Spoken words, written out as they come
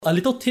A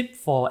little tip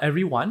for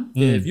everyone,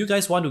 if you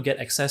guys want to get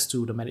access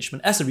to the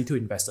management as a retail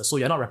investor, so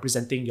you're not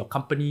representing your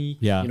company,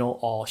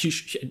 or a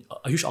huge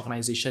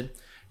organization,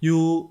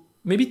 you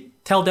maybe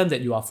tell them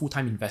that you are a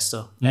full-time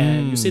investor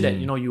and you say that,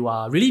 you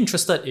are really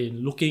interested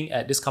in looking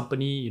at this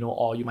company,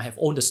 or you might have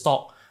owned the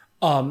stock.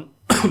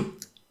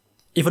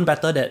 Even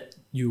better that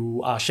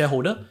you are a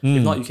shareholder.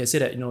 If not, you can say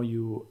that,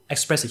 you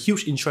express a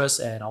huge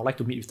interest and I would like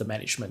to meet with the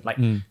management, like,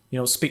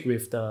 speak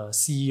with the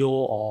CEO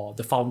or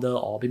the founder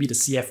or maybe the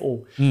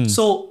CFO.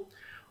 So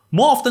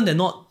more often than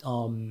not,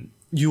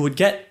 you would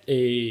get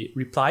a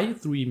reply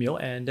through email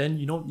and then,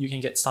 you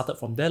can get started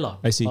from there.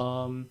 I see.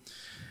 In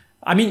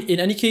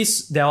any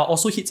case, there are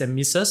also hits and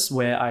misses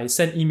where I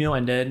send email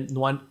and then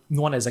no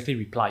one exactly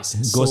replies.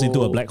 It goes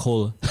into a black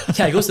hole.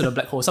 Yeah, it goes to the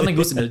black hole. Something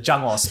goes in the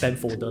junk or spam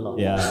folder.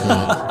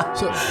 Yeah.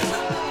 So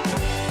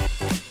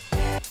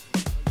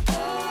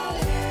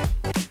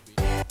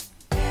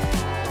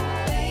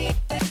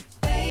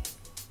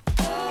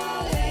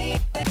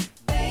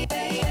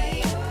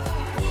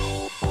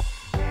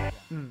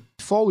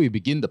before we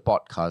begin the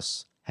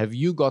podcast, have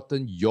you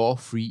gotten your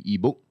free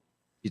ebook?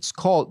 It's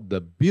called the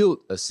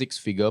Build a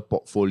Six-Figure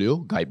Portfolio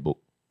Guidebook.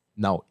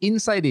 Now,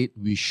 inside it,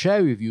 we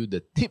share with you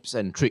the tips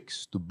and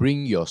tricks to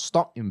bring your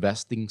stock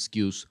investing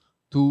skills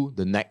to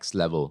the next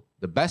level.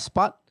 The best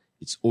part,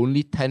 it's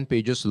only 10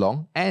 pages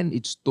long and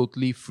it's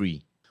totally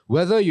free.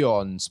 Whether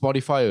you're on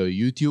Spotify or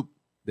YouTube,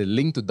 the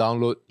link to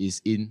download is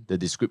in the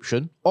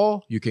description,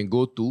 or you can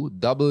go to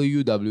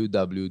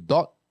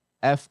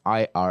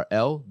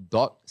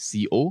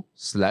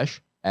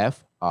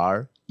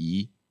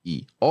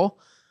www.firl.co/FREE or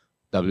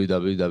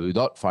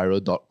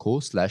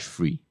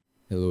www.firl.co/free.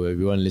 Hello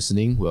everyone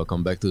listening,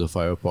 welcome back to the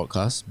Firl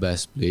Podcast,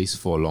 best place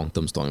for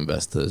long-term stock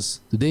investors.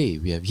 Today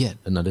we have yet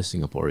another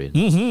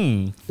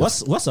Singaporean.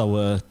 What's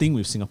our thing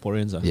with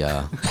Singaporeans?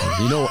 Yeah,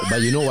 you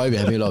know why we're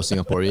having a lot of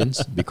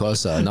Singaporeans?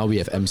 Because now we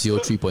have MCO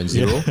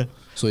 3.0,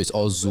 so it's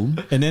all Zoom.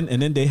 And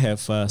then they have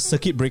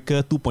Circuit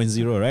Breaker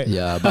 2.0, right?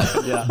 Yeah,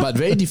 but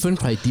very different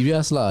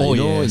criteria lah.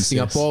 In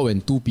Singapore,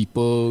 when two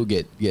people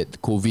get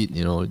COVID,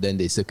 then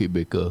they Circuit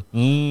Breaker.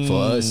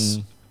 For us,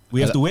 we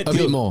have to wait a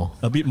bit more.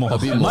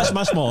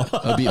 Much more.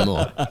 A bit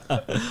more.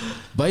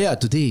 But yeah,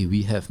 today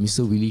we have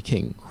Mr. Willie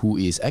Keng, who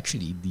is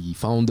actually the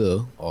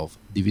founder of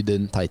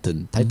Dividend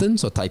Titan.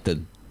 Titans or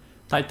Titan?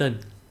 Titan.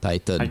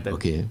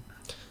 Okay.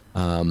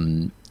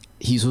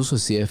 He's also a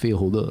CFA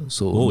holder,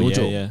 so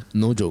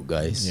no joke,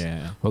 guys.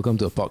 Yeah. Welcome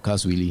to the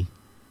podcast, Willie.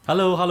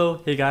 Hello.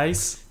 Hey,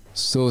 guys.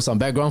 So some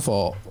background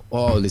for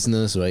all our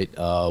listeners, right?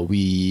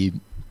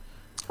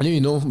 I think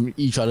we know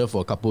each other for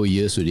a couple of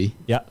years already.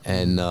 Yeah.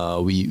 And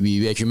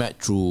we actually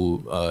met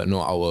through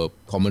our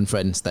common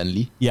friend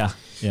Stanley. Yeah.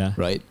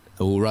 Right.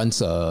 Who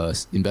runs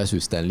Invest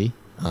with Stanley,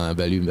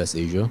 Value Invest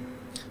Asia.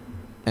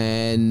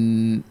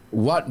 And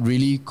what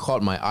really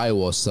caught my eye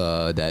was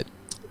that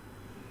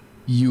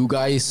you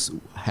guys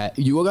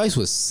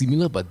were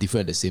similar but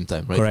different at the same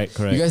time, right?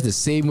 Correct. You guys the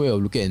same way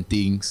of looking at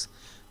things,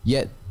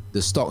 yet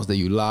the stocks that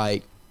you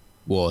like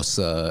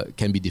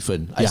can be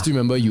different. I still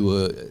remember you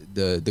were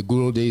the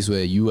good old days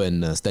where you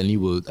and Stanley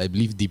will, I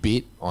believe,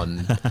 debate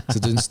on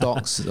certain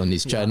stocks on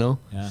his channel.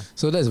 Yeah.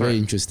 So that's very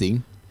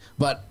interesting.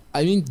 But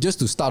I mean, just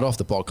to start off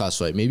the podcast,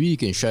 right? Maybe you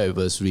can share with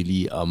us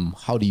really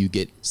how do you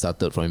get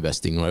started from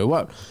investing, right?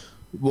 What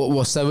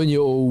was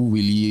 7-year-old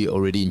Willie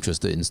already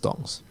interested in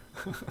stocks?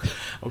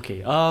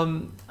 Okay.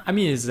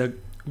 It's a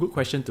good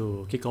question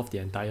to kick off the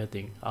entire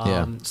thing.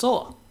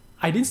 So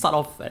I didn't start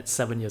off at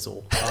 7 years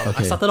old.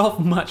 I started off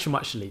much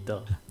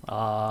later.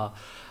 I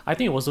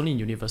think it was only in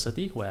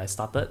university where I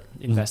started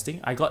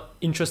investing. I got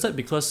interested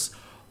because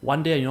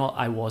one day,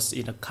 I was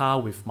in a car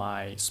with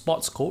my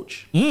sports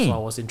coach. So I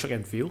was in track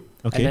and field.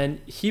 Okay. And then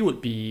he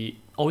would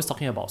be always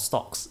talking about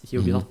stocks. He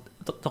would be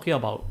talking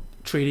about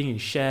trading in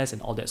shares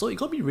and all that. So it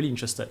got me really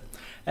interested.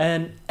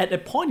 And at a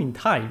point in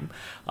time,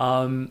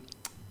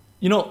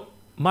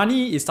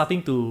 money is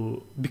starting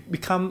to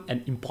become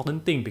an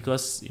important thing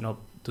because,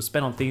 to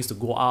spend on things, to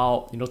go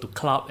out, to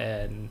club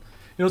and,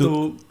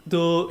 to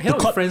hang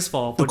out with friends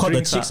for to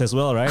drinks. The chicks as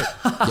well, right?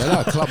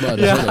 Club. The club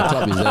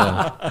is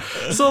there.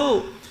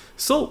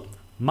 So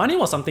money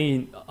was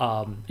something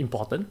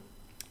important.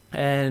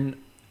 And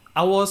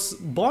I was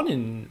born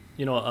in,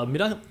 a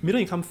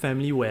middle income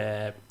family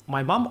where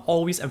my mom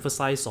always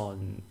emphasized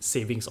on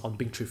savings, on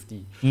being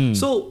thrifty.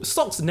 So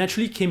stocks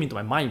naturally came into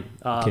my mind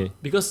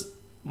because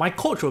my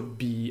coach would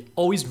be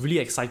always really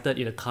excited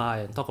in the car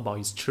and talk about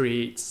his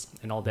trades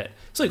and all that.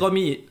 So it got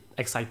me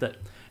excited.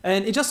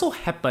 And it just so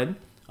happened,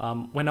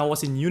 when I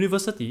was in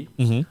university,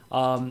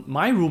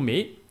 my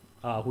roommate,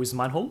 who is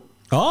Manhong,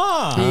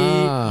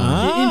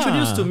 he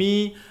introduced to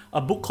me a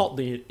book called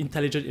The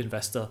Intelligent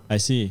Investor. I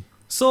see.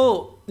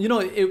 So,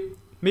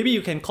 maybe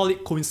you can call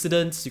it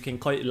coincidence, you can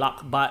call it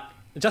luck, but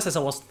just as I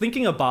was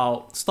thinking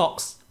about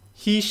stocks,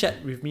 he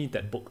shared with me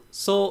that book.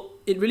 So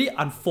it really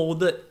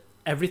unfolded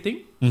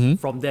everything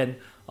from then.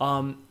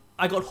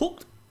 I got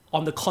hooked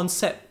on the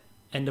concept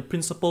and the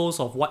principles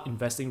of what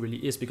investing really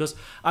is, because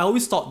I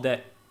always thought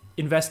that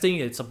investing,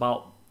 it's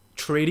about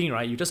trading,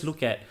 right? You just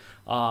look at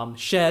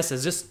shares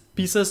as just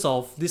pieces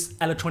of this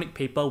electronic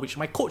paper, which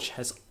my coach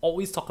has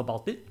always talked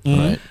about it.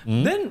 Right.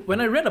 Then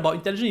when I read about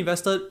Intelligent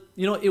Investor,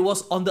 it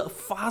was on the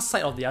far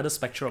side of the other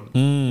spectrum.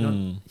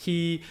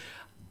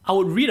 I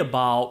would read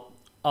about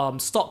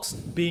stocks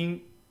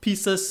being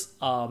pieces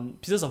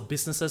of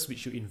businesses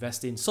which you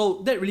invest in.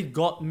 So that really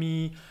got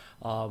me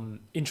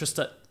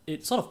interested.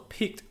 It sort of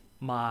piqued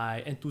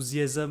my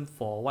enthusiasm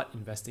for what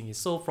investing is.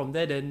 So from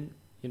there, then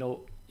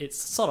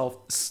it's sort of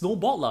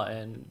snowballed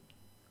and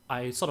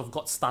I sort of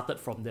got started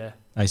from there.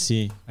 I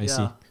see.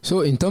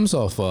 So in terms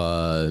of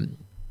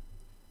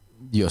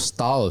your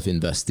style of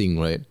investing,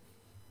 right?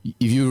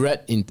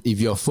 If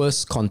your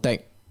first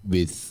contact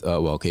with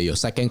your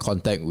second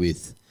contact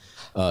with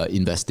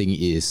investing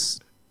is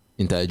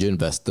Intelligent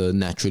Investor,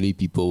 naturally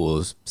people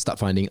will start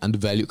finding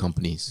undervalued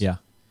companies. Yeah.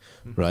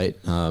 Right.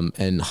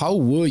 And how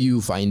were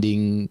you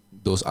finding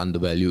those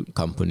undervalued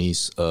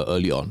companies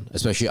early on,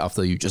 especially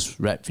after you just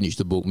finished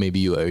the book? Maybe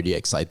you were already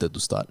excited to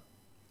start.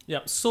 Yeah.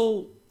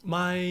 So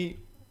my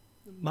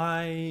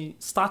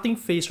starting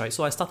phase, right?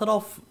 So I started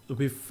off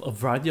with a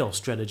variety of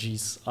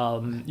strategies.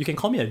 You can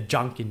call me a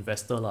junk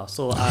investor lah.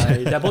 So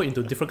I dabbled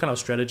into different kind of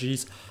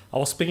strategies. I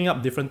was picking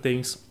up different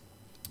things.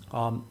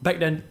 Back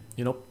then,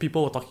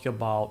 people were talking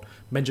about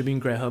Benjamin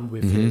Graham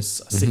with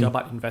his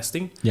cigar-butt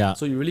investing. Yeah.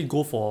 So you really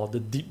go for the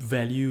deep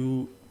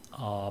value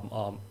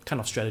kind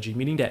of strategy,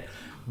 meaning that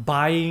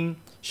buying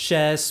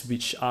shares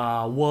which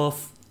are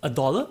worth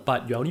 $1,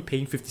 but you're only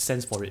paying 50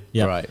 cents for it.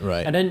 Yeah.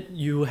 Right. And then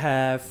you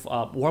have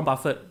Warren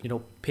Buffett,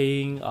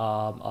 paying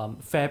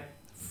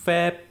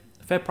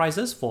fair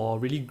prices for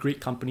really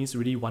great companies,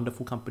 really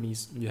wonderful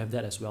companies. You have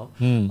that as well.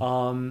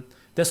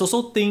 There's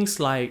also things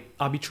like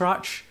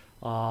arbitrage,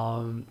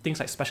 things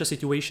like special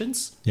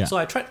situations. Yeah. So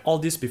I tried all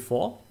this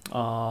before.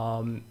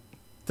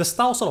 The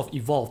style sort of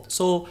evolved.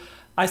 So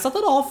I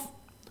started off,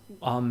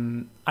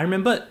 I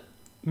remember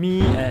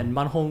me and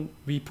Man Hong,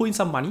 we put in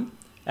some money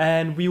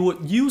and we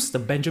would use the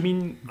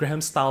Benjamin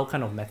Graham style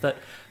kind of method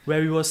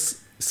where we will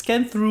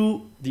scan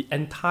through the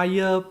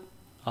entire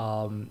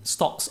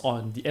stocks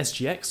on the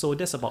SGX. So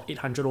that's about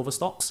 800 over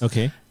stocks.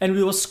 Okay. And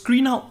we will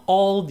screen out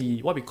all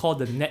the, what we call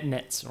the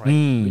nets,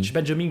 right? Which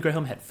Benjamin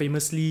Graham had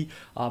famously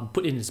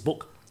put in his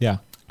book. Yeah.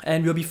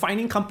 And we'll be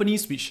finding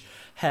companies which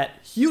had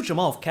huge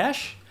amount of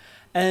cash,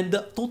 and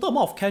the total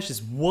amount of cash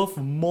is worth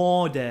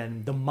more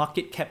than the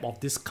market cap of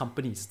these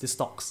companies, these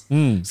stocks.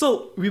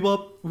 So we were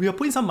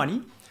putting some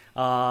money,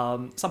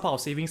 some part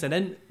of savings, and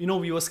then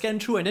we will scan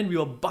through and then we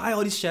will buy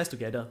all these shares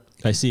together.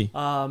 I see.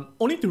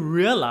 Only to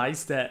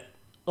realize that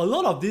a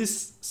lot of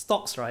these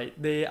stocks, right,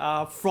 they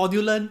are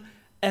fraudulent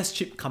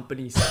S-chip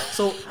companies.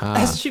 So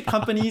S-chip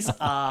companies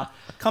are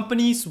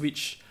companies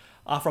which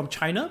are from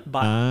China,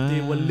 but they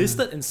were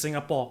listed in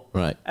Singapore.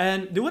 Right.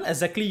 And they weren't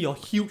exactly your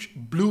huge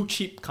blue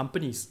chip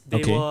companies.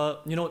 They were,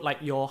 like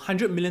your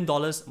 $100 million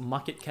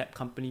market cap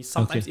companies,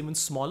 sometimes even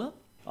smaller.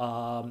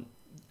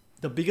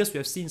 The biggest we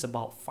have seen is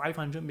about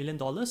 $500 million.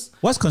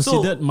 What's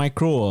considered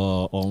micro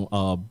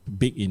or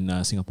big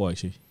in Singapore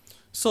actually?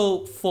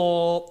 So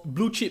for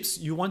blue chips,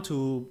 you want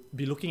to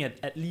be looking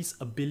at least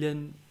 $1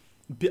 billion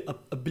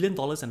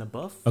and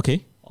above.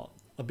 Okay.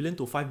 $1 billion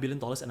to $5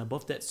 billion and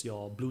above. That's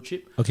your blue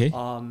chip. Okay.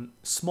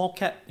 Small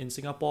cap in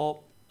Singapore,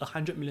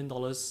 $100 million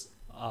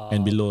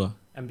And below.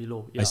 and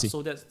below. Yeah. I see.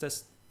 So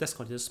that's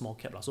considered small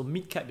cap lah. So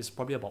mid cap is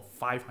probably about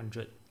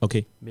 500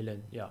 Okay.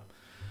 million. Yeah.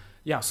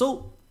 Yeah.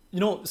 So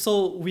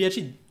so we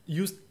actually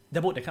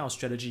dabbled that kind of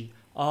strategy.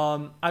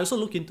 I also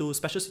look into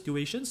special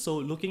situations. So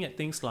looking at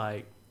things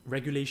like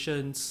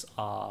regulations,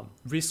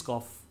 risk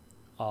of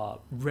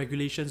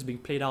regulations being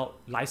played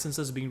out,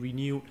 licenses being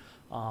renewed,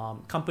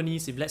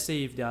 companies, if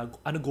they are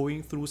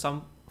undergoing through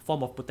some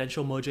form of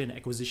potential merger and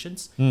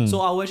acquisitions.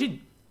 So I will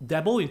actually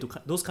dabble into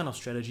those kind of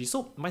strategies.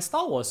 So my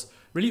style was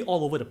really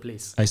all over the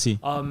place. I see.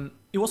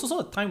 It was also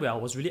a time where I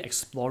was really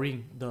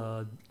exploring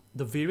the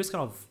various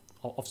kind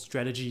of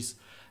strategies,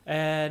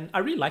 and I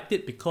really liked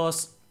it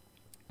because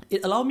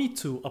it allowed me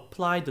to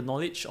apply the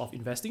knowledge of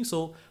investing.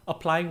 So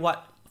applying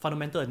what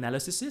fundamental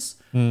analysis is,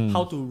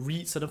 how to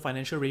read certain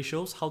financial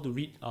ratios, how to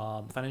read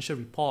financial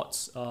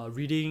reports,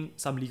 reading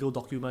some legal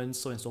documents,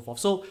 so on and so forth.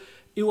 So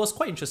it was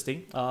quite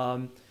interesting.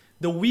 My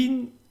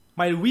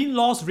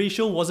win-loss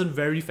ratio wasn't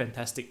very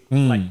fantastic.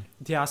 Like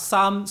there are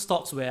some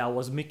stocks where I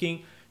was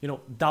making,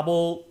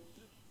 double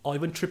or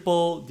even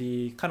triple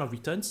the kind of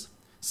returns.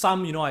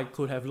 Some, I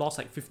could have lost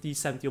like 50,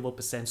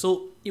 70%.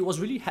 So it was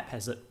really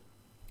haphazard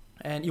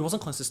and it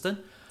wasn't consistent.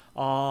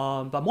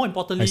 But more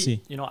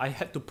importantly, I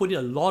had to put in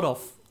a lot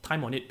of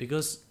time on it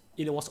because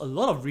it was a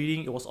lot of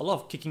reading. It was a lot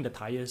of kicking the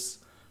tires.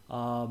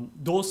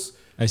 Those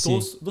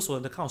were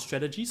the kind of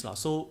strategies lah.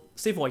 So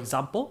say for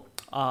example,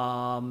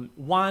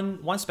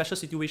 one special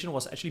situation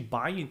was actually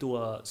buying into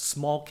a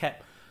small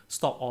cap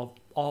stock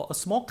or a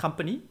small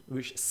company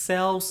which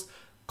sells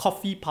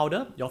coffee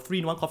powder, your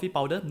 3-in-1 coffee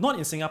powder, not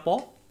in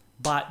Singapore,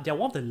 but they're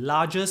one of the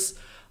largest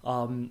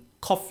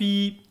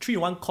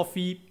 3-in-1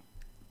 coffee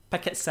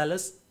packet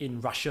sellers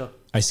in Russia.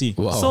 I see.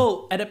 Wow.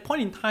 So at that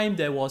point in time,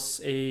 there was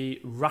a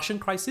Russian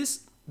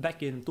crisis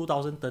back in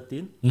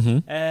 2013,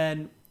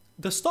 and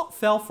the stock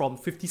fell from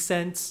 50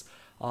 cents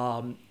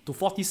to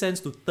 40 cents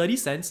to 30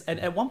 cents, and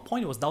at one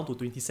point it was down to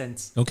 20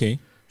 cents. Okay.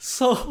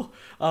 So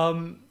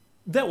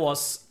that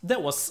was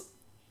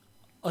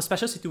a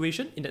special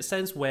situation in that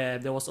sense where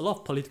there was a lot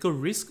of political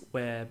risk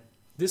where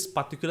this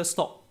particular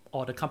stock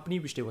or the company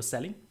which they were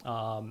selling.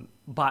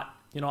 But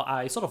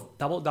I sort of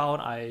doubled down.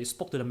 I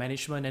spoke to the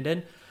management, and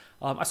then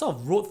I sort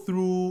of rode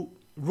through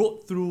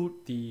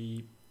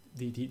the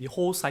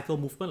whole cycle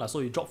movement. So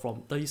it dropped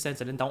from 30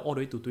 cents and then down all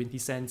the way to 20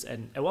 cents,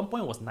 and at one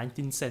point it was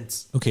 19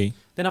 cents. Okay.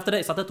 Then after that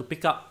it started to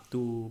pick up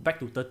back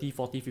to 30,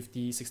 40,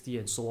 50, 60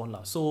 and so on.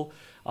 So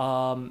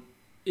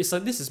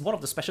this is one of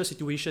the special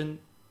situation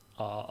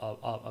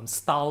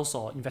styles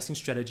or investing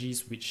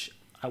strategies which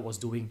I was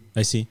doing.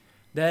 I see.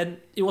 Then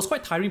it was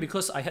quite tiring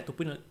because I had to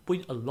put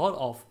in a lot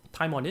of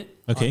time on it.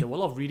 Okay. There were a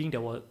lot of reading.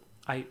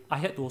 I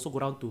had to also go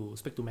down to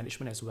speak to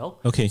management as well.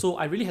 Okay. So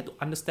I really had to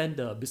understand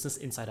the business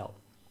inside out.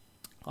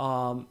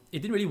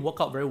 It didn't really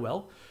work out very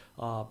well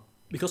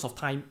because of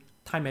time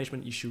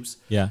management issues.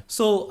 Yeah.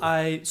 So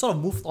I sort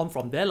of moved on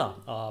from there.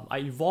 I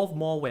evolved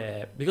more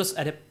because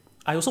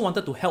I also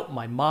wanted to help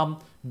my mom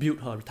build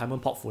her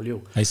retirement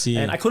portfolio. I see.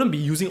 And I couldn't be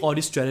using all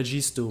these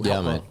strategies to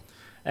help her. man.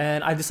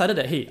 And I decided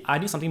that, hey, I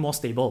need something more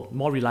stable,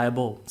 more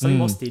reliable, something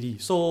more steady.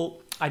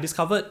 So I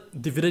discovered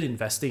dividend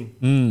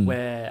investing,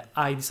 where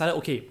I decided,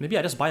 okay, maybe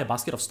I just buy a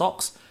basket of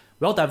stocks,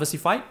 well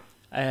diversified,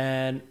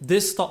 and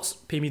these stocks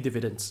pay me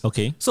dividends.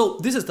 Okay. So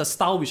this is the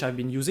style which I've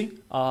been using.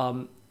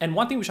 And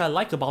one thing which I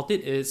like about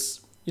it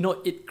is,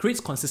 it creates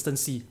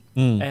consistency,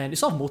 and it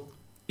sort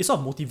of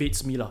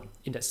motivates me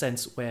in that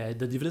sense, where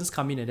the dividends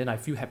come in and then I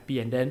feel happy,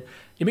 and then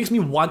it makes me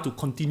want to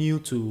continue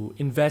to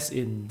invest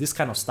in this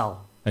kind of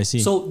style. I see.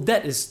 So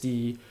that is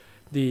the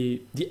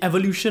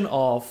evolution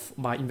of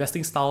my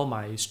investing style,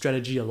 my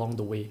strategy along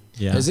the way.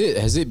 Yeah. Has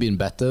it been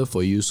better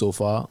for you so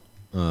far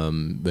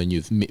when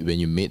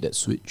you made that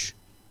switch?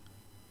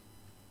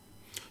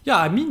 Yeah,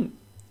 I mean,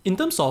 in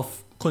terms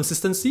of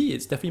consistency,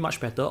 it's definitely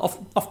much better.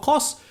 Of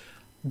course,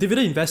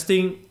 dividend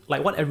investing,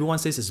 like what everyone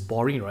says, is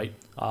boring, right?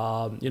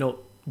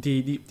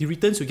 The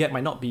returns you get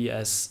might not be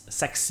as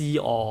sexy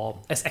or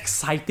as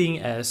exciting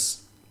as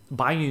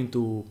buying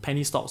into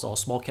penny stocks or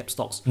small cap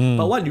stocks.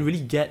 But what you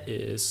really get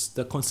is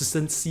the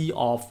consistency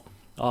of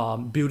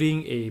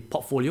building a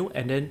portfolio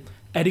and then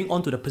adding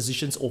on to the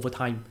positions over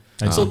time.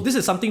 So this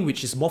is something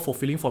which is more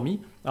fulfilling for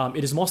me.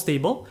 It is more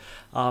stable.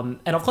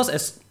 And of course,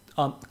 as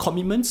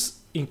commitments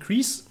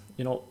increase,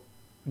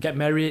 get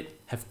married,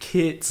 have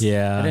kids,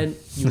 Yeah. and then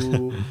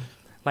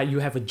you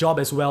have a job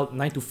as well,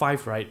 9 to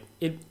 5, right?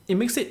 It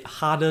makes it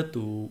harder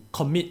to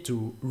commit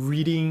to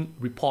reading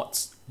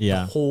reports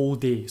Yeah. the whole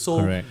day. So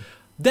Correct.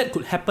 that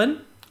could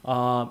happen.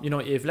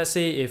 If let's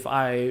say if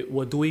I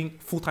were doing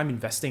full-time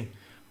investing,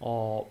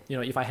 or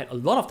if I had a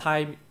lot of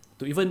time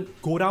to even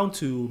go down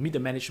to meet the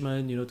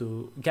management,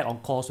 to get on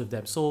calls with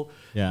them. So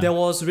Yeah. there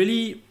was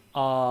really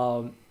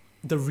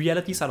the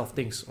reality side of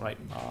things, right?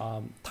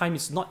 Time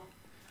is not.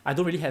 I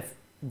don't really have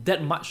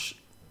that much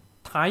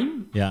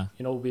time. Yeah.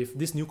 With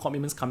these new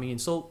commitments coming in.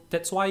 So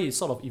that's why it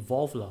sort of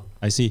evolved,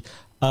 I see.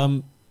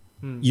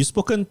 You've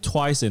spoken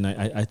twice, and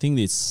I think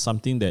it's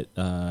something that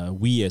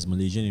we as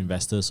Malaysian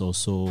investors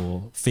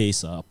also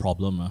face a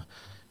problem.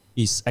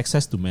 Is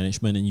access to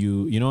management, and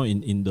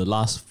in the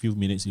last few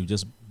minutes you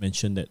just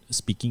mentioned that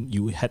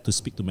you had to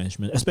speak to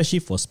management, especially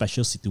for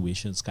special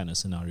situations kind of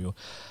scenario.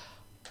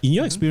 In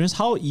your experience,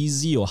 how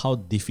easy or how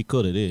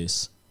difficult it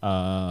is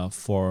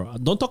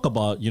don't talk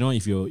about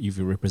if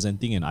you're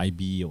representing an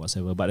IB or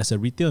whatever, but as a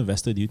retail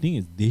investor, do you think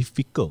it's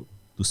difficult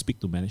to speak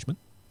to management?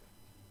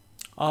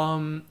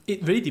 It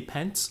really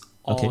depends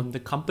on the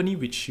company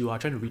which you are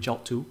trying to reach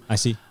out to. I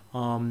see.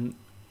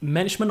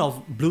 Management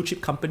of blue chip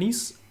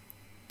companies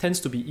tends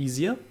to be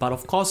easier, but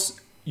of course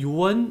you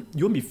won't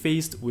be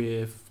faced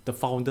with the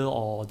founder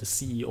or the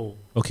CEO.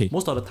 Okay.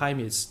 Most of the time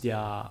it's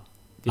their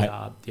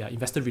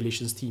investor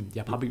relations team,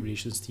 their public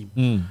relations team.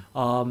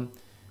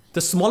 The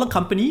smaller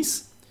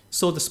companies,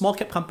 so the small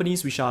cap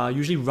companies which are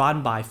usually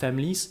run by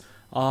families,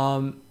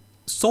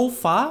 so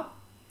far,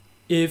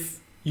 if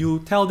you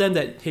tell them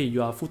that, hey,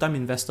 you are a full-time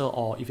investor,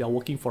 or if you are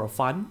working for a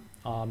fund,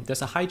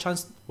 there's a high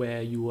chance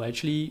where you will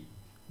actually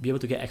be able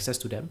to get access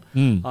to them.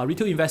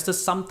 Retail investors,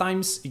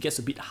 sometimes it gets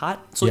a bit hard.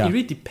 So it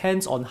really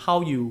depends on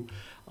how you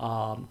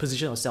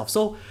position yourself.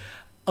 So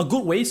a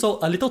good way, so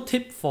a little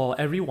tip for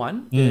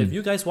everyone, if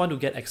you guys want to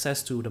get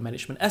access to the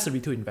management as a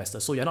retail investor,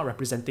 so you're not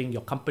representing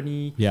your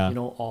company,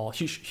 or a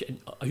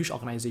huge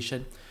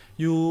organization,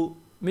 you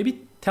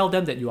maybe tell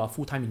them that you are a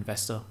full-time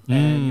investor,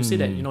 and you say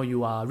that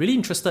you are really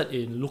interested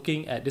in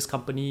looking at this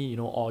company,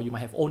 or you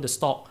might have owned the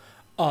stock.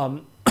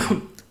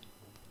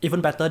 Even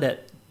better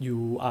that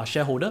you are a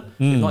shareholder.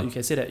 If not, you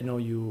can say that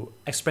you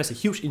express a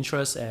huge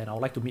interest and I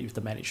would like to meet with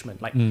the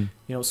management, like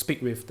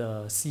speak with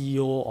the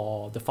CEO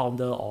or the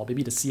founder or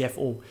maybe the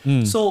CFO.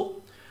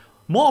 So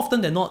more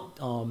often than not,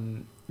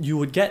 you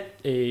would get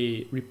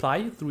a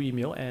reply through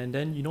email, and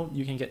then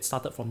you can get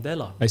started from there.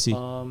 I see.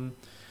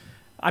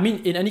 I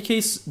mean, in any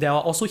case, there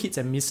are also hits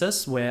and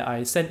misses where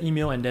I send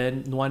email and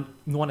then no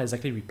one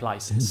exactly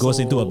replies. It goes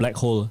into a black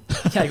hole.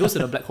 Yeah, it goes to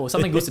the black hole.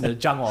 Something goes in the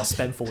junk or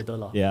spam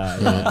folder.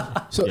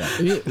 Yeah. So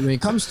when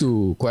it comes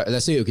to,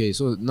 let's say, okay,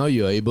 so now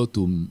you're able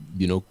to,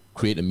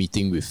 create a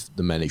meeting with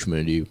the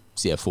management, the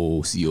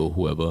CFO, CEO,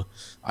 whoever,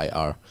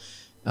 IR.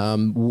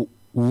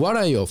 What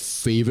are your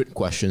favorite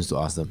questions to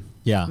ask them?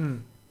 Yeah.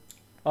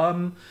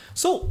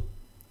 So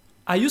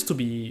I used to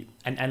be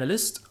an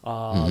analyst.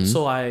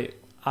 So I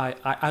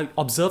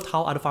observed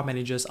how other fund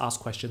managers ask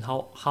questions,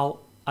 how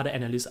other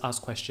analysts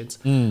ask questions.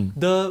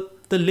 The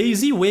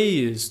lazy way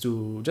is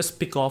to just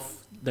pick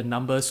off the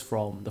numbers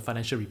from the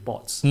financial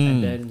reports,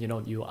 and then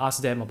you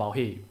ask them about,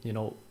 hey,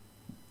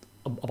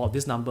 about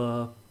this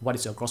number, what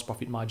is your gross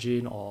profit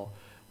margin, or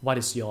what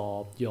is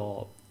your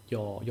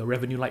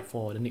revenue like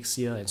for the next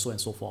year, and so on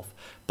and so forth.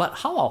 But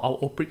how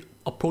I'll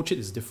approach it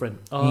is different.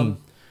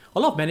 A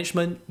lot of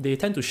management, they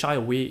tend to shy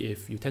away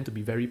if you tend to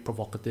be very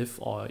provocative,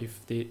 or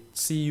if they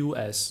see you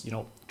as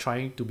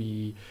trying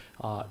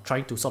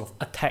to sort of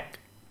attack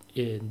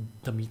in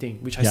the meeting,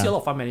 which I see a lot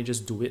of fund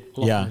managers do it. A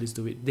lot of analysts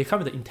do it. They come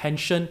with the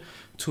intention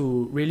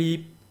to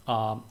really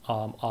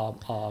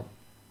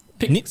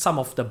pick some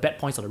of the bad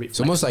points of the REIT. It's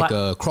almost like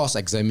a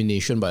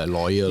cross-examination by a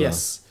lawyer.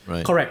 Yes,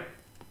 right. Correct.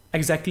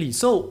 Exactly.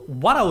 So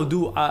what I will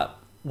do,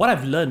 what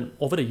I've learned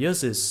over the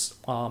years is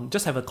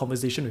just have a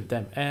conversation with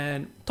them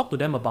and talk to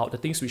them about the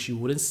things which you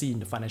wouldn't see in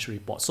the financial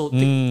report. So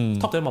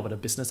talk to them about the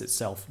business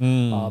itself.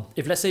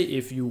 If let's say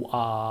if you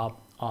are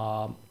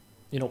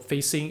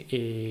facing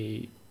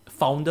a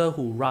founder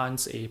who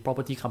runs a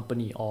property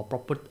company or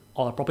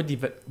a property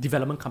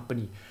development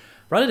company,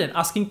 rather than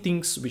asking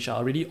things which are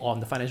already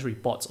on the financial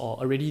reports or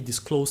already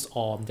disclosed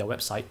on their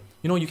website,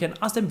 you can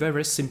ask them very,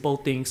 very simple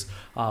things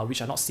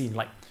which are not seen,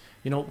 like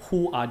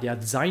who are their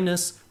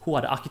designers, who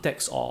are the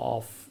architects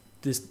of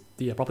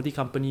the property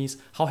companies,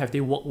 how have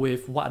they worked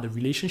with, what are the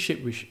relationship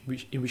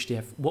in which they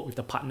have worked with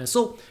the partners.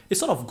 So it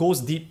sort of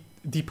goes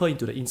deeper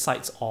into the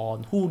insights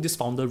on who this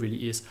founder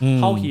really is,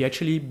 how he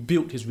actually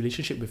built his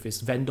relationship with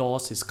his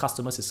vendors, his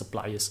customers, his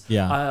suppliers.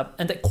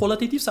 And that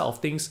qualitative side of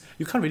things,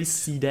 you can't really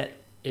see that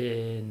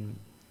in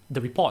the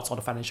reports or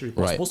the financial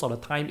reports. Right. Most of the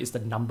time it's the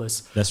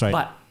numbers. That's right.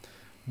 But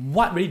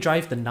what really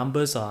drives the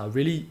numbers are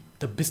really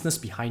the business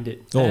behind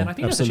it. Oh, and I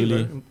think absolutely.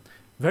 that's actually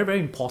very, very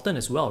important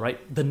as well, right?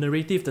 The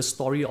narrative, the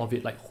story of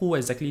it, like who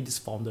exactly this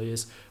founder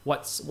is,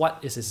 what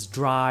is his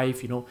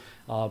drive,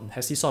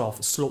 has he sort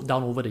of slowed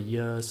down over the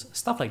years,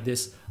 stuff like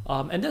this.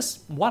 And that's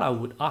what I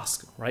would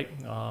ask, right?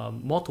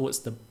 More towards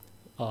the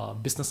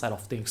business side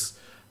of things.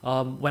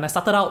 When I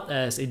started out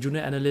as a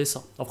junior analyst,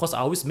 of course, I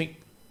always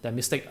make that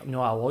mistake. I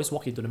will always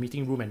walk into the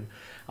meeting room and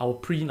I will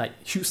print like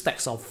huge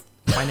stacks of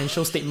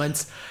financial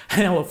statements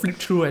and I will flip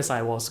through as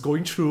I was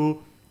going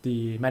through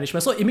the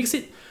management. So it makes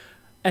it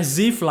as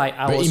if like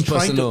I was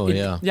trying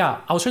to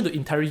I was trying to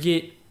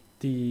interrogate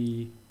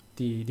the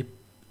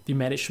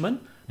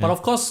management. But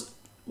of course,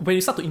 when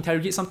you start to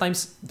interrogate,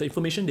 sometimes the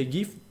information they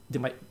give, they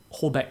might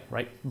hold back,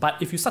 right?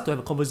 But if you start to have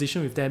a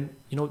conversation with them,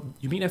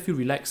 you make them feel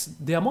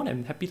relaxed, they are more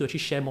than happy to actually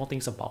share more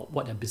things about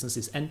what their business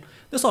is. And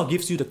that sort of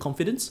gives you the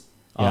confidence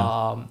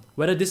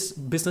whether this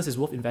business is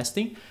worth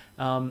investing.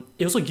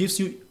 It also gives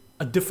you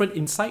a different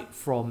insight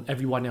from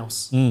everyone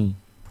else. I'm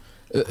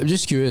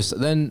just curious.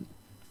 Then,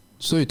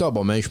 so you talk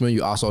about management,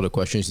 you ask all the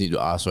questions you need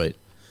to ask, right?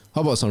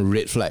 How about some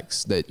red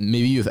flags that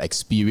maybe you've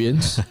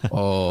experienced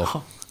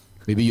or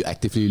maybe you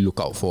actively look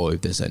out for,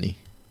 if there's any?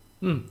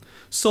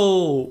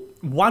 So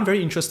one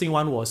very interesting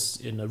one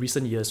was in the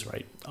recent years,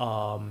 right?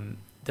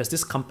 There's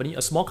this company,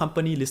 a small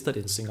company listed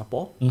in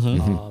Singapore.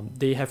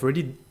 They have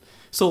already...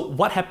 So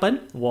what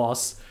happened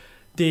was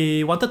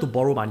they wanted to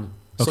borrow money.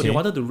 So they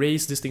wanted to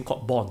raise this thing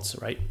called bonds,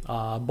 right?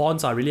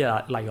 Bonds are really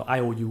like your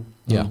IOU.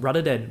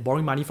 Rather than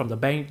borrowing money from the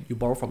bank, you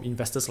borrow from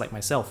investors like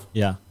myself.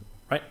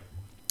 Right?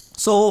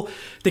 So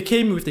they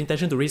came with the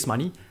intention to raise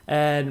money,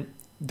 and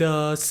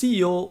the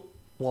CEO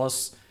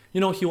was,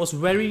 he was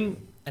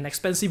wearing an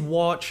expensive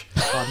watch,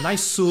 a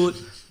nice suit,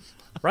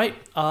 right?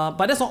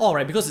 But that's not all,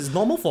 right? Because it's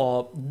normal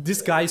for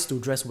these guys to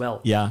dress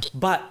well.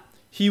 But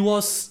he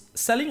was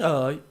selling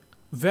a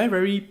very,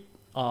 very,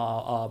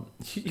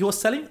 he was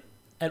selling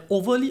an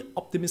overly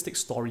optimistic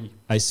story.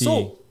 I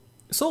see.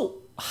 So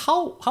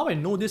how I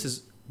know this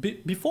is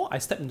before I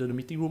step into the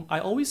meeting room, I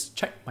always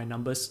check my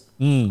numbers.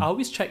 I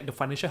always check the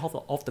financial health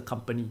of the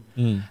company.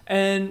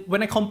 And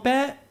when I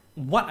compare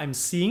what I'm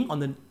seeing on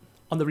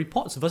the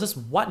reports versus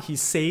what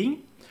he's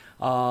saying,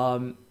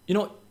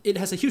 it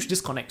has a huge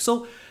disconnect.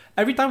 So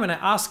every time when I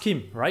ask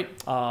him, right,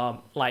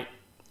 like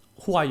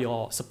who are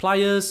your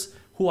suppliers,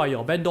 who are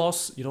your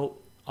vendors, when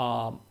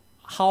are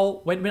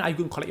you going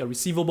to collect your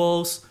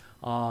receivables?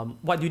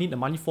 What do you need the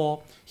money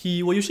for?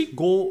 He will usually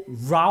go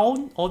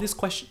round all this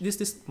question,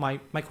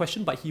 my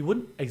question, but he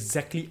wouldn't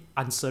exactly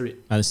answer it.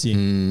 I see.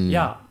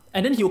 Yeah,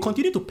 and then he will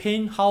continue to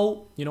paint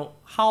how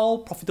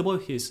profitable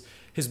his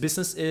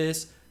business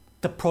is,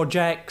 the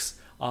projects,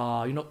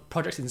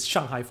 projects in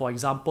Shanghai, for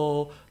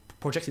example,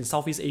 projects in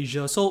Southeast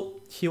Asia.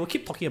 So he will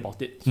keep talking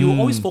about it. He will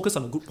always focus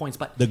on the good points,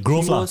 but the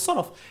growth he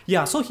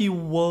will so he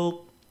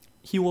will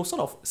he will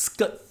sort of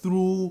skirt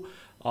through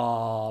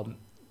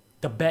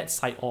the bad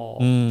side or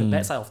the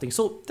bad side of things.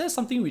 So that's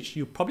something which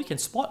you probably can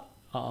spot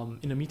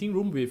in a meeting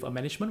room with a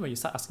management when you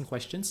start asking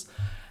questions.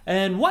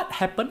 And what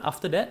happened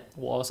after that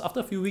was,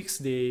 after a few weeks,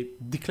 they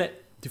declared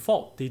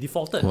default. They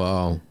defaulted.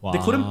 Wow. They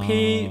couldn't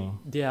pay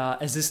their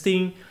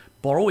existing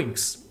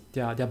borrowings,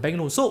 their bank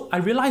loans. So I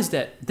realized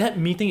that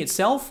meeting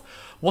itself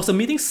was a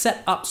meeting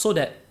set up so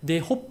that they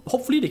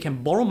hopefully they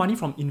can borrow money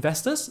from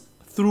investors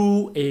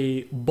through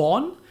a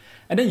bond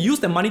and then use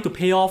the money to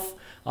pay off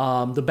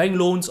the bank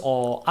loans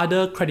or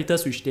other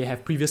creditors which they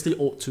have previously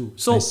owed to.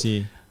 So I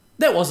see.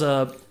 that was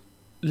a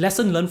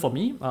lesson learned for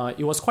me.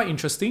 It was quite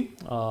interesting.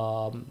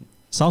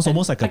 Sounds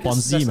almost like a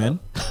Ponzi, man.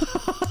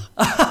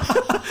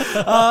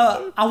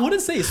 I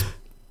wouldn't say it's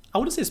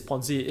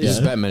Ponzi. It's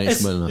bad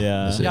management.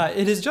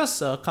 It is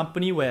just a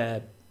company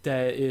where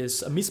there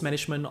is a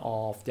mismanagement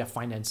of their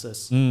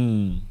finances.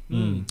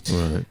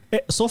 Right.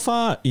 So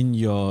far in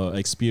your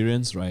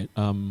experience, right?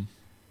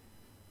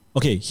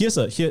 Okay,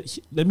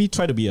 let me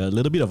try to be a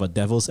little bit of a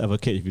devil's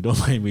advocate, if you don't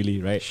mind,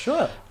 Willie, right?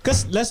 Sure.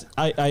 Because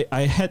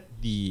I had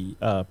the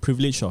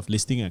privilege of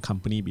listing a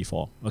company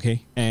before,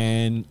 okay?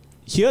 And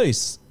here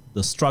is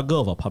the struggle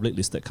of a public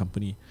listed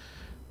company.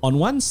 On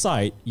one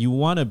side, you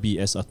want to be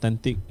as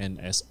authentic and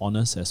as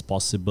honest as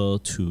possible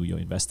to your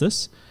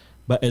investors.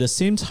 But at the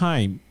same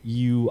time,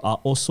 you are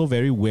also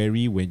very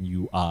wary when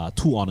you are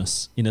too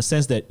honest, in the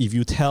sense that if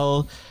you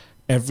tell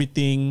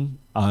everything,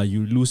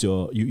 you lose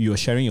you are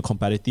sharing your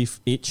competitive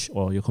edge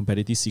or your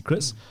competitive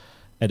secrets.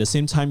 At the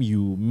same time,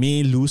 you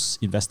may lose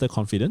investor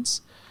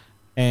confidence.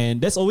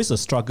 And that's always a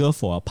struggle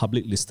for a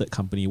public listed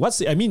company.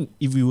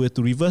 If we were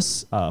to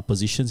reverse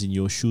positions in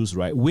your shoes,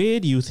 right? Where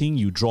do you think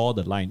you draw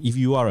the line? If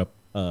you are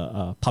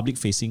a public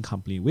facing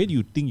company, where do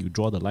you think you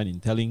draw the line in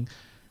telling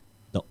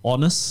the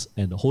honest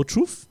and the whole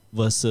truth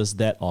versus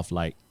that of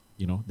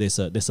there's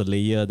a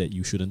layer that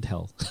you shouldn't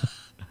tell?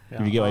 If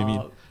you get what I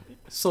mean?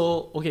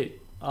 So, okay,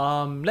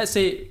 let's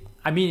say,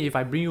 if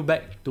I bring you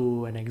back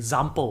to an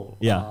example,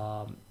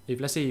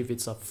 let's say if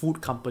it's a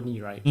food company,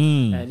 right?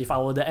 And if I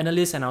were the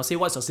analyst and I'll say,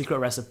 what's your secret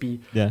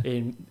recipe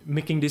in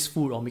making this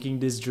food or making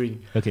this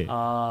drink? Okay.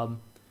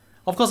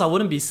 Of course, I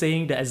wouldn't be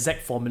saying the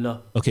exact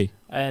formula. Okay.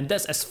 And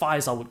that's as far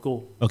as I would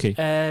go. Okay.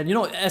 And,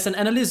 as an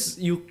analyst,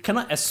 you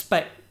cannot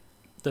expect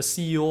the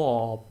CEO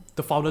or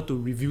the founder to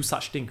review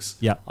such things.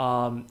 Yeah.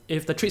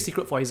 If the trade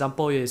secret, for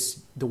example,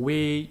 is the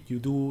way you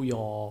do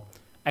your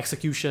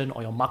execution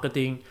or your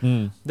marketing,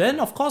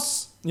 then of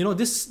course,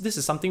 this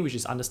is something which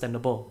is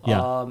understandable.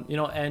 Yeah.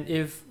 And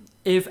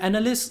if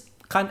analysts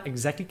can't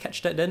exactly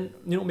catch that, then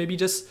maybe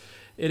it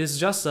is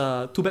just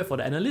too bad for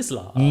the analyst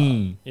lah.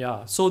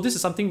 Yeah. So this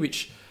is something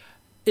which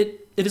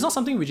it is not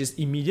something which is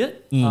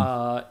immediate.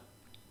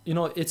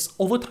 It's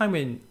over time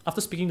when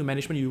after speaking to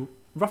management, you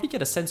roughly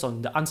get a sense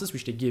on the answers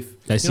which they give.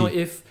 I see.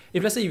 If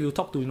let's say you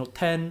talk to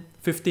 10,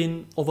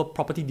 15 over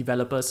property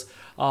developers,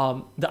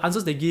 the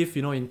answers they give,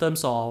 in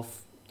terms of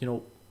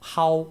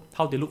how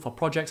they look for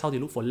projects, how they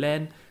look for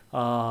land,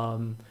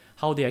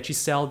 how they actually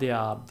sell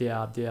their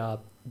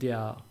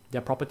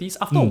properties.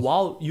 After a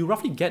while, you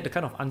roughly get the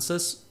kind of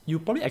answers you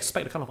probably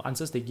expect, the kind of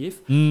answers they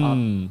give.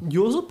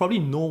 You also probably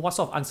know what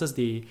sort of answers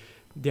they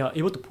are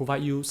able to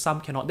provide you.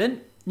 Some cannot.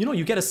 Then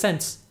you get a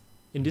sense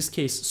in this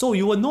case, so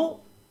you will know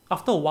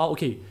after a while.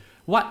 Okay,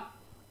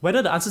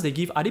 whether the answers they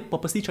give, are they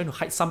purposely trying to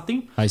hide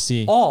something? I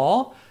see.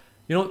 Or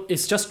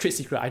it's just trade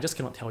secret. I just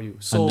cannot tell you.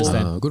 So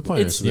Understand. Good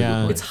point.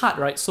 It's hard,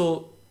 right?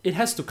 So it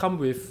has to come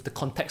with the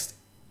context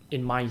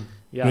in mind.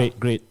 Yeah.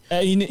 Great.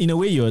 In a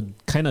way, you're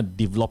kind of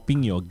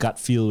developing your gut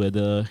feel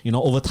whether,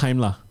 over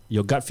time,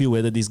 your gut feel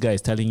whether this guy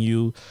is telling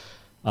you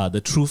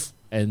the truth,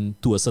 and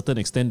to a certain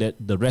extent that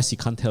the rest he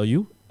can't tell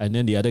you. And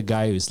then the other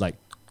guy is like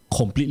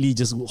completely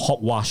just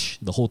hogwash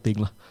the whole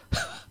thing.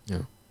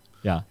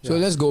 Yeah. So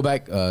let's go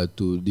back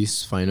to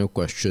this final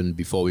question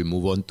before we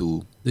move on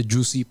to the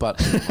juicy part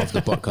of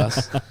the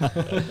podcast.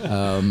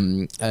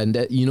 And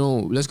that,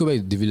 let's go back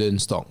to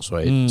dividend stocks,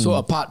 right? So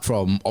apart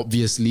from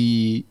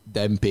obviously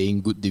them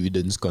paying good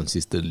dividends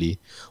consistently,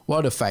 what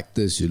are the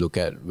factors you look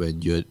at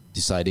when you're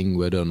deciding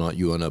whether or not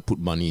you want to put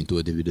money into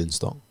a dividend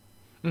stock?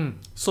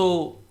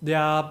 So there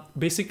are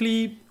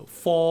basically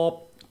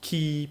 4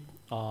 key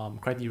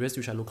criteria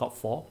which I look out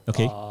for.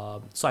 Okay.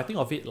 So I think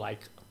of it like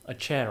a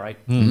chair, right?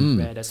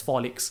 Where there's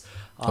 4 legs.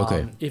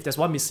 If there's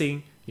one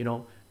missing,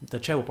 the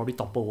chair will probably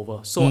topple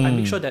over. So I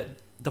make sure that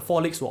the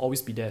 4 legs will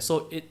always be there.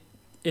 So it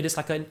is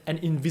like an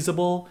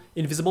invisible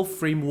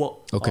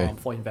framework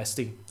for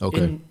investing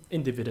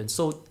in dividends.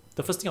 So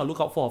the first thing I'll look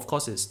out for, of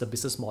course, is the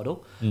business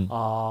model.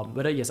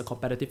 Whether it has a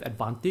competitive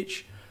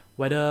advantage,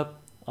 whether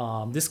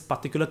this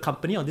particular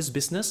company or this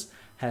business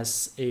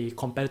has a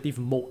competitive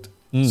moat.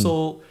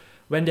 So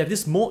when they have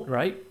this moat,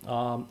 right,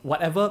 how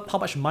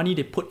much money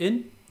they put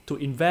in to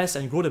invest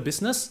and grow the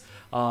business,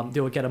 they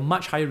will get a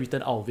much higher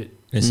return out of it.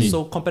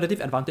 So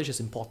competitive advantage is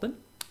important.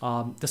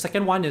 The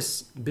second one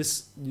is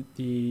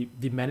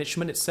the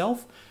management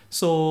itself.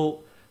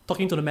 So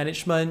talking to the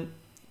management,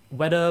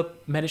 whether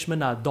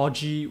management are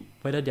dodgy,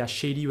 whether they are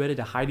shady, whether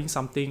they're hiding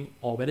something,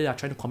 or whether they are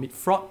trying to commit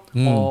fraud,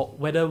 or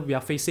whether we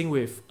are facing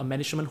with a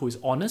management who is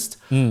honest,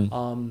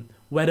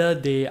 whether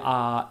they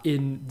are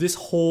in this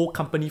whole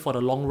company for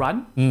the long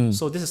run.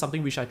 So this is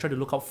something which I try to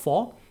look out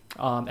for.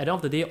 At the end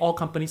of the day, all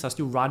companies are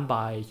still run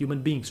by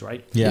human beings,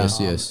 right? Yeah.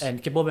 Yes.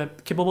 And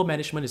capable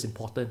management is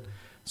important.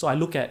 So I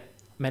look at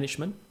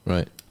management.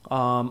 Right.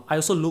 I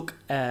also look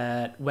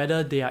at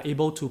whether they are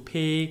able to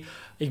pay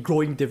a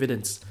growing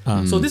dividends.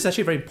 So this is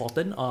actually very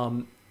important.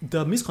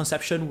 The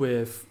misconception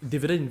with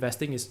dividend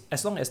investing is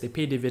as long as they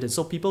pay dividends.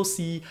 So people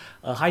see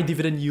a high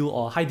dividend yield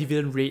or high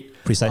dividend rate.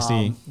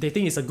 Precisely. They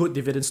think it's a good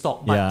dividend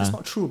stock, but that's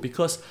not true,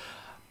 because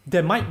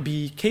there might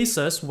be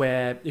cases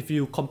where if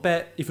you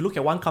look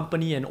at one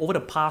company and over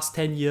the past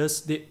 10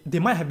 years, they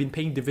might have been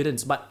paying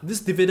dividends, but these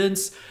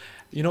dividends,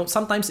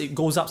 sometimes it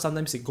goes up,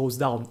 sometimes it goes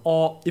down,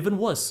 or even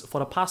worse, for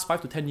the past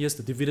 5 to 10 years,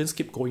 the dividends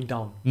keep going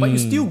down, but you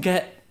still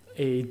get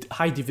a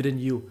high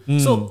dividend yield.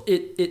 So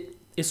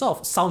it sort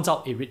of sounds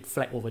out a red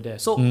flag over there.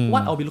 So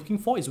what I'll be looking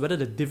for is whether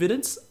the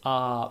dividends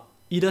are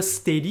either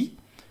steady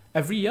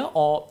every year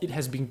or it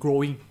has been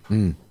growing.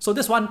 So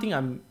that's one thing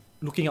I'm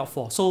looking out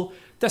for. So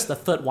that's the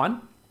third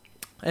one.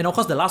 And of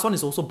course, the last one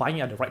is also buying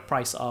at the right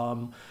price.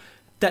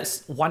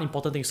 That's one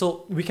important thing.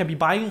 So we can be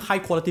buying high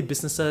quality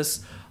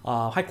businesses,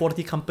 high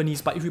quality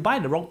companies, but if we buy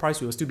at the wrong price,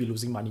 we will still be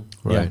losing money.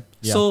 Right.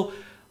 Yeah. So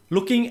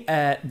looking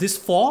at this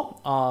four,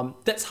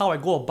 that's how I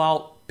go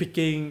about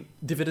picking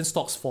dividend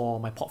stocks for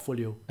my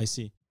portfolio. I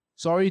see.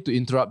 Sorry to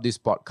interrupt this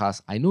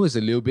podcast. I know it's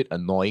a little bit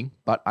annoying,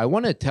 but I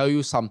want to tell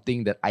you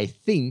something that I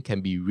think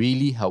can be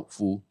really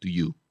helpful to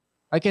you.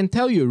 I can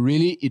tell you're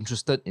really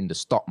interested in the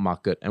stock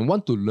market and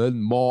want to learn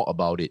more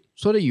about it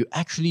so that you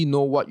actually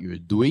know what you're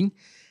doing,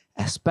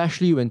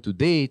 especially when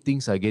today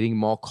things are getting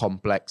more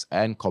complex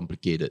and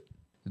complicated.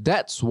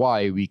 That's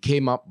why we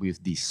came up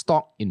with the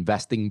Stock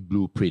Investing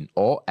Blueprint,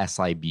 or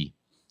SIB.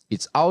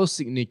 It's our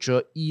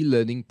signature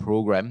e-learning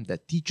program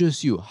that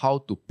teaches you how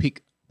to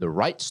pick the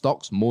right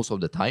stocks most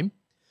of the time,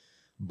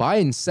 buy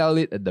and sell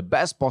it at the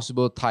best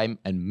possible time,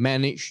 and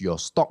manage your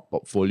stock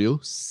portfolio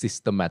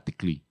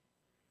systematically.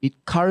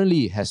 It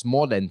currently has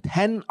more than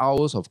 10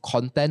 hours of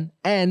content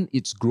and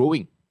it's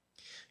growing.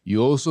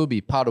 You'll also be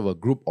part of a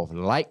group of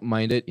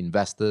like-minded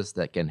investors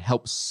that can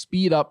help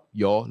speed up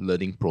your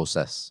learning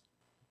process.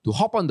 To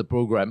hop on the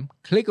program,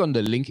 click on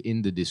the link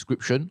in the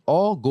description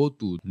or go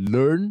to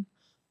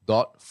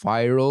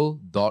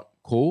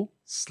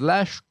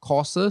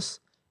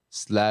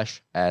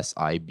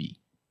learn.viral.co/courses/SIB.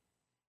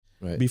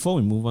 Right. Before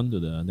we move on to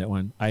that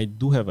one, I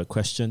do have a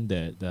question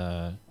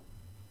that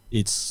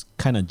it's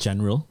kind of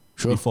general.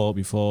 Sure. Before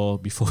we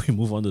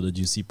move on to the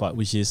juicy part,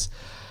 which is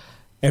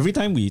every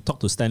time we talk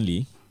to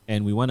Stanley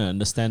and we want to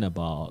understand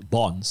about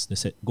bonds, they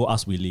said, go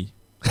ask Willie.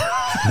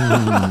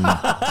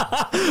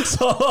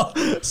 So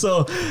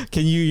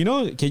can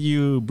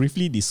you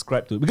briefly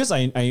describe because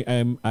I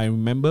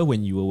remember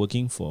when you were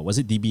working for, was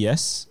it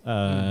DBS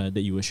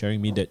that you were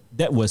sharing me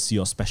that was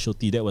your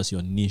specialty, that was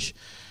your niche.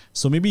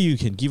 So maybe you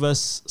can give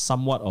us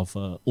somewhat of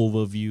an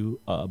overview,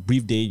 a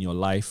brief day in your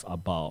life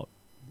about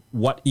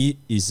what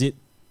is it,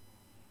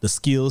 the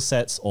skill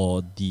sets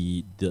or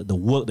the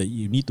work that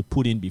you need to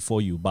put in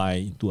before you buy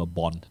into a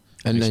bond.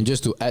 And then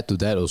just to add to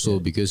that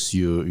also, because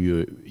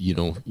you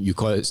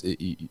call it,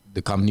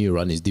 the company you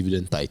run is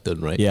Dividend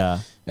Titan, right? Yeah.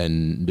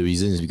 And the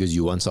reason is because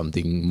you want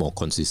something more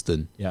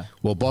consistent. Yeah.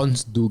 Well,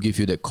 bonds do give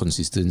you that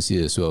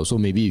consistency as well. So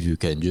maybe if you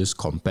can just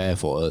compare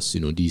for us,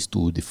 these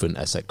two different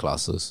asset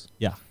classes.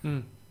 Yeah.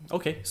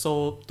 Okay,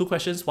 so two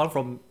questions. One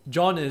from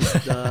John is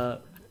the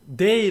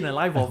day in the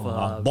life of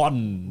a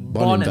bond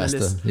investor.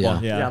 analyst.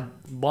 Yeah.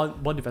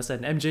 Bond investor.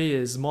 And MJ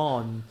is more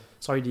on,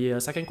 the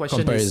second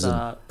question is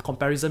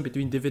comparison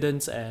between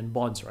dividends and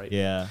bonds, right?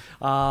 Yeah.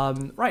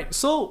 Right,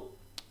 so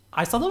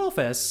I started off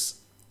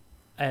as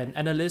an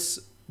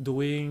analyst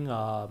doing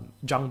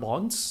junk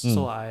bonds.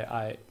 So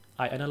I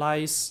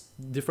analyze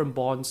different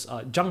bonds.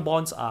 Junk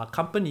bonds are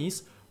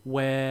companies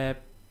where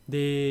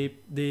you're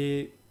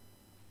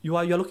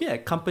looking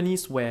at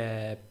companies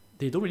where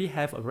they don't really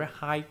have a very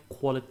high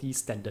quality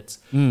standards.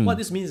 What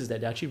this means is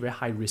that they're actually very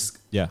high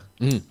risk. Yeah.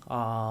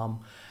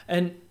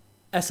 And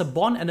as a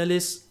bond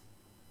analyst,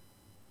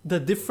 the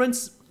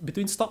difference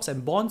between stocks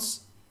and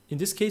bonds, in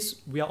this case,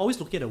 we are always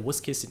looking at a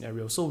worst case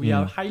scenario. So we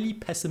are highly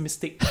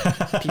pessimistic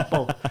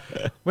people.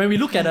 When we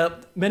look at a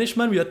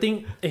management, we will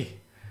think, hey,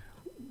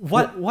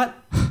 what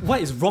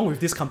is wrong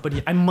with this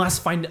company? I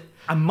must find out.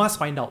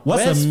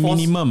 What's the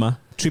minimum?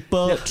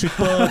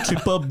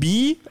 Triple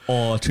B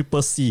or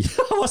triple C?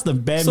 What's the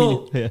bare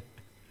minimum? Yeah.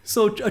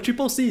 So a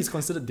triple C is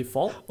considered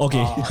default.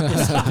 Okay.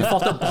 It's a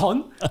defaulted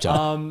bond.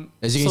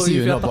 As you can see,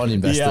 we're not bond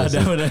investors. Yeah,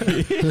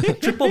 definitely.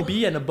 Triple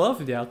B and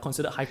above, they are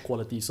considered high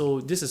quality. So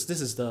this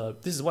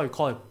is what we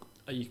call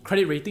a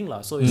credit rating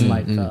lah. So it's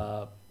like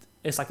a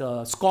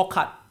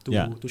scorecard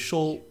to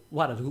show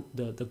what are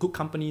the good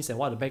companies and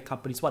what are the bad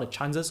companies, what are the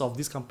chances of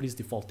these companies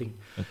defaulting.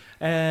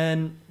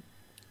 And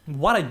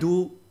what I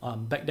do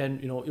back then,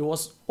 it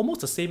was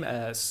almost the same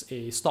as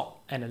a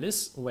stock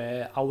analyst,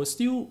 where I will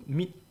still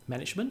meet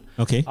management.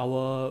 Okay.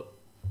 Our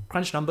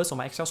crunch numbers on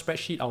my Excel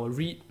spreadsheet. I'll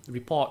read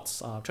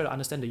reports, try to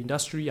understand the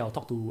industry. I'll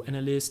talk to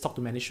analysts, talk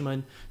to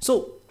management.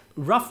 So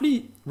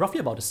roughly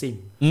about the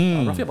same.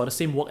 Roughly about the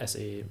same work as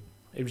a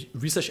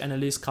research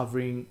analyst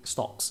covering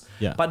stocks.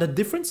 Yeah. But the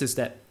difference is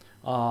that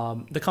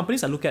the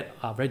companies I look at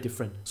are very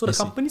different. So the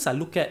companies I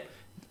look at,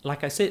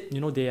 like I said,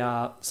 they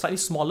are slightly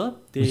smaller.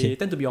 They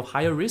tend to be of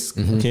higher risk.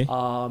 Okay.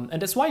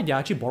 And that's why they are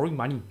actually borrowing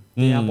money.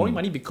 They are borrowing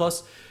money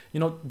because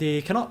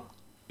they cannot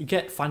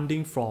get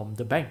funding from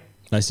the bank.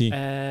 I see.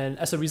 And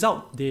as a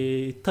result,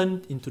 they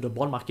turn into the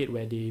bond market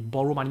where they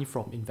borrow money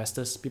from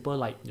investors, people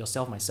like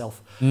yourself,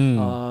 myself.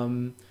 A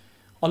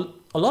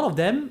lot of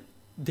them,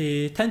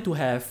 they tend to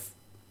have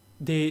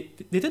a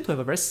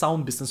very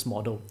sound business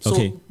model.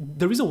 So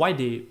the reason why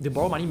they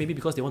borrow money maybe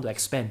because they want to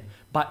expand,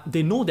 but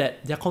they know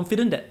that they're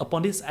confident that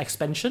upon this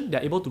expansion,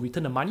 they're able to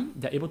return the money,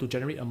 they're able to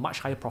generate a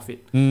much higher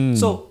profit.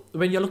 So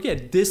when you're looking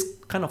at this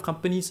kind of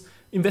companies,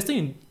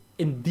 investing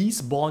in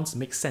these bonds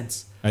makes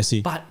sense. I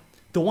see. But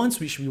the ones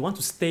which we want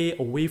to stay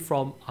away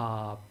from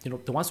are,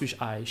 the ones which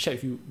I shared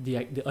with you,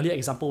 the earlier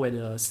example where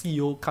the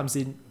CEO comes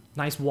in,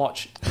 nice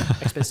watch,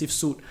 expensive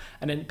suit,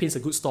 and then paints a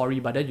good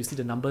story, but then you see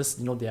the numbers,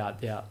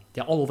 they're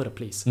all over the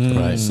place.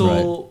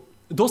 So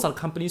those are the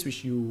companies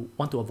which you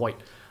want to avoid.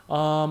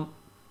 Another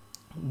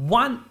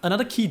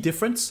key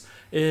difference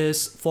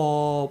is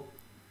for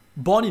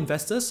bond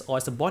investors or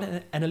as a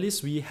bond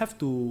analyst, we have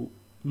to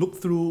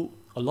look through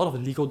a lot of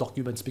legal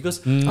documents because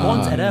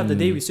bonds at the end of the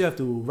day, we still have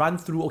to run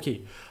through,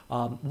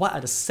 what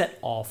are the set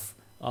of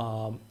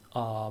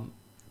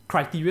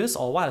criteria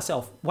or what are the set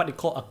of what they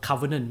call a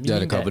covenant. Yeah,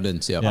 the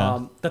covenants,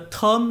 the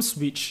terms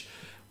which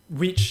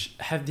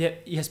it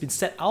has been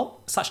set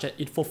out such that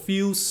it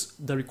fulfills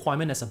the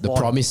requirement as a bond.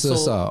 The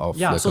promises of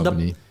the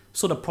company.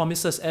 So the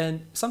promises,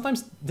 and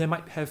sometimes they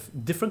might have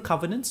different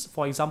covenants.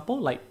 For example,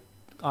 like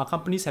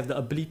companies have the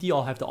ability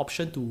or have the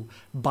option to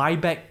buy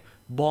back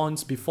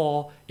bonds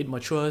before it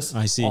matures.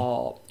 I see.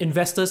 Or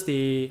investors,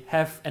 they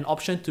have an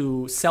option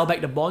to sell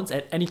back the bonds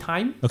at any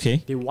time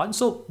they want.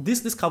 So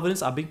these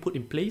covenants are being put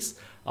in place.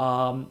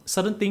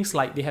 Certain things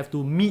like they have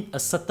to meet a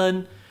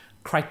certain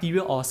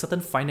criteria or a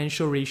certain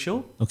financial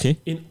ratio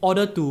in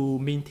order to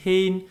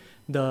maintain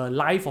the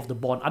life of the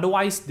bond.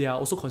 Otherwise, they are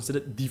also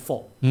considered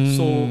default.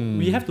 So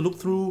we have to look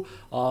through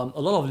a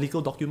lot of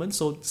legal documents.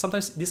 So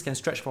sometimes this can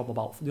stretch from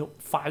about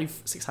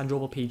 500-600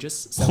 over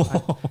pages,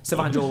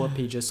 700 over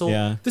pages.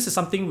 So this is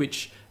something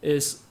which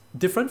is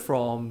different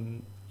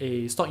from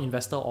a stock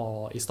investor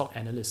or a stock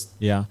analyst.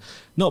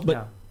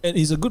 And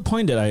it's a good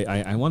point that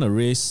I want to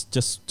raise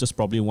just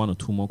probably one or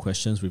two more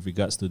questions with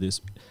regards to this.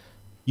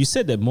 You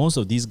said that most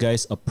of these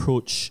guys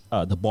approach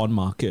the bond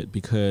market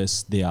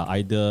because they are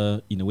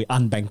either, in a way,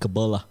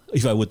 unbankable,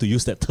 if I were to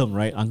use that term,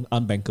 right?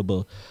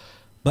 Unbankable.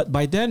 But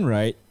by then,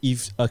 right,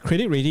 if a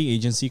credit rating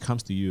agency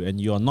comes to you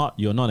and you're not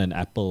an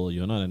Apple,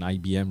 you're not an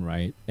IBM,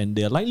 right? And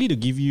they're likely to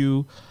give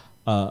you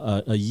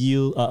a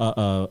yield,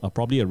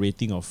 probably a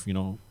rating of,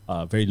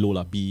 very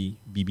low,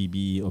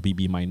 BBB or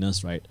BB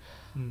minus, right?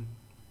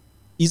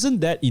 Isn't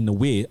that, in a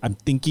way, I'm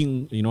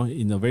thinking,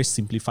 in a very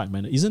simplified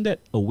manner, isn't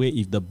that a way,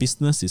 if the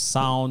business is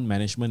sound,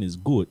 management is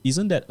good,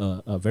 isn't that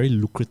a very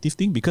lucrative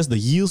thing? Because the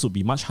yields will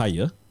be much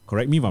higher.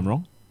 Correct me if I'm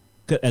wrong.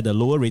 At the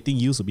lower rating,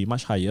 yields will be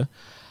much higher.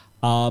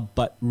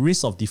 But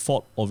risk of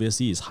default,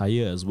 obviously, is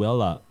higher as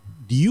well.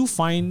 Do you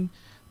find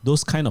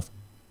those kind of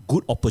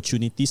good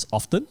opportunities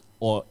often?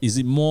 Or is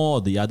it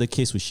more the other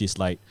case, which is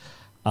like,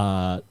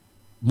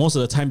 most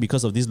of the time,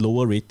 because of this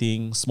lower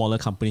rating, smaller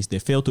companies, they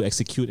fail to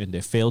execute and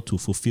they fail to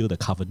fulfill the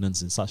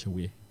covenants in such a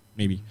way,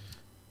 maybe?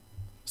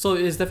 So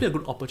it's definitely a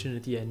good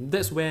opportunity, and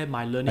that's where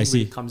my learning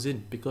really comes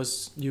in,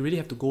 because you really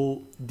have to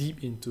go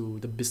deep into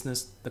the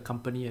business, the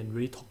company, and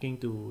really talking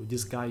to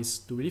these guys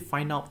to really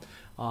find out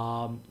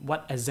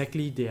what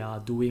exactly they are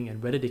doing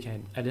and whether they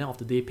can, at the end of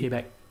the day, pay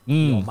back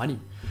your money.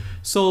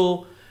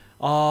 So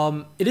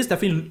it is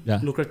definitely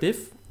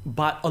lucrative,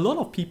 but a lot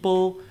of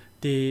people,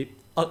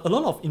 a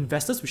lot of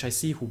investors which I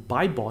see who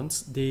buy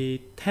bonds,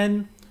 they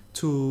tend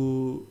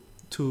to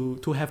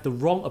have the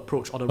wrong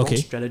approach or the wrong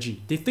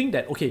strategy. They think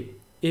that,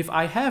 if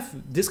I have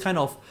this kind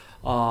of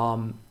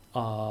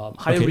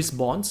higher risk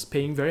bonds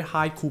paying very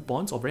high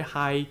coupons or very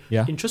high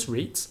interest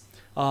rates,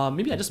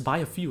 maybe I just buy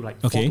a few, like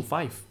 4 to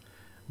 5.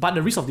 But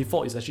the risk of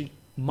default is actually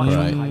much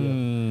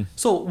higher.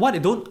 So what they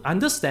don't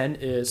understand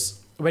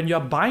is when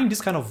you're buying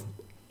this kind of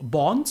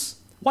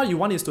bonds, what you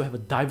want is to have a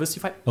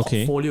diversified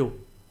portfolio.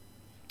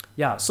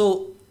 Yeah,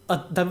 so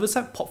a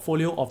diversified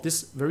portfolio of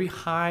this very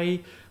high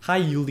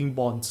yielding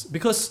bonds,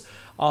 because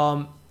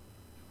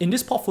in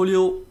this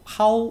portfolio,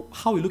 how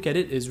we look at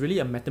it is really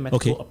a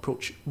mathematical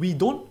approach. We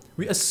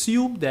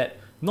assume that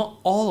not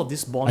all of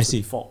these bonds will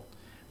default.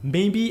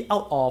 Maybe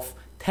out of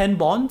 10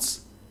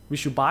 bonds we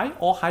should buy,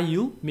 all high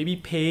yield, maybe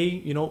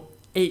pay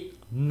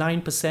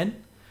 8-9%,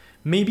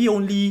 maybe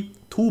only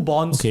 2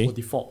 bonds will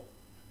default.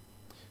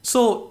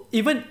 So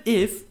even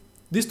if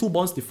these 2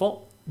 bonds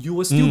default, you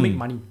will still make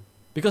money.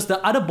 Because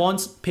the other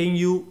bonds paying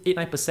you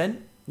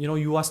 8-9%,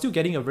 you are still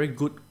getting a very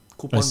good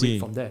coupon rate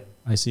from there.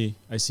 I see.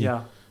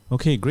 Yeah.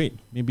 Okay, great.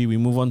 Maybe we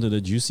move on to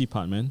the juicy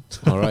part, man.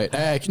 All right.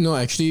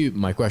 Actually,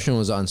 my question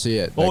was answered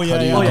yet. Oh, yeah, how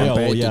do you yeah,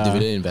 compare oh, it yeah. to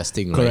dividend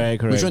investing, right?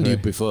 Correct, Which one do you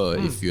correct. prefer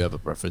if you have a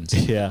preference?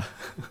 Yeah.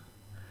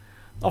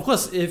 Of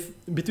course, if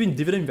between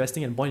dividend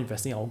investing and bond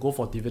investing, I'll go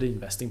for dividend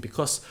investing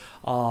because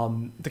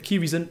the key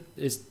reason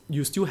is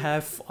you still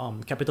have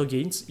capital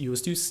gains, you will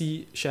still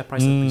see share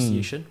price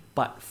appreciation,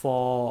 but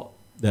for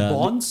The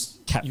bonds,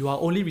 cap. you are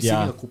only receiving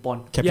Yeah. a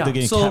coupon. Capital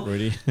gain so, cap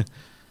already.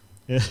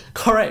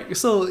 Correct.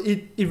 So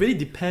it really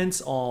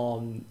depends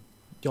on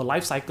your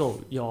life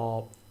cycle,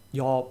 your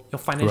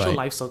financial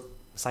Right. life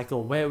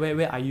cycle.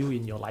 Where are you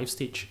in your life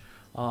stage?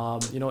 For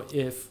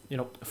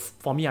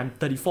me, I'm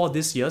 34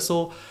 this year,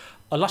 so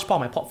a large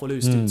part of my portfolio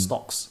is still in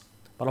stocks.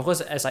 But of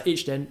course, as I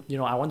age, then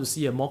I want to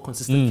see a more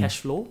consistent cash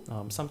flow.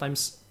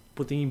 Sometimes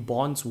putting in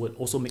bonds would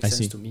also make sense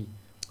see. to me.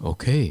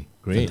 Okay,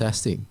 Great.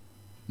 fantastic.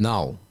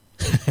 Now,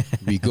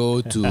 we go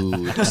to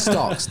the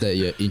stocks that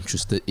you're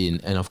interested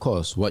in. And of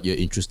course, what you're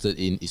interested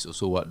in is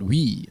also what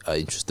we are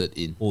interested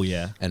in. Oh,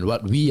 yeah. And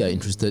what we are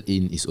interested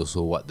in is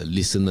also what the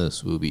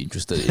listeners will be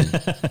interested in.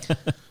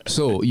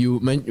 So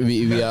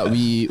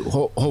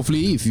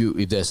hopefully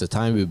if there's a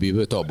time we'll be able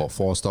to talk about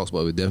 4 stocks,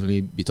 but we'll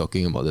definitely be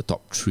talking about the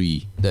top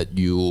 3 that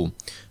you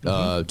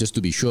just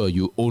to be sure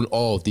you own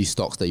all of these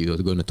stocks that you're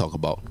going to talk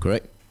about,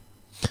 correct?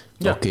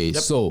 Yeah, Okay,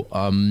 yep. so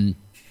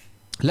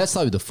let's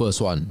start with the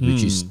first one,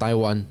 which is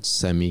Taiwan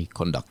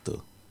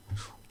Semiconductor.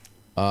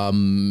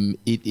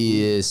 It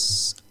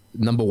is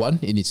number 1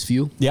 in its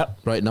field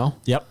right now.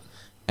 Yep.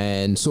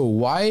 And so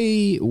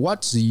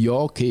what's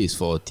your case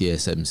for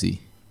TSMC?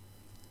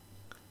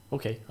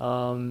 Okay.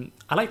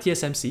 I like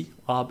TSMC.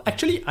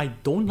 Actually, I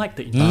don't like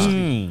the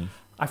industry.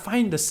 I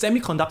find the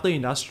semiconductor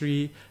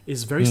industry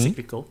is very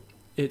cyclical.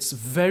 It's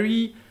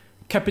very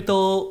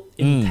capital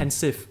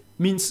intensive.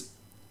 Means,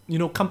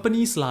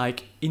 companies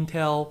like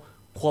Intel,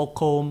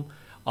 Qualcomm,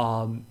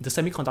 the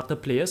semiconductor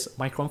players,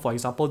 Micron, for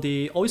example,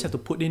 they always have to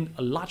put in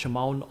a large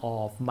amount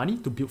of money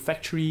to build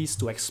factories,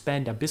 to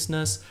expand their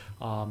business,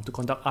 to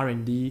conduct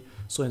R&D,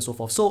 so on and so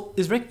forth. So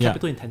it's very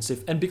capital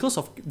intensive. And because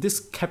of this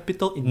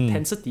capital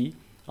intensity,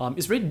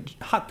 it's very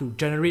hard to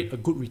generate a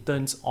good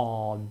returns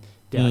on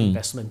their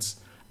investments.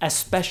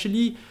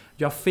 Especially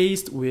you're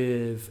faced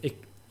with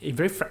a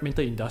very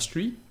fragmented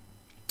industry.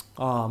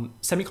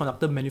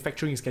 Semiconductor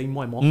manufacturing is getting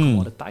more and more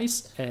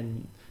commoditized,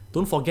 and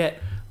don't forget,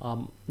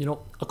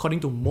 according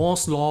to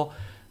Moore's law,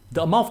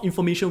 the amount of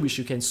information which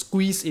you can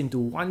squeeze into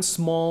one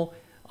small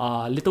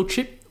little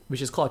chip,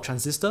 which is called a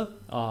transistor,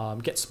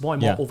 gets more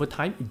and more over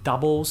time. It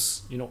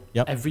doubles,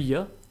 every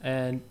year.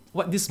 And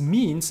what this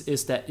means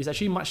is that it's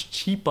actually much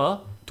cheaper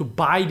to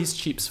buy these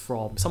chips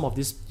from some of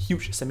these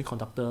huge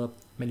semiconductor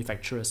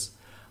manufacturers.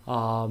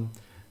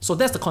 So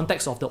that's the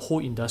context of the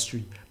whole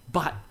industry.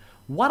 But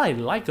what I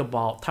like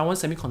about Taiwan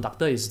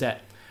Semiconductor is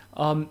that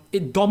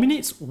it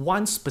dominates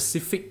one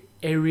specific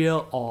area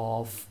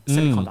of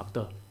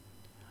semiconductor.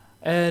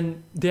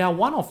 And they are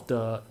one of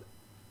the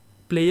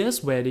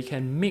players where they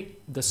can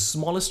make the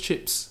smallest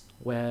chips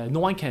where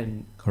no one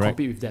can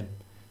compete with them.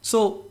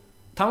 So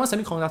Taiwan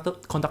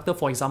Semiconductor,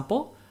 for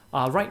example,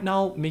 right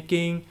now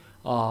making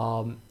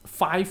 5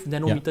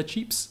 nanometer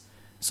chips.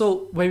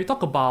 So when we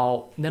talk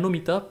about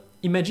nanometer,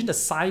 imagine the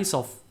size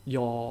of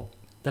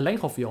the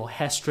length of your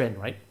hair strand,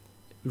 right?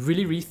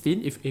 Really, really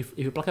thin. If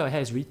you pluck out your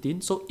hair, it's really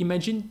thin. So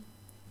imagine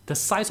the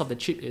size of the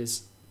chip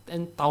is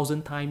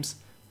 10,000 times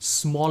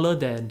smaller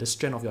than the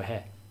strand of your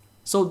hair.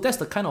 So that's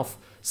the kind of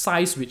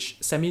size which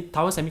Taiwan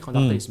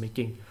Semiconductor is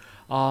making.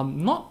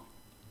 Not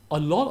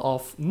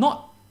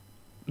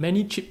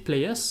many chip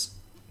players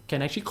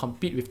can actually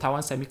compete with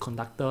Taiwan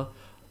Semiconductor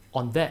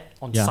on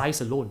size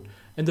alone.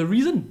 And the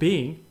reason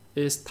being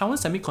is Taiwan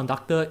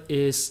Semiconductor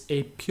is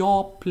a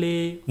pure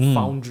play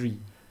foundry.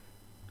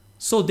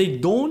 So they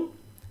don't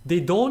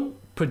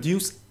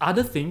produce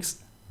other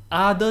things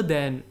other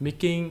than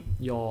making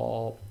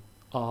your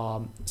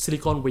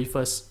silicon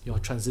wafers, your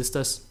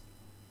transistors.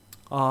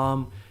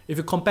 If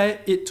you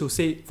compare it to,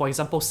 say, for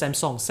example,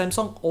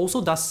 Samsung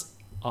also does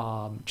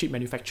chip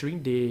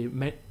manufacturing. They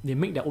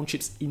make their own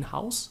chips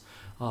in-house.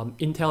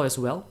 Intel as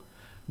well.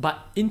 But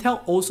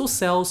Intel also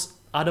sells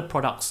other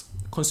products,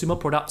 consumer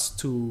products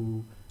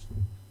to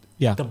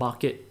the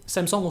market.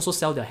 Samsung also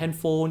sell their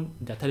handphone,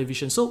 their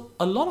television. So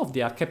a lot of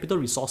their capital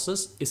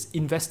resources is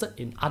invested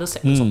in other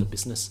segments of the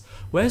business.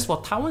 Whereas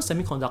for Taiwan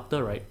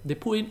Semiconductor, right, they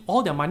put in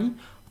all their money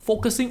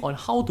focusing on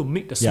how to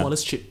make the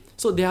smallest chip.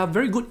 So they are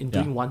very good in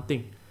doing one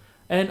thing.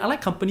 And I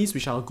like companies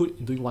which are good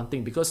in doing one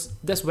thing because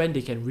that's when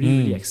they can really,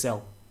 really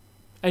excel.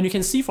 And you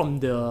can see from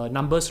the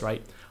numbers,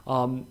 right?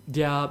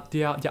 Their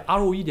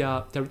ROE,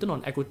 their return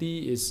on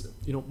equity is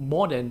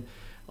more than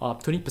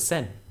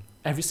 20%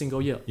 every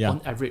single year on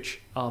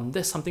average.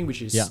 That's something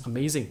which is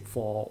amazing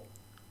for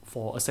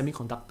a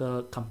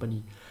semiconductor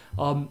company.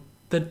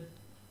 The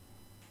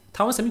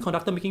Taiwan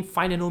Semiconductor making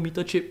 5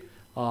 nanometer chip,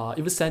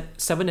 even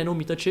 7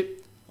 nanometer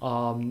chip,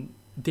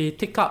 they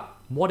take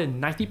up more than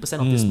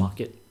 90% of this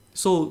market.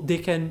 So they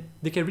can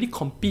really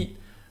compete.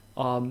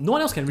 No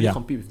one else can really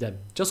compete with them.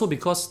 Just so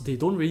because they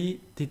don't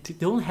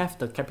have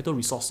the capital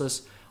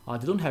resources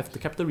They don't have the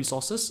capital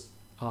resources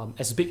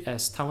as big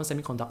as Taiwan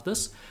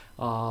Semiconductors.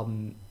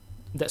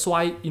 That's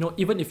why,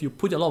 even if you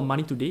put a lot of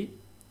money today,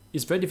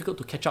 it's very difficult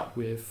to catch up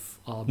with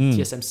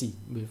TSMC,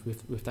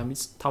 with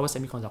Taiwan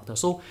Semiconductor.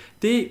 So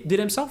they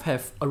themselves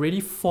have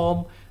already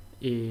formed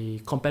a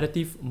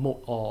competitive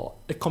mode or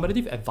a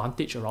competitive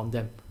advantage around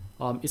them.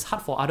 It's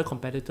hard for other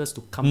competitors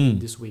to come in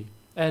this way.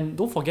 And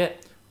don't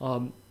forget,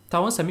 Taiwan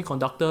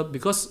Semiconductor,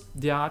 because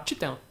their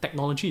chip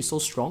technology is so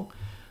strong,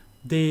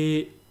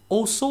 they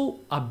also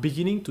are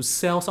beginning to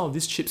sell some of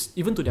these chips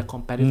even to their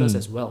competitors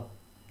as well.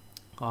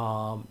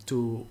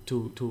 To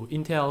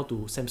Intel, to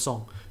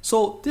Samsung.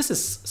 So this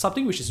is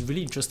something which is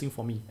really interesting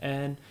for me,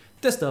 and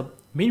that's the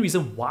main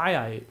reason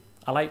why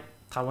I like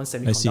Taiwan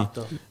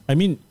Semiconductor. I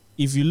mean,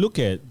 if you look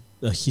at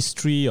the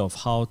history of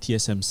how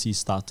TSMC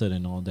started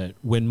and all that,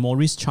 when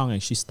Maurice Chung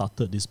actually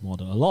started this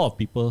model, a lot of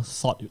people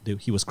thought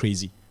that he was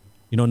crazy.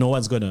 No one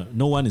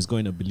is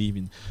going to believe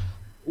in.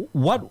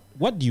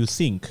 What do you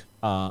think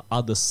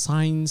are the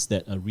signs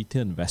that a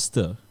retail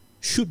investor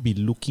should be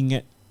looking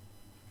at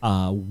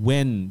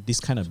when this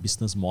kind of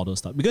business model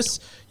starts?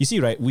 Because you see,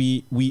 right,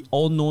 we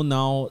all know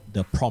now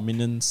the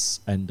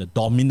prominence and the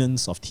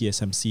dominance of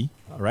TSMC,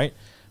 right?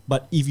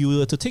 But if you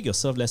were to take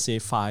yourself, let's say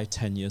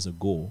 5-10 years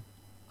ago,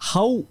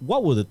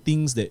 what were the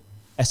things that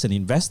as an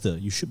investor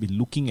you should be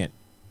looking at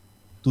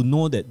to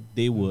know that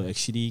they will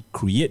actually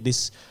create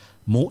this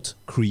moat,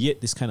 create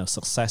this kind of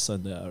success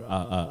on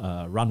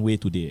the runway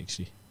today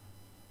actually?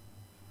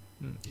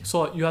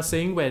 So you are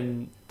saying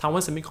when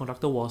Taiwan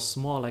Semiconductor was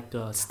more like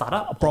a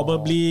startup?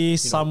 Probably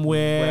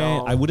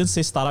somewhere, I wouldn't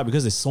say startup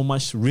because there's so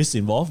much risk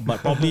involved, but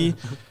probably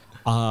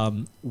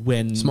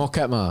when... Small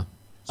cap,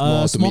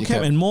 small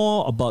cap and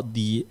more about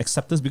the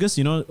acceptance, because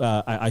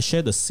I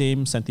share the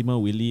same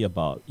sentiment, Willie,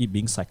 about it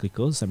being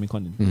cyclical,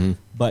 semiconductor,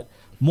 but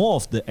more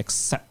of the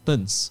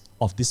acceptance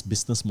of this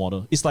business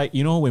model. It's like,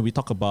 when we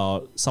talk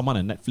about someone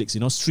on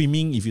Netflix,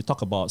 streaming, if you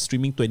talk about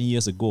streaming 20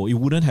 years ago, it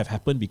wouldn't have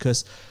happened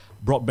because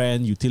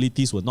broadband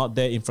utilities were not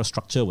there,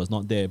 infrastructure was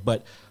not there.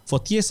 But for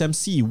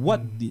TSMC,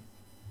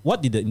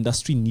 what did the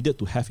industry needed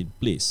to have in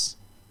place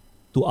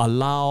to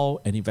allow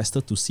an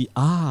investor to see,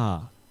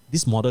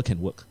 this model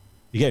can work?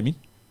 You get what I mean?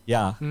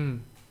 Yeah.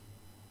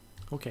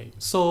 Okay.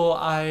 So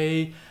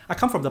I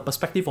come from the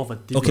perspective of a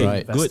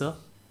dividend investor. Good.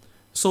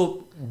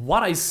 So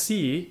what I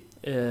see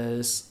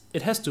is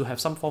it has to have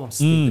some form of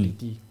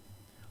stability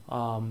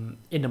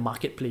in the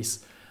marketplace.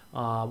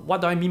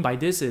 What do I mean by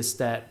this is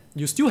that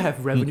you still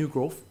have revenue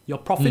growth, your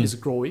profit is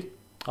growing,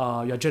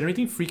 you're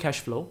generating free cash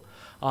flow,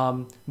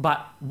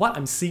 but what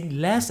I'm seeing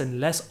less and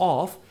less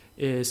of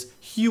is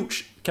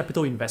huge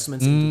capital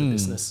investments into the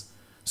business.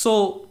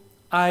 So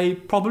I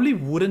probably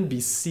wouldn't be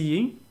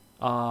seeing,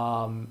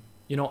 for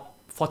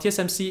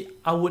TSMC,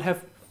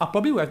 I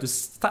probably would have to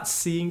start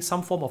seeing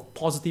some form of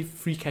positive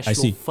free cash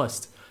flow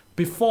first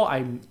before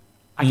I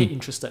get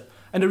interested.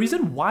 And the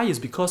reason why is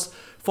because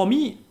for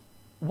me,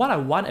 what I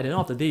want at the end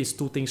of the day is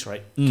two things,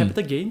 right?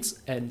 Capital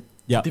gains and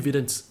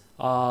dividends.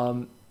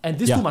 And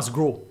these two must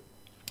grow.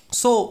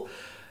 So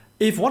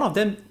if one of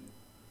them,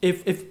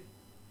 if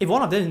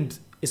one of them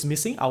is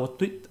missing, I would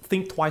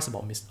think twice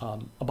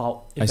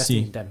about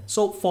investing in them.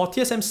 So for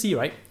TSMC,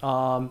 right,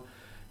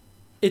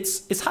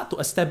 it's hard to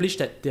establish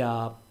that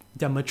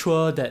they're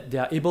mature, that they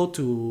are able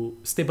to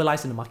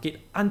stabilize in the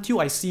market until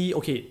I see,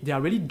 okay, they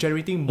are really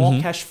generating more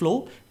cash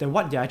flow than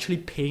what they're actually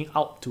paying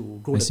out to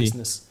grow the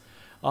business.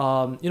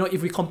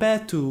 If we compare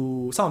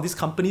to some of these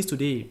companies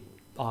today,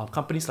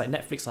 companies like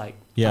Netflix, like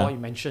how you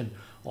mentioned,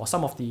 or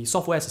some of the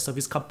software as a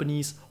service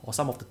companies, or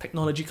some of the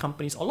technology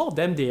companies, a lot of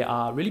them, they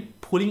are really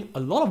pulling a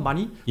lot of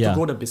money to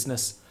grow the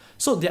business.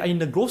 So they are in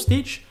the growth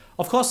stage.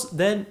 Of course,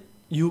 then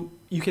you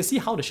can see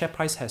how the share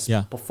price has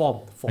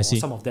performed for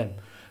some of them.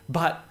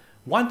 But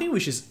one thing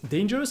which is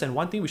dangerous and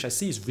one thing which I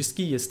see is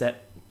risky is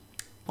that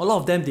a lot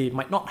of them, they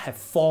might not have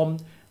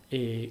formed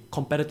a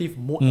competitive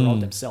moat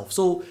around themselves.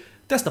 So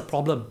that's the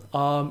problem.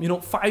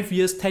 5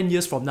 years, 10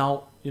 years from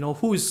now,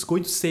 who is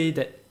going to say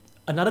that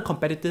another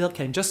competitor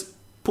can just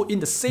put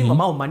in the same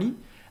amount of money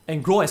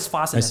and grow as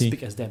fast and as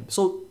big as them?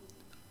 So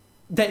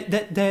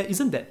there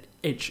isn't that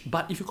edge.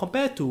 But if you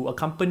compare to a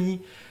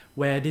company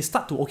where they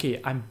start to, okay,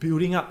 I'm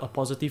building up a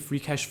positive free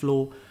cash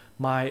flow,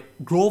 my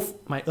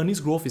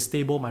earnings growth is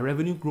stable, my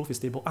revenue growth is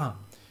stable,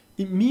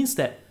 it means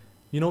that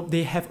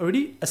they have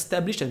already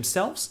established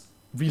themselves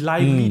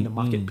reliably in the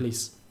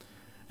marketplace.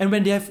 And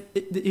when they're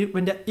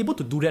able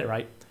to do that,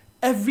 right,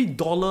 every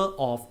dollar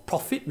of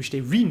profit which they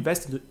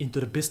reinvest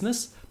into the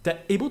business, they're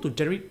able to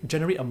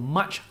generate a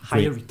much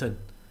higher return.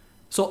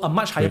 So a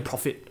much higher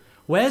profit.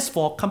 Whereas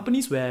for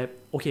companies where,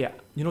 okay,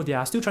 they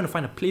are still trying to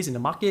find a place in the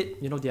market,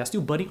 they are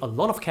still burning a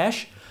lot of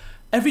cash,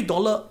 every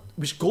dollar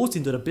which goes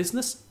into the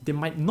business, they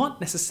might not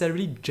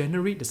necessarily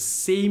generate the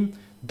same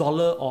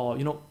dollar or,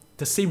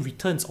 the same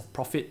returns of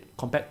profit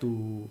compared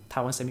to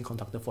Taiwan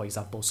Semiconductor, for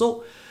example.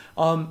 So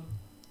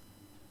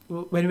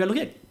when we're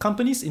looking at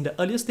companies in the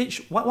earlier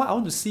stage, what I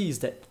want to see is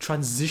that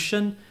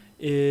transition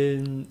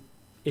in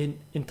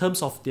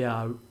terms of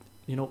their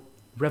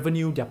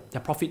revenue,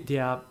 their profit,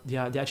 they're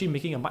actually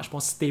making a much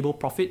more stable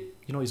profit.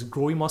 It's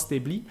growing more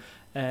stably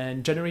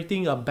and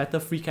generating a better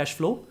free cash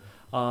flow.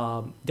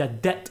 Their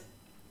debt,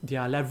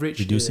 their leverage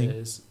Reducing.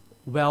 is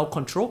well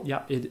controlled.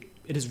 Yeah, it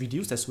is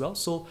reduced as well.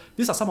 So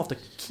these are some of the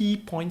key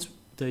points,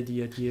 the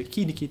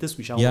key indicators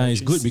which I will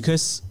It's good see.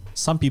 because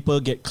some people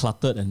get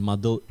cluttered and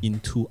muddled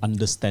into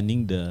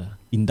understanding the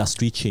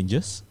industry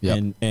changes,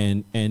 Yep.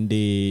 and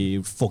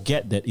they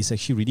forget that it's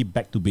actually really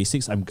back to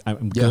basics. I'm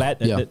glad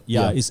that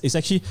it's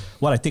actually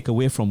what I take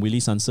away from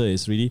Willie's answer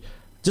is really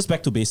just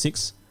back to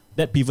basics.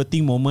 That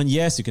pivoting moment,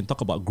 yes, you can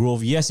talk about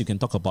growth, yes, you can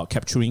talk about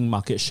capturing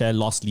market share,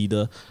 loss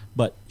leader,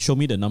 but show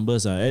me the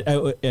numbers.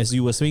 As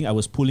you were saying, I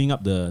was pulling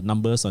up the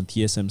numbers on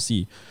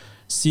TSMC.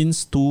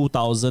 Since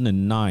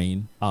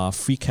 2009,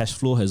 free cash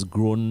flow has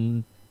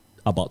grown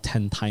about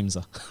 10 times.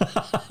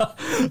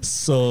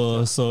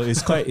 So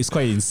it's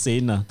quite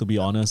insane, to be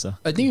honest.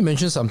 I think you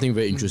mentioned something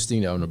very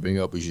interesting that I want to bring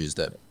up, which is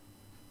that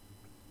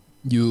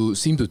you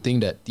seem to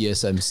think that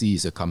TSMC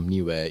is a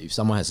company where if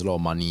someone has a lot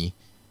of money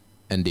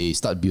and they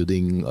start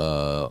building,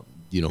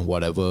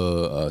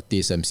 whatever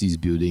TSMC is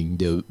building,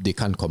 they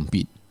can't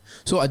compete.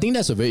 So I think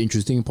that's a very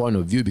interesting point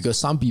of view, because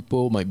some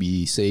people might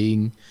be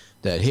saying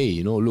that,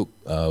 hey, look,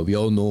 we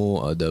all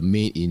know the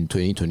made in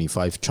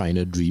 2025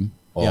 China dream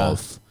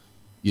of,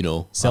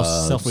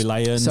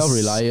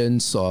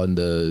 self-reliance on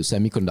the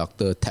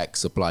semiconductor tech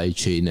supply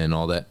chain and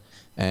all that.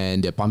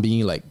 And they're pumping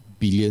in like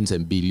billions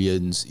and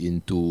billions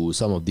into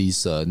some of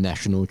these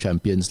national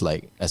champions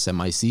like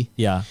SMIC.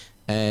 Yeah.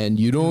 And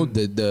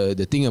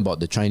the thing about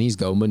the Chinese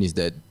government is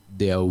that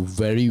they are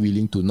very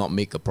willing to not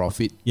make a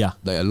profit. Yeah.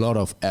 Like a lot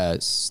of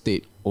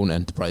state-owned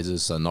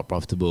enterprises are not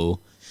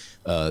profitable,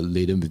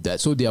 laden with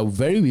that. So they are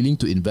very willing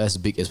to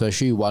invest big,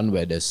 especially one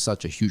where there's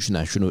such a huge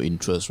national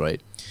interest,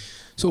 right?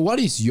 So what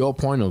is your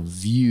point of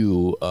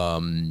view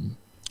to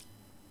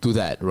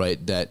that,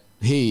 right? That,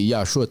 hey,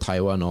 yeah, sure,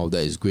 Taiwan, all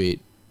that is great.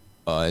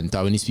 And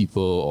Taiwanese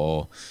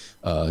people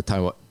or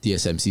Taiwan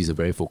TSMC is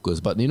very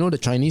focused. But, the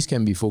Chinese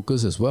can be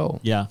focused as well.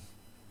 Yeah.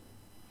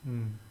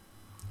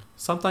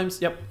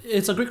 Sometimes, yep,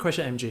 it's a great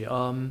question,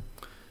 MJ.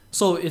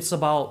 So it's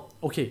about,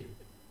 okay,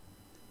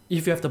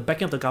 if you have the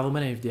backing of the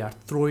government and if they are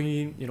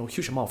throwing in,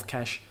 huge amount of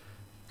cash,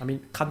 I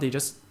mean, can't they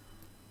just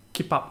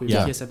keep up with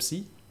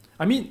TSMC?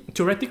 I mean,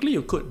 theoretically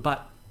you could,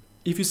 but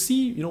if you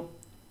see,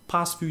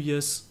 past few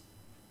years,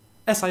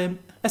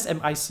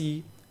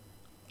 SMIC,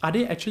 are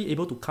they actually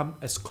able to come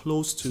as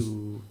close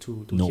to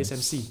No.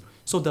 TSMC?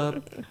 So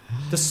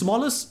the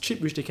smallest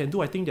chip which they can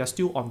do, I think they're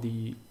still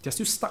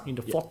stuck in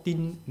the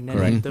 14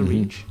 nanometer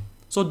range.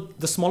 So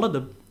the smaller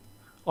the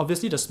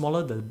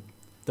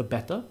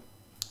better.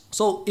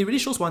 So it really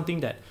shows one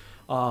thing that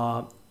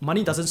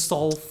money doesn't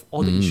solve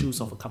all the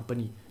issues of a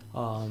company.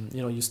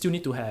 You still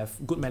need to have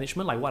good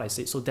management, like what I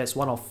said. So that's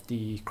one of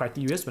the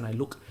criteria when I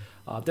look.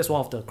 That's one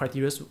of the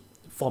criteria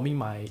forming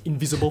my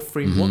invisible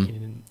framework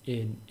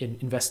in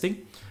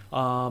investing.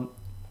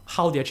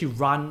 How they actually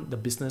run the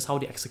business, how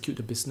they execute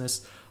the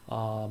business,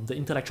 the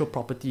intellectual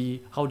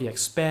property, how they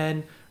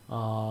expand,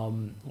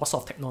 what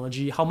sort of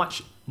technology, how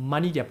much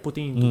money they're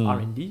putting into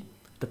R&D,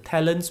 the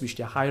talents which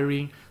they're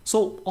hiring.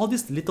 So all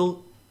these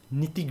little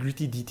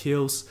nitty-gritty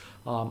details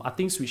are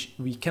things which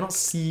we cannot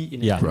see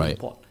in an annual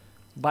report.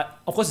 But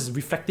of course, it's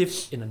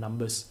reflective in the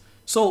numbers.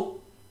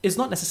 So it's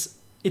not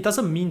it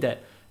doesn't mean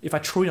that if I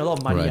throw in a lot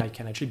of money, I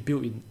can actually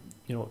build in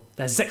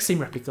the exact same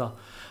replica.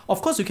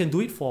 Of course, you can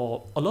do it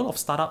for a lot of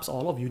startups or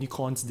a lot of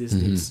unicorns these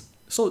days.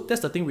 So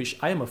that's the thing which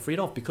I am afraid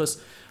of,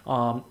 because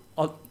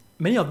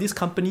many of these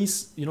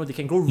companies, they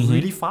can grow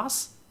really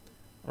fast,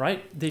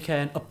 right? They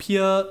can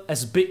appear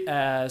as big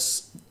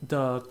as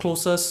the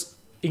closest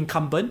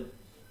incumbent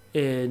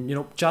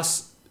in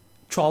just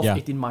 12,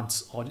 18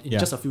 months or in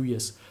just a few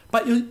years.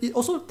 But it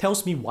also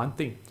tells me one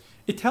thing.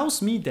 It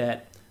tells me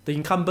that the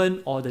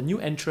incumbent or the new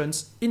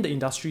entrants in the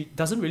industry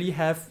doesn't really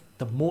have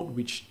the moat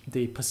which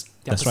they're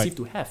perceived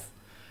to have.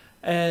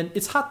 And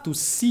it's hard to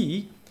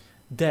see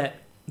that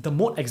the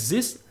moat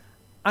exists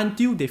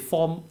until they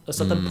form a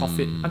certain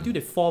profit, until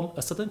they form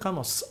a certain kind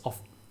of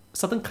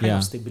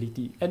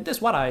stability. And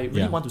that's what I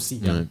really want to see.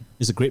 Yeah.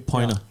 It's a great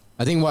point.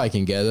 I think what I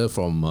can gather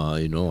from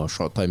a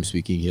short time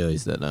speaking here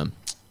is that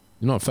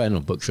you're not a fan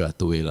of Berkshire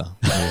Hathaway lah.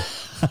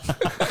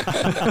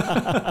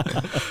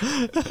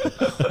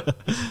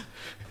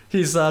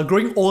 He's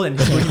growing old and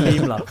he's growing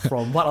lame lah,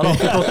 from what a lot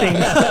of people think.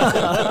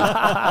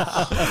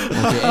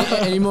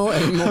 Okay, any more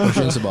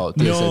questions about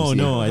TSMC?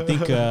 No. I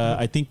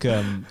think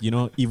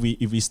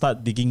if we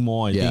start digging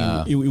more, I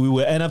think we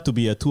will end up to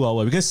be a 2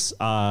 hour, because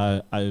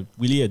I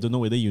don't know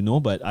whether you know,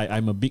 but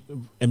I'm a big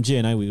MJ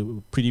and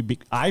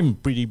I'm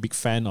pretty big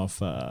fan of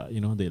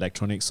the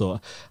electronics.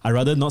 So I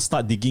rather not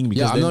start digging,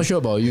 because I'm not sure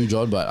about you,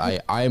 John, but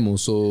I'm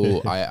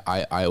also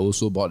I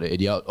also bought it.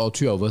 All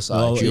three of us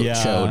are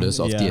shareholders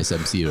of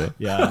TSMC, right?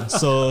 Yeah.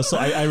 So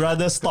I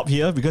rather stop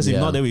here, because if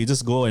not, then we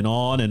just go and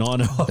on and on.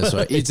 That's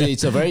right.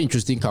 It's a very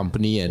interesting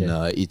company, and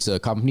it's a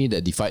company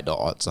that defied the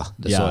odds.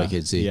 That's all I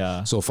can say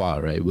so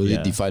far, right? Will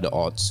it defy the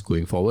odds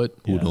going forward?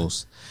 Who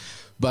knows?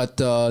 But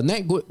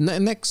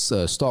next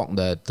stock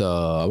that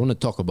I want to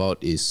talk about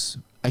is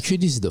actually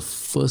this is the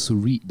first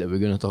REIT that we're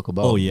going to talk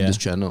about on this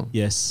channel.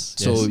 Yes.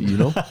 So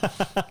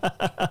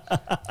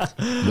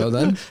well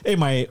done.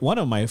 Hey, one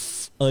of my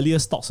earlier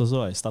stocks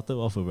also, I started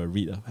off with a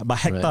REIT, but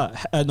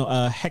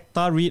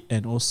Hectare REIT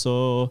and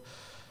also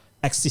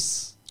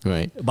Axis.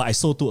 Right. But I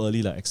sold too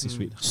early, like Axis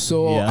REIT.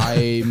 So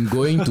I'm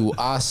going to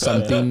ask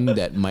something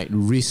that might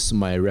risk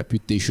my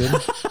reputation.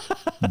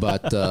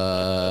 But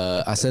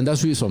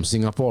ACENDAS REIT is from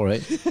Singapore,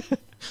 right?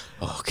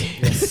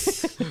 Okay.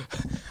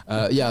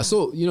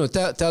 So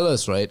tell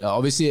us, right?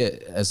 Obviously,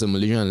 as a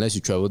Malaysian, unless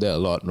you travel there a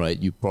lot, right,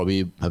 you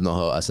probably have not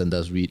heard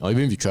ACENDAS REIT, or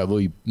even if you travel,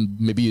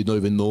 maybe you don't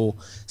even know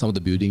some of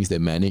the buildings they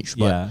manage.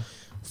 But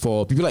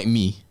for people like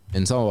me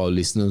and some of our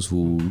listeners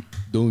who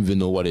don't even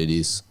know what it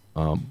is,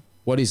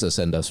 what is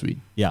ACENDAS REIT?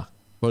 Yeah.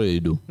 What do they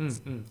do?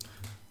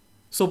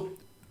 So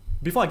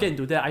before I get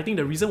into that, I think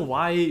the reason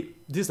why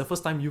this is the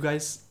first time you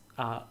guys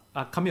are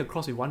coming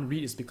across with one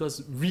REIT is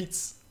because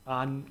REITs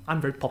aren't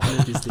very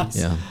popular these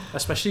days.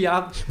 Especially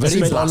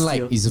very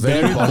bond-like. It's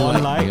very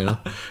bond-like.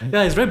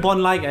 Yeah, it's very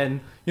bond-like,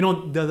 and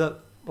the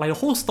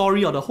whole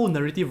story or the whole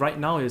narrative right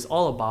now is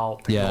all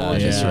about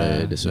technology,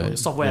 that's right.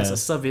 Software as a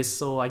service.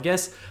 So I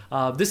guess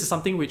this is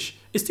something which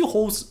it still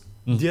holds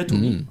dear to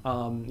me.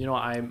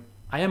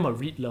 I am a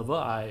REIT lover.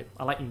 I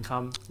like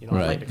income. I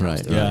like the kind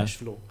of cash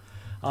flow.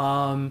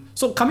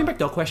 So coming back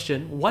to your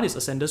question, what is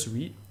ACENDAS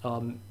REIT?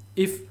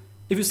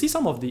 If you see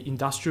some of the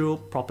industrial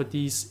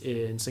properties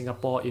in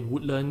Singapore, in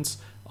Woodlands,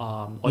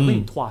 or even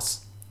in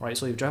Tuas, right?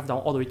 So you drive down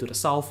all the way to the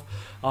south,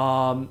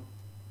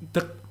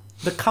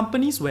 the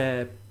companies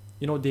where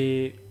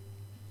they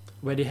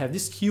have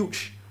these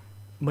huge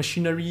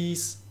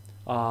machineries,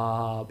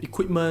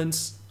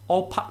 equipments,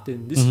 all parked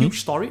in this huge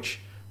storage.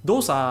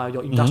 Those are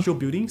your industrial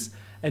buildings,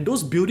 and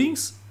those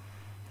buildings,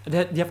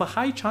 they have a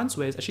high chance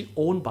where it's actually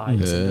owned by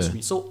ACENDAS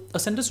REIT. So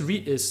ACENDAS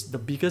REIT is the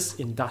biggest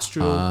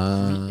industrial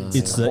REIT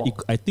in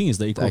Singapore. I think it's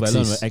the equivalent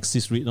of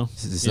Axis REIT, no?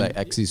 It's like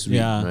Axis REIT,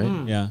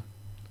 right?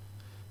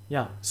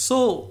 Yeah.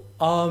 So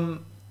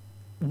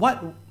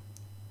what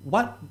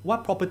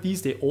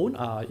properties they own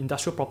are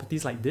industrial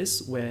properties like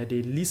this, where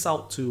they lease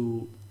out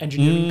to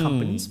engineering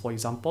companies, for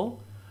example,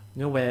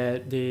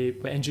 where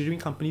engineering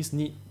companies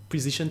need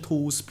precision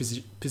tools,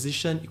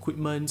 precision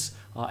equipment,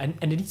 and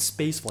they need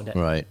space for that.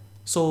 Right.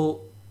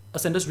 So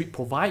ACENDAS REIT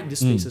provide these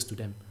spaces to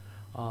them.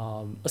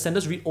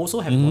 ACENDAS REIT also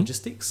have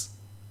logistics,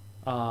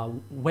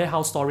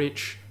 warehouse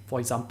storage, for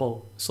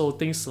example. So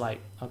things like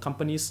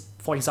companies,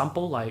 for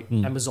example, like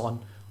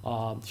Amazon,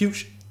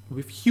 huge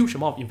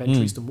amount of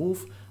inventories to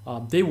move,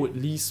 they would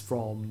lease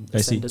from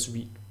ACENDAS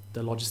REIT,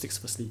 the logistics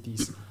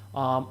facilities.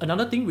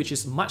 Another thing which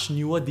is much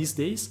newer these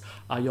days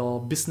are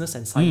your business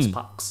and science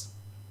parks.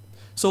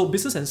 So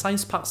business and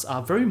science parks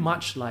are very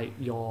much like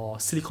your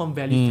Silicon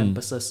Valley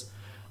campuses,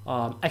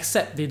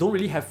 except they don't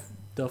really have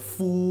the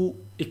full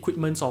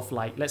equipment of,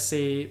 like, let's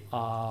say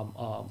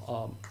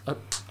a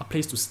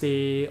place to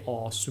stay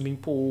or swimming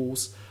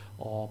pools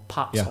or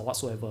parks or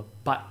whatsoever.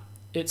 But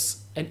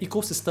it's an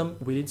ecosystem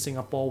within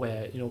Singapore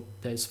where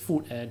there's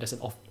food and there's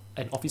an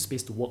office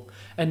space to work.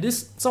 And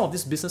some of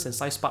these business and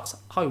science parks,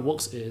 how it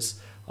works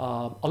is a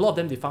lot of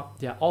them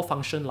they are all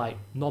function like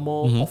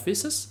normal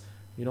offices,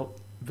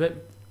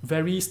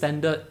 very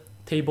standard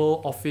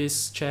table,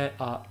 office chair,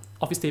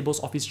 office tables,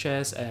 office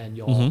chairs, and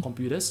your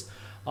computers.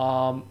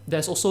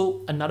 There's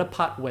also another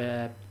part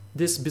where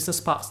these business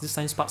parks, these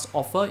science parks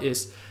offer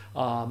is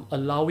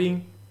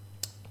allowing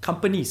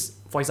companies,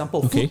 for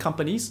example, food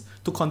companies,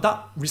 to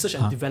conduct research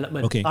and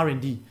development,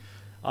 R&D.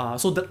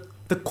 So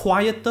the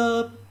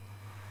quieter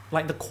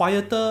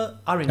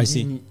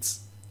R&D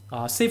needs.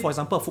 Say, for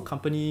example, a food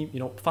company,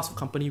 fast food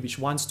company which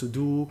wants to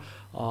do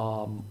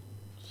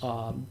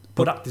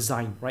product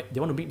design, right? They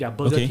want to make their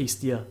burger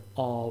tastier,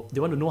 or they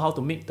want to know how to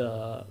make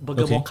the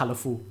burger more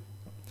colorful.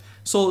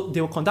 So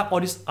they will conduct all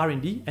this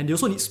R&D, and they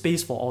also need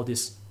space for all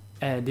this.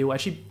 And they will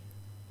actually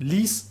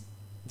lease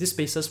these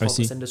spaces from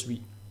ACENDAS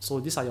REIT. So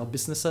these are your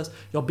businesses,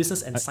 your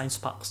business and science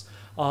parks.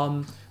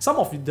 Some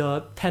of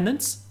the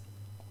tenants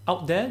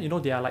out there,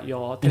 they are like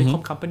your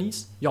telecom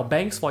companies, your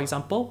banks, for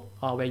example,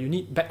 where you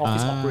need back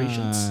office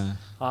operations.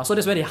 So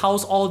that's where they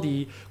house all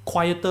the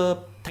quieter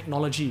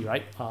technology,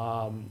 right?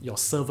 Your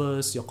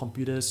servers, your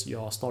computers,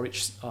 your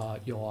storage,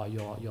 your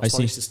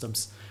storage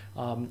systems,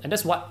 and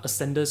that's what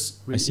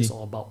ACENDAS REIT is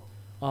all about.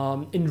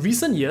 In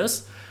recent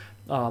years,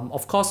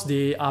 of course,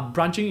 they are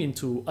branching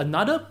into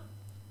another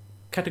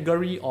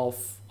category of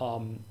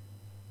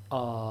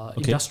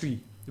industry,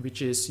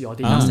 which is your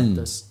data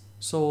centers.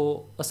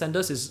 So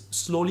ACENDAS is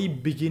slowly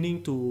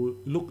beginning to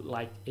look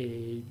like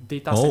a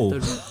data center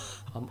REIT.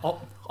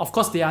 Of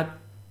course, they're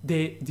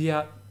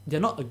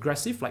not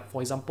aggressive, like,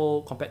 for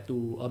example, compared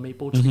to a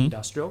Maple Tree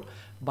Industrial,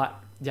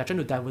 but they're trying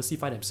to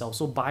diversify themselves.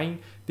 So buying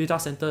data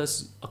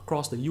centers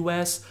across the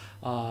US,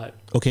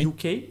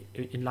 UK,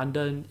 in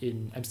London,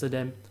 in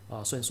Amsterdam,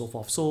 so on and so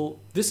forth. So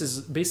this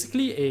is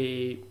basically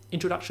a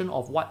introduction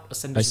of what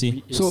ACENDAS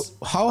REIT is. So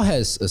how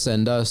has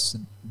ACENDAS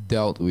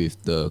dealt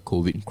with the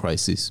COVID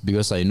crisis?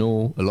 Because I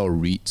know a lot of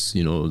REITs,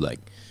 like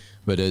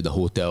whether the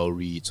hotel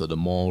REITs or the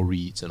mall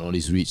REITs and all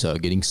these REITs are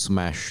getting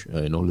smashed,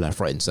 left,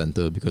 right, and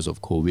center because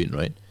of COVID,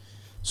 right?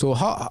 So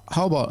how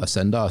about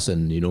ACENDAS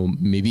and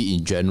maybe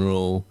in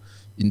general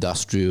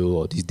industrial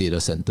or these data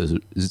center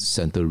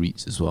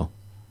REITs as well?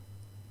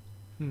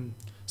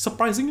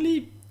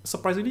 Surprisingly,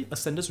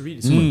 ACENDAS REIT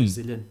is quite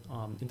resilient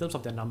in terms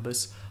of their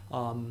numbers.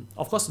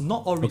 Of course,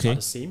 not all REITs are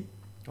the same.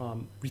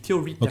 Retail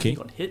REIT definitely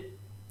got hit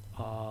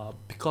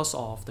because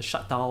of the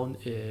shutdown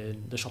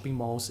in the shopping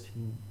malls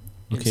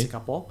in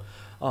Singapore.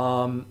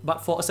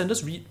 But for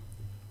ACENDAS REIT,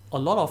 a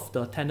lot of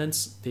the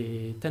tenants,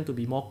 they tend to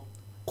be more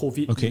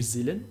COVID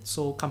resilient.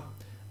 So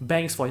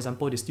banks, for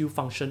example, they still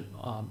function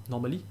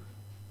normally.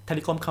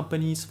 Telecom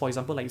companies, for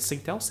example, like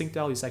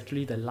Singtel is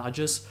actually the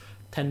largest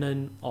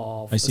tenant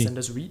of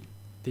ACENDAS REIT.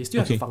 They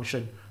still have to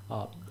function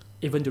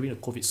even during the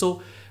COVID.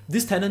 So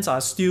these tenants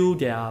are still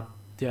their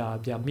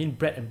main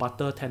bread and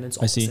butter tenants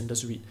of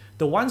ACENDAS REIT.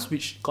 The ones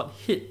which got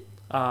hit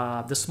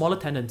are the smaller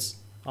tenants,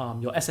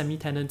 your SME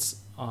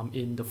tenants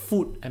in the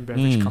food and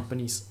beverage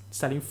companies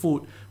selling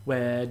food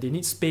where they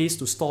need space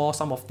to store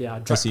some of their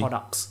dry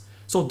products.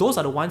 So those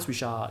are the ones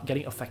which are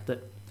getting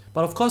affected.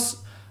 But of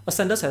course,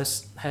 ACENDAS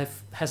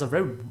has a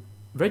very,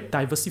 very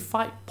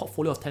diversified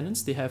portfolio of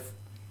tenants. They have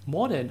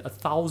more than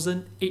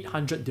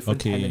 1,800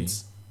 different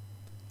tenants.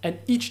 And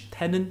each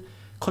tenant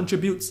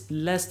contributes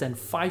less than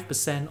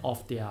 5%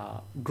 of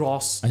their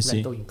gross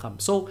rental income.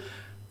 So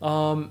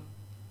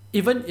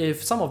even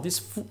if some of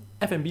these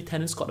F&B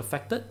tenants got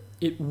affected,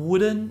 it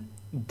wouldn't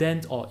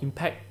dent or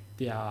impact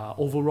their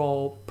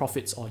overall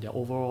profits or their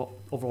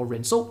overall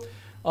rent. So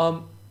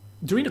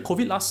during the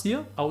COVID last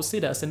year, I would say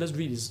that ACENDAS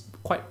REIT is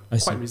quite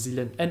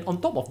resilient. And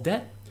on top of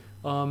that,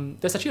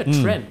 there's actually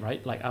a trend,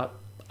 right? Like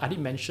I did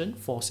mention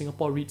for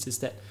Singapore REITs is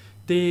that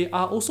they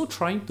are also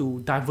trying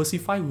to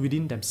diversify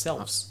within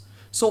themselves.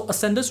 So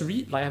ACENDAS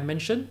REIT, like I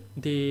mentioned,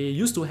 they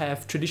used to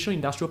have traditional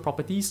industrial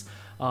properties,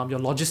 your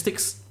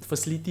logistics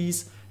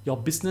facilities, your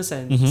business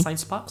and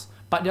science parks,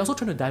 but they're also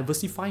trying to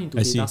diversify into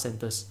data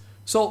centers.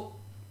 So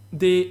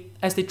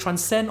as they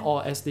transcend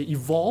or as they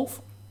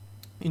evolve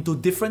into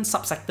different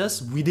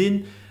subsectors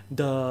within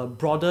the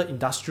broader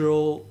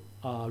industrial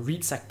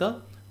REIT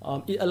sector,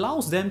 it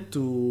allows them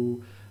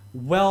to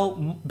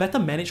better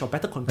manage or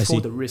better control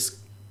the risk.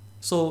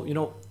 So,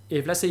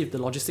 if let's say if the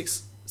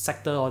logistics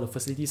sector or the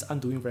facilities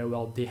aren't doing very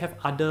well, they have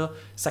other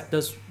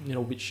sectors,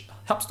 which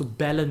helps to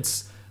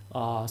balance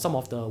some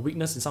of the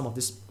weakness in some of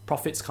these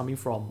profits coming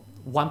from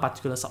one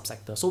particular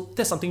subsector. So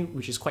that's something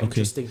which is quite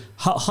interesting.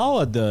 How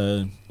are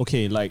the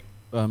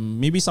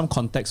maybe some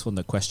context from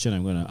the question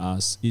I'm going to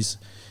ask is,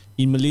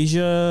 in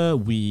Malaysia,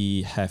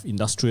 we have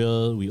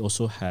industrial, we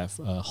also have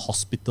a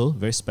hospital,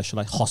 very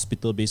specialized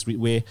hospital-based REIT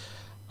where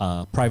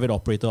private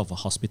operator of a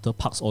hospital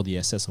parks all the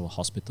assets of a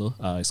hospital,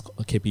 it's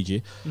a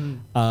KPJ.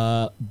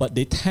 But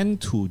they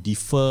tend to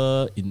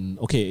differ in,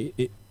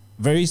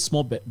 very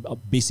small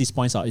basis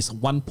points are, it's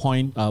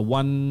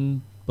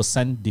 1%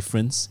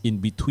 difference in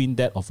between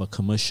that of a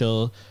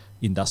commercial,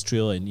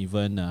 industrial, and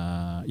even,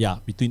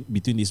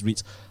 between these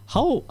REITs.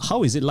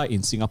 How is it like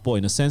in Singapore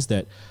in a sense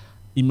that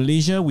in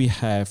Malaysia, we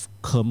have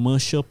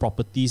commercial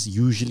properties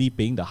usually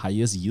paying the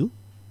highest yield.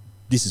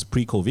 This is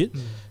pre-COVID.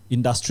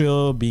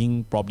 Industrial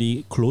being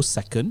probably close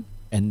second.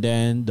 And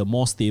then the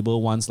more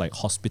stable ones like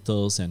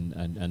hospitals and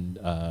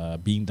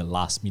being the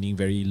last, meaning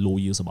very low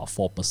yields, about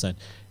 4%.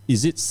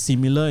 Is it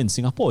similar in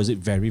Singapore or is it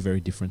very,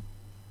 very different?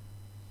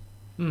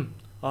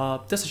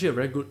 That's actually a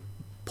very good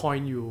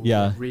point you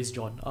raised,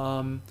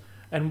 John.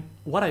 And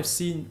what I've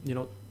seen,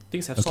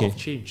 things have sort of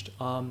changed.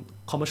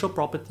 Commercial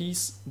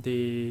properties,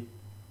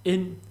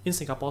 in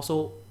Singapore,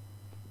 so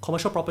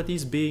commercial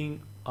properties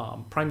being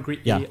prime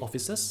grade A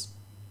offices,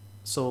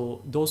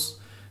 so those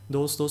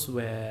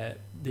where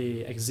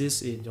they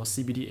exist in your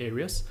CBD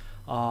areas,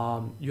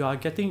 you are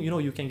getting,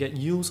 you can get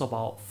yields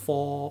about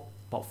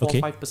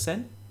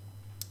 5%.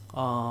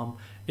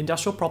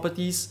 Industrial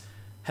properties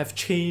have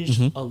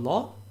changed a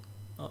lot.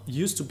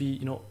 Used to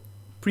be,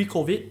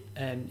 pre-COVID,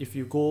 and if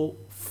you go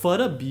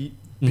further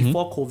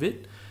before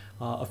COVID,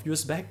 a few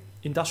years back,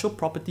 industrial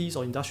properties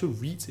or industrial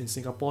REITs in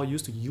Singapore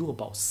used to yield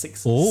about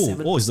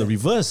 6-7%. Oh, it's the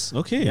reverse.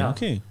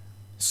 Okay.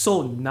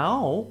 So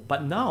now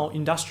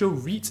industrial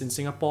REITs in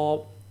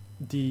Singapore,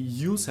 the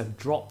yields have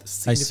dropped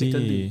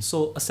significantly.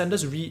 So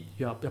ACENDAS REIT,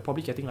 you're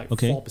probably getting like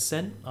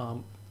 4%.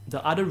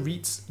 The other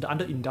REITs, the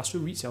other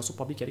industrial REITs, you're also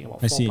probably getting about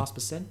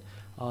 4+%.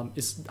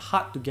 It's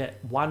hard to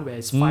get one where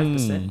it's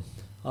 5%.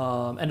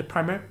 And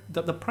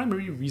the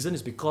primary reason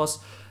is because,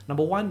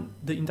 number one,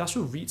 the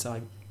industrial REIts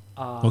are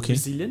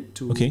resilient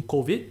to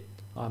COVID.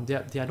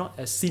 They are not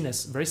as seen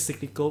as very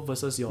cyclical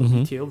versus your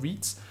retail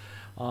REITs.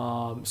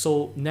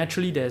 So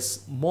naturally,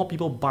 there's more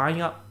people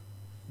buying up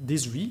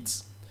these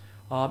REITs.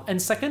 And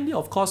secondly,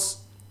 of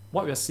course,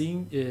 what we are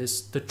seeing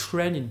is the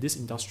trend in these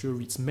industrial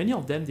REITs. Many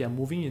of them, they are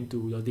moving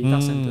into your data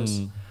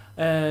centers.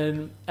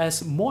 And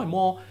as more and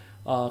more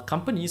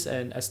companies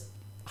and as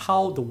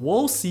how the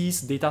world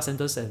sees data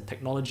centers and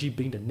technology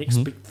being the next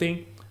big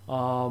thing,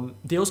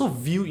 they also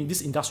view in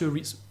these industrial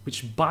REITs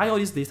which buy all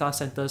these data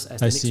centers as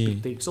the I next see.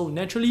 big thing. So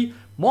naturally,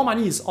 more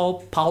money is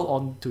all piled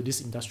on to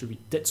this industrial REIT.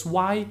 That's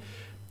why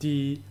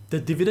the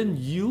dividend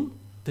yield,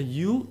 the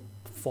yield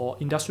for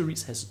industrial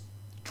REITs has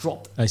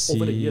dropped I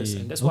over the see. years,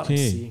 and that's what I'm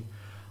Okay. seeing.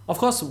 Of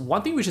course,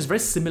 one thing which is very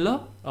similar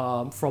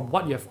from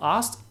what you have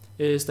asked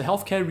is the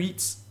healthcare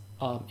REITs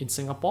in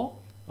Singapore.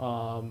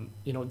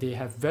 They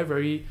have very,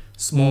 very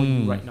small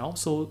yield right now.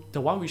 So the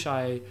one which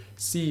I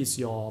see is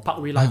your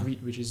Parkway Life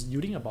REIT, which is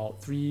yielding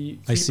about 3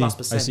 I see.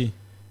 plus I %. see.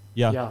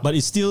 Yeah. Yeah. But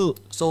it's still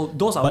So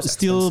those are but also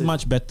still expensive.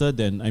 much better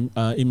than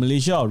in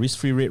Malaysia. Our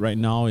risk-free rate right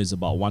now is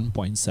about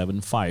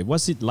 1.75.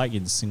 What's it like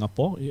in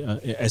Singapore?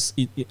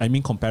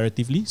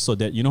 Comparatively, so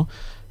that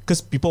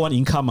because people want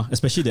income,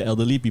 especially the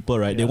elderly people,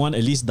 right? They Yeah. want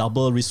at least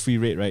double risk-free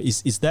rate, right?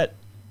 Is that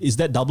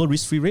double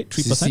risk-free rate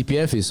 3%?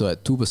 CPF is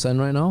at 2%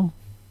 right now.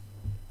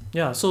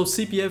 Yeah, so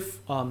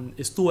CPF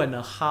is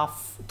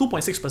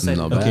 2.6%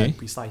 Not to bad. be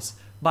precise.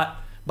 But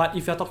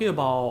if you're talking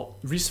about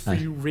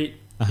risk-free rate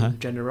in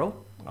general,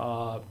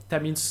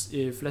 that means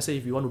if let's say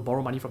if you want to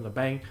borrow money from the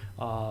bank,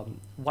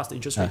 what's the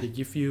interest rate they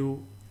give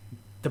you?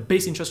 The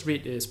base interest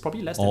rate is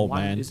probably less than Oh, 1.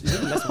 man. Is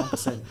even less than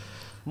 1%.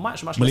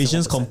 Much less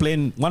Malaysians than 1%.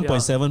 complain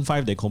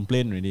 1.75. They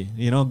complain already.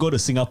 Go to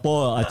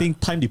Singapore. I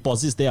think time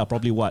deposits there are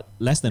probably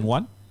less than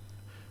 1.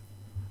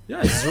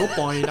 Yeah, it's 0.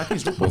 I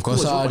think it's 0.2 Of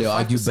course, or they'll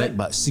argue 0.5%. back,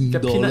 but Sing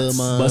They're dollar, peanuts.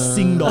 But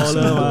Sing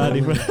dollar,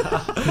 different.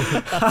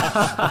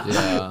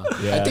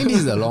 Yeah. I think this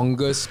is the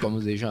longest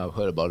conversation I've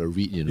heard about a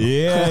REIT,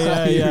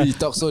 Yeah. You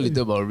talk so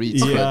little about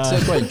REITs, Yeah. but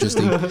it's quite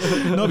interesting.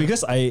 No,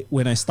 because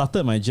when I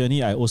started my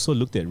journey, I also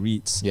looked at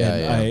REITs.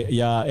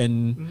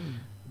 And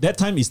that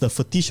time is the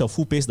fetish of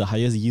who pays the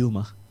highest yield,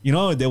 ma.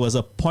 There was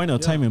a point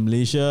of time in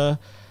Malaysia,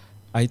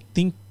 I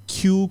think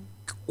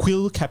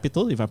Quill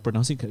Capital, if I'm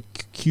pronouncing it,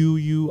 Quill,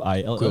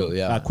 Quill,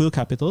 yeah. Quill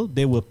Capital,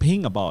 they were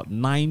paying about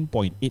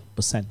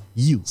 9.8%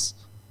 yields.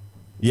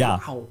 Yeah.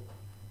 Wow.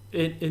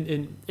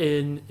 In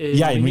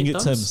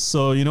ringgit terms.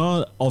 So,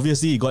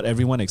 obviously it got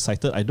everyone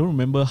excited. I don't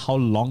remember how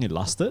long it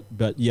lasted,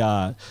 but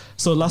yeah.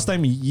 So last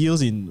time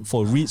yields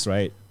for REITs,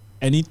 right?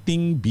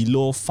 Anything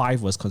below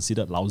 5 was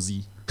considered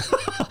lousy.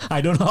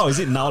 I don't know how is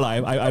it now.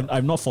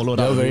 I'm not followed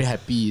They're up. very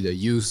happy. The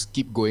yields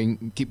keep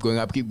going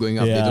up. They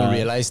Yeah. don't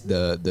realize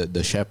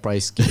the share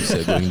price keeps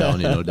going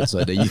down. That's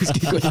why the yields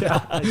keep going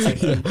down.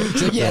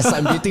 So yes,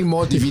 I'm getting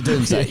more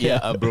dividends.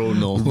 Bro,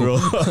 no. Bro.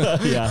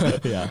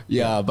 Yeah.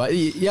 Yeah, but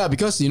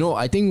because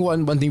I think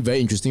one thing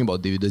very interesting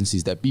about dividends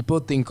is that people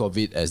think of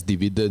it as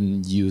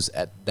dividend yields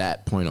at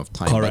that point of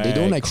time, but they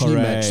don't actually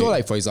match. So,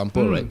 like for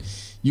example, right,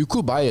 you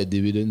could buy a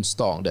dividend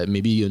stock that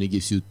maybe only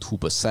gives you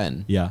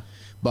 2%. Yeah.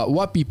 But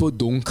what people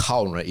don't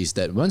count, right, is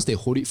that once they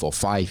hold it for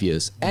 5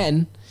 years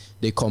and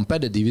they compare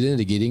the dividend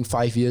they're getting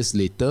 5 years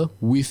later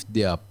with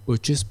their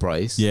purchase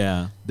price,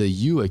 Yeah. the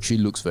yield actually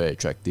looks very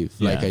attractive.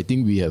 Yeah. Like I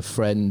think we have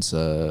friends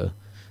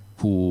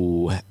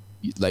who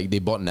they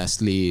bought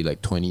Nestle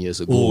 20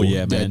 years ago. Oh,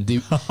 yeah, man. They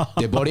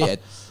bought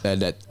it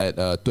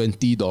at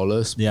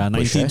 $20 Yeah, per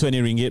 19, share.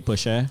 20 ringgit per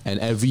share. And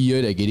every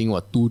year they're getting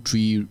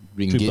 2-3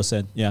 ringgit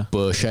 3%. Yeah.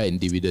 per share in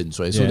dividends,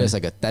 right? So Yeah. that's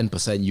like a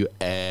 10% yield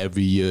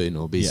every year,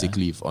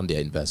 basically on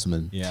their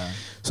investment. Yeah.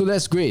 So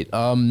that's great.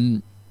 So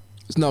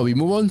now we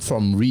move on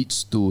from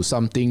REITs to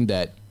something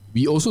that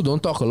we also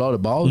don't talk a lot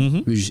about,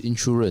 which is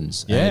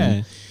insurance. Yeah.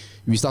 And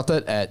we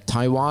started at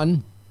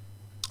Taiwan,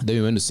 then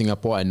we went to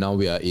Singapore, and now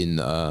we are in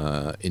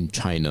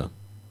China,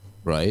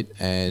 right?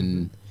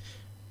 And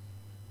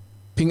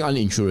Ping An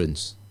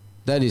Insurance.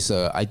 That is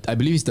I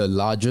believe it's the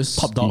largest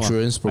Top dog,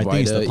 insurance I think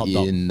it's the provider top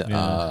dog. in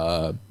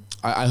Yeah.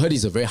 I heard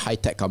it's a very high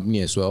tech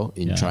company as well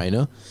in Yeah.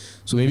 China.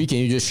 So maybe can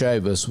you just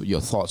share with us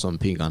your thoughts on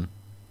Ping An?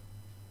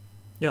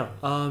 Yeah,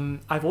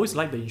 I've always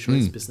liked the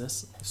insurance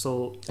business.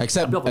 So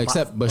Except a bit of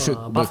a Berkshire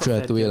Buffett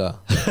Hathaway fan, lah.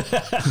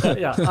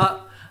 yeah.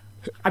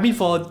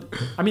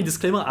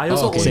 Disclaimer. I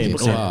also okay. own Same.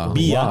 Berkshire. Wow.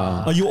 B.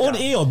 Wow. You own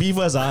A or B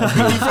first? Big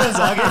difference.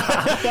 Okay.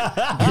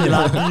 B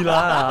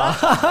lah.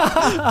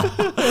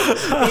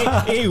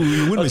 A,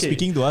 you wouldn't be Okay.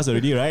 speaking to us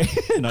already, right?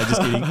 No, just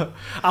kidding.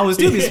 I will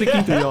still be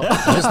speaking to you.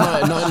 Just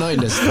not in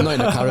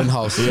the current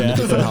house, in a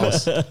different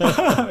house.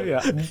 Yeah,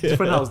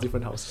 different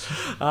house.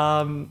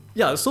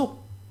 So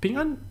Ping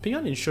An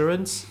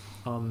Insurance.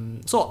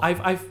 So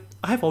I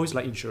have always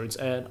liked insurance,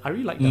 and I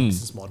really like that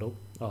business model.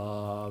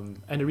 And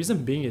the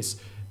reason being is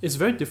it's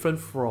very different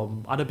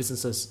from other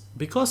businesses,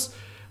 because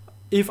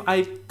if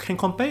I can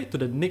compare it to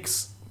the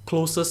next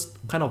closest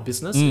kind of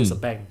business, is a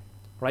bank,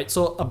 right?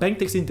 So a bank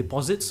takes in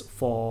deposits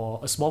for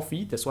a small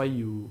fee. That's why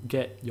you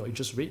get your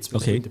interest rates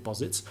when you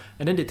deposits,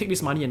 and then they take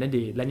this money and then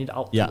they lend it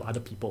out to other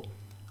people.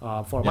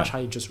 For a much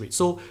higher interest rate.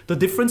 So the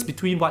difference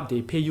between what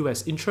they pay you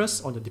as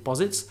interest on the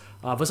deposits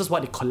versus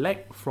what they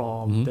collect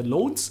from the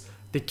loans,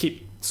 they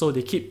keep. So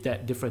they keep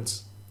that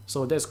difference.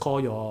 So that's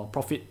called your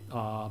profit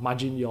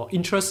margin, your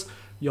interest,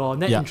 your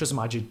net interest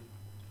margin,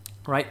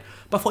 right?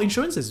 But for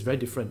insurance, it's very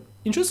different.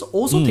 Insurance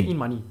also take in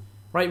money,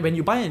 right? When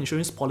you buy an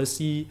insurance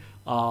policy,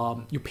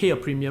 you pay a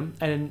premium,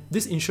 and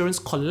this insurance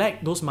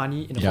collect those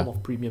money in the form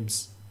of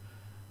premiums.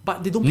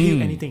 But they don't pay you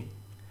anything.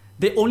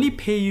 They only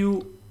pay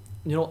you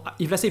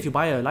if let's say if you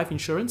buy a life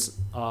insurance,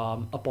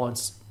 upon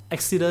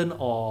accident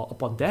or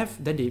upon death,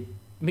 then they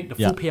make the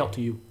full payout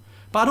to you.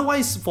 But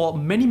otherwise, for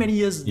many, many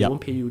years, they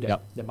won't pay you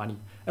that money.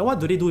 And what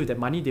do they do with that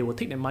money? They will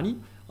take that money,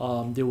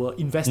 they will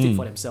invest it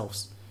for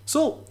themselves.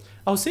 So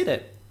I would say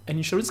that an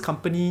insurance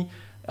company,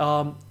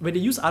 when they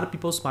use other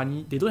people's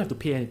money, they don't have to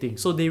pay anything.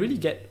 So they really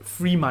get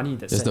free money in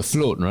that sense. There's the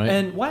float, right?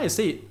 And why I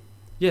say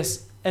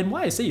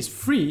it's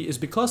free is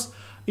because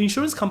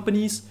insurance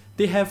companies,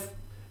 they have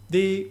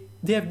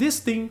this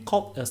thing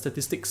called a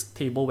statistics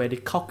table where they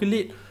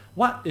calculate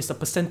what is the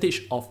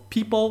percentage of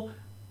people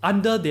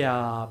under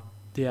their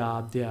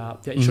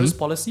insurance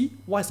policy.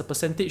 What is the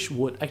percentage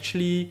would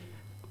actually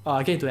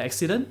get into an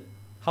accident?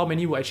 How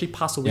many will actually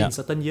pass away in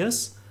certain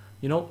years?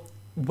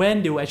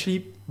 When they will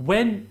actually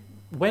when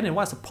and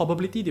what's the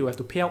probability they will have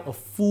to pay out a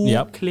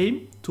full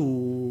claim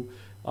to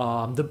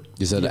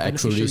These are the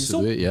actuaries to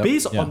do it.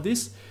 Based on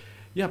this,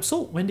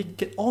 so when they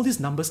get all these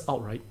numbers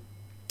out, right,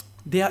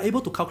 they are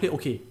able to calculate,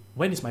 okay,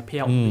 when is my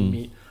payout being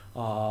made?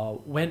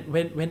 When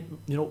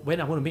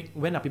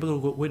are people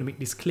going to make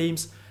these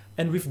claims?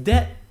 And with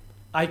that,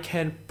 I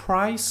can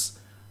price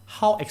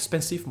how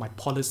expensive my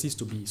policies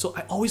to be. So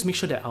I always make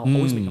sure that I'll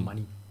always make the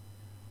money.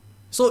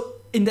 So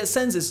in that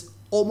sense, it's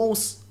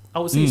almost, I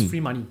would say, it's free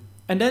money.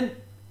 And then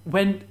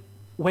when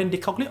they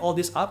calculate all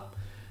this up,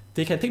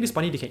 they can take this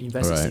money, they can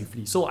invest it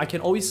safely. So I can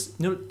always,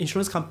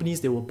 insurance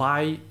companies, they will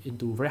buy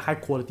into very high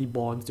quality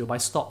bonds, they'll buy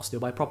stocks, they'll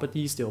buy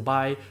properties, they'll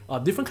buy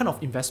different kind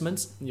of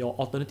investments, your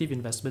alternative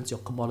investments, your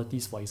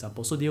commodities, for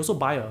example. So they also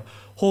buy a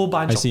whole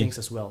bunch of things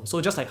as well. So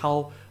just like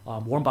how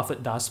Warren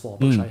Buffett does for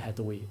Berkshire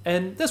Hathaway.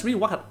 And that's really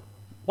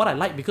what I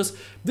like, because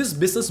this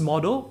business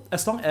model,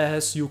 as long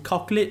as you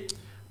calculate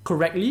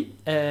correctly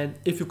and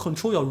if you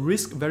control your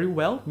risk very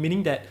well,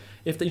 meaning that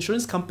if the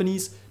insurance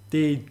companies,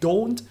 they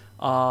don't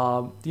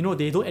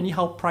they don't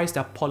anyhow price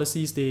their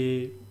policies,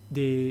 they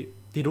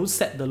don't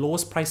set the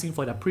lowest pricing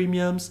for their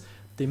premiums,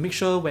 they make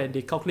sure when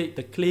they calculate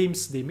the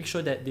claims, they make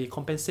sure that they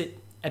compensate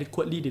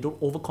adequately, they don't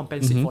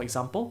overcompensate, for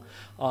example.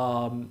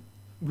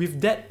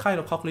 With that kind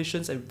of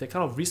calculations and that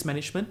kind of risk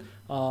management,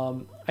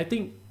 I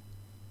think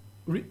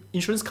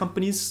insurance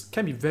companies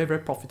can be very, very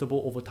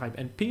profitable over time,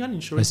 and Ping An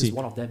Insurance is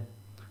one of them.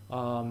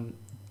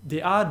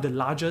 They are the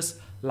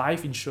largest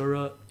life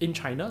insurer in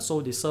China,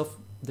 so they serve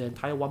the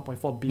entire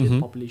 1.4 billion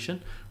population.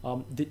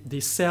 They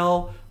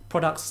sell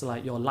products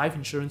like your life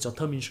insurance, your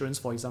term insurance,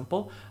 for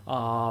example,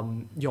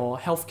 your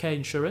healthcare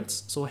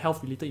insurance, so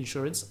health-related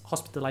insurance,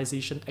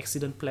 hospitalization,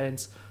 accident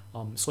plans,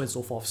 so and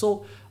so forth.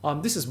 So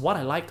this is what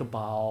I like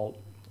about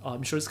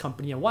insurance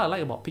company, and what I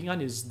like about Ping An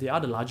is they are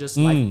the largest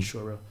life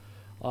insurer.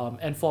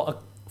 And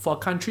for a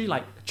country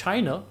like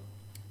China,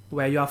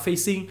 where you are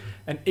facing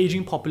an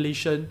aging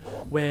population,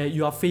 where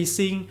you are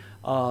facing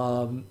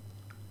a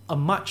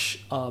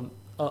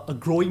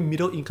growing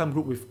middle income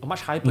group with a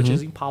much higher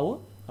purchasing power,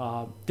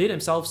 they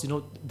themselves,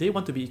 they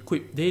want to be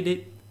equipped,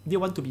 they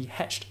want to be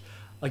hedged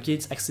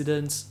against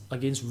accidents,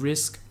 against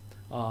risk.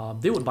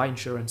 They would buy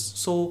insurance.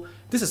 So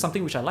this is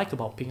something which I like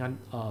about Ping An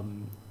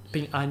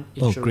Insurance.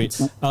 Oh, great.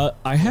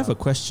 I have a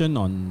question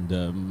on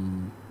the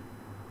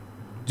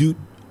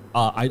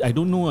I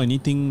don't know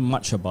anything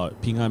much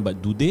about Ping An, but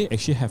do they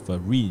actually have a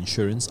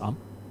reinsurance arm?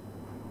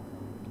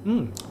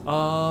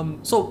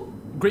 So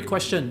great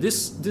question.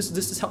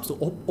 This helps to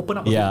open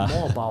up a bit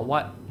more about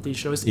what the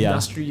insurance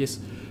industry is.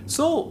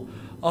 So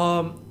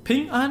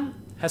Ping An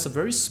has a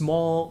very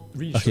small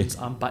reinsurance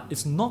arm, but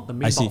it's not the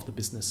main part of the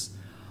business.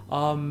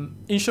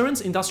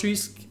 Insurance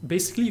industries,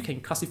 basically you can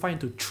classify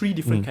into three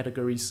different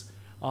categories.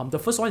 The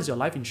first one is your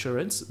life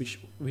insurance, which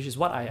is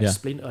what I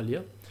explained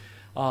earlier.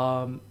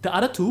 The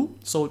other two,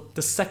 so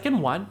the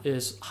second one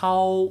is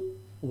how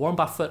Warren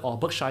Buffett or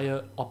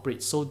Berkshire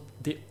operates. So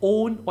they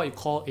own what you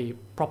call a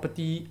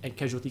property and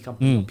casualty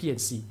company, or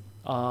P&C.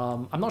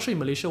 I'm not sure in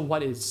Malaysia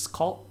what it's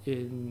called.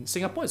 In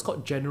Singapore, it's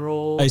called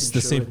general insurance. It's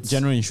the same,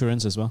 general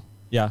insurance as well.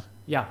 Yeah.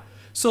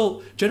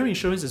 So general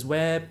insurance is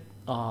where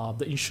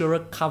the insurer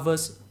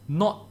covers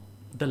not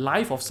the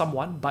life of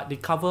someone, but they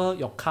cover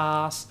your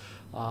cars,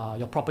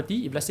 your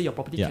property. If let's say your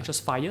property catches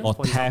fire, or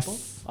for theft.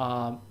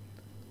 Example.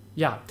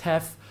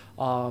 Theft.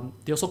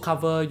 They also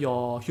cover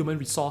your human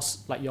resource,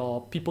 like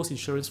your people's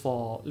insurance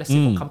for, let's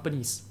say, for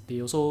companies. They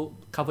also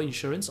cover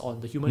insurance on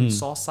the human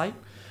resource side.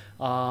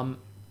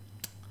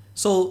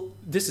 So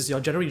this is your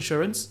general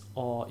insurance,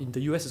 or in the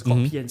US it's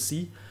called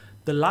P&C.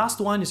 The last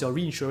one is your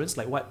reinsurance,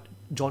 like what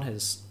John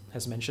has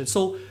mentioned.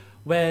 So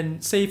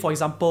when, say, for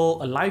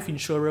example, a life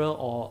insurer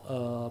or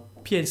a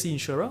P&C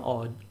insurer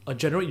or a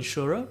general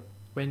insurer,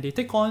 when they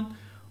take on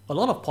a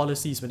lot of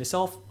policies, when they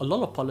sell a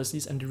lot of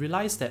policies and they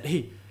realize that,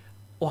 hey,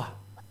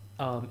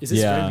 is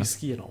this very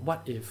risky?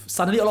 What if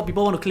suddenly a lot of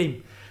people want to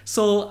claim?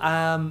 So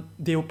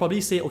they will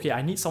probably say, okay,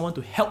 I need someone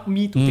to help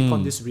me to take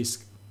on this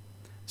risk.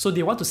 So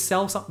they want to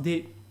sell some.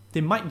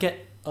 They might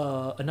get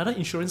another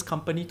insurance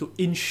company to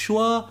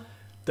insure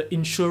the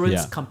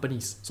insurance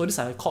companies. So these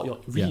are called your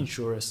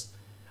reinsurers.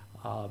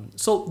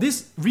 So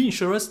these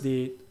reinsurers,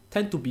 they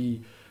tend to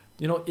be,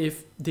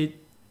 if they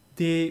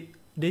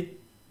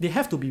they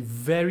have to be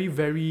very,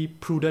 very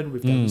prudent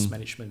with their risk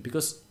management,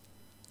 because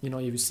if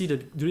you see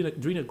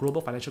during the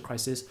global financial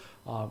crisis,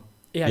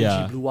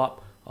 AIG blew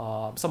up.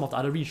 Some of the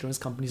other reinsurance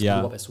companies blew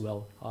up as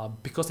well,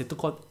 because they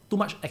took on too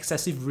much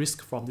excessive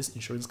risk from these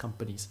insurance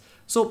companies.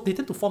 So they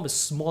tend to form a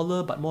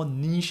smaller but more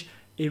niche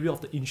area of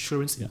the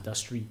insurance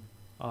industry.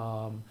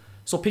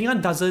 So Ping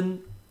An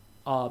doesn't.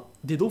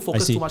 They don't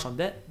focus too much on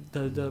that.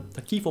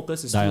 The key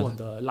focus is still on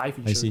the life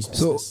insurance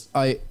business.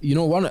 So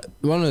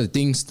one of the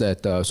things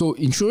that so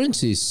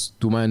insurance is,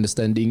 to my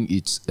understanding,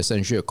 it's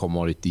essentially a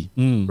commodity,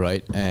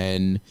 right?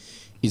 And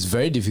it's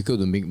very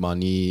difficult to make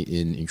money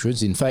in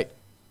insurance. In fact,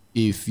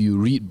 if you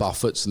read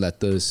Buffett's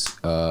letters,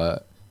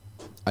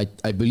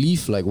 I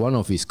believe like one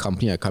of his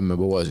company, I can't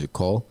remember what is it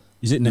called.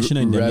 Is it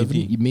National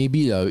Indemnity?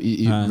 Maybe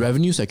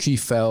revenues actually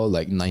fell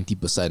like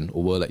 90%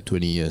 over like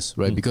 20 years,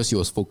 right? Because he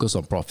was focused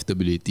on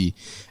profitability.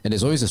 And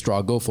there's always a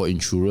struggle for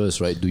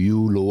insurers, right? Do you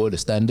lower the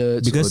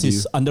standards? Because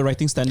it's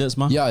underwriting standards,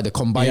 ma? Yeah, the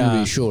combined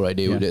ratio, right?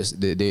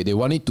 They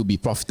want it to be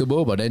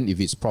profitable, but then if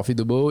it's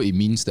profitable, it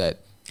means that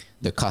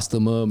the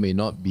customer may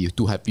not be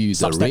too happy with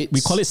the rates.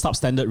 We call it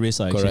substandard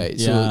risk, actually. Correct.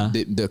 Yeah.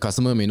 So the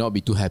customer may not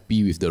be too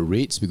happy with the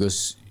rates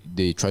because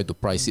they try to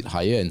price it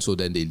higher, and so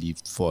then they leave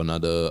for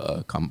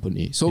another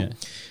company. So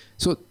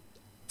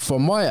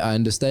from what I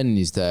understand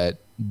is that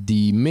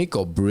the make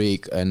or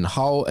break and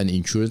how an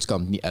insurance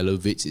company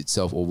elevates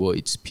itself over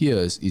its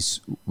peers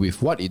is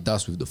with what it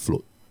does with the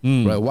float.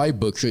 Right? Why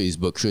Berkshire is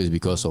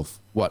because of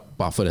what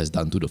Buffett has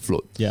done to the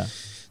float. Yeah.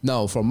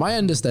 Now, from my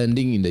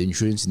understanding in the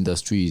insurance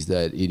industry is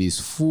that it is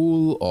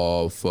full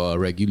of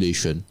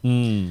regulation,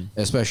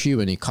 especially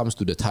when it comes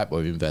to the type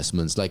of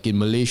investments. Like in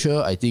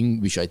Malaysia,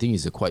 which I think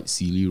is a quite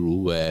silly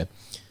rule, where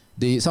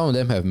some of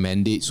them have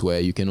mandates where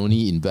you can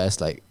only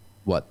invest like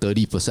 30%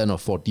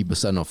 or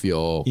 40% of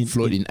your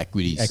float in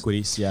equities.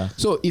 Equities, yeah.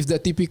 So if the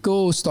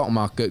typical stock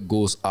market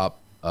goes up,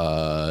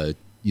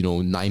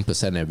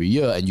 9% every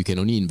year, and you can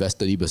only invest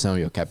 30% of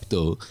your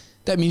capital,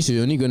 that means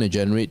you're only going to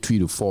generate 3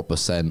 to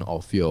 4%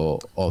 of your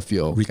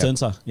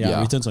returns.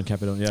 Returns on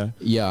capital.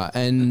 Yeah,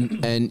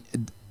 and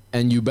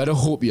you better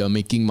hope you're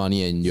making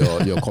money and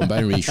your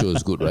combined ratio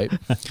is good, right?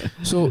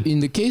 So in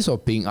the case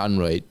of Ping An,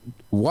 right,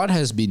 what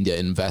has been their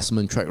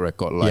investment track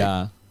record like?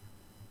 Yeah.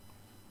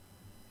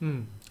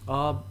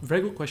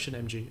 Very good question,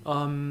 MJ.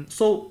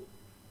 So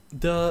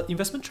the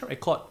investment track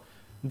record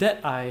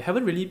that I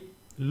haven't really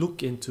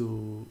looked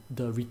into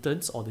the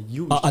returns or the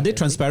yield. Are they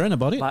transparent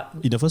about it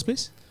in the first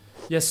place?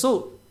 Yes,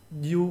 so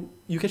you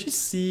can actually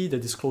see the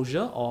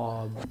disclosure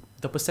on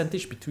the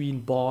percentage between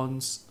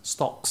bonds,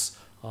 stocks,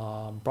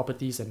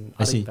 properties, and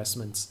other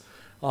investments.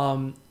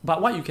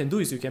 But what you can do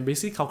is you can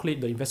basically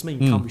calculate the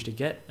investment income which they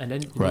get, and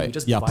then you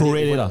just divide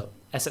it over the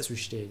assets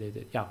which they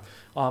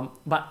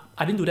but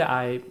I didn't do that.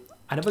 I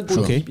never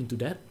go deep into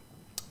that.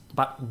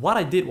 But what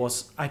I did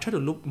was I tried to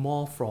look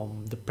more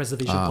from the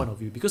preservation point of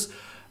view, because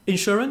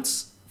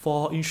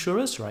for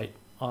insurers, right?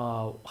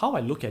 How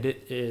I look at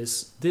it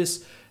is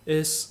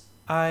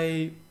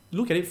I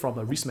look at it from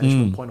a risk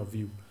management point of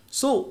view.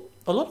 So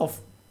a lot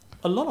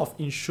of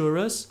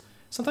insurers,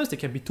 sometimes they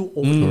can be too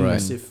overly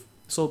aggressive.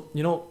 So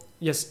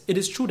yes, it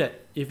is true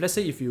that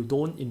if you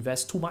don't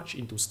invest too much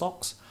into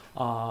stocks,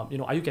 are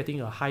you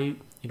getting a high,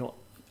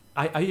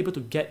 are you able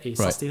to get a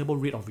sustainable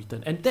rate of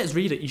return? And that's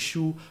really the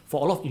issue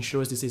for a lot of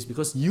insurers these days,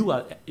 because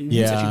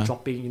it's actually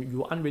dropping.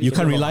 You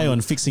can't rely on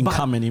fixed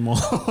income anymore.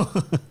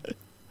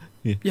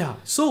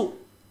 So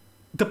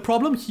the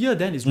problem here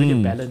then is really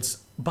a balance.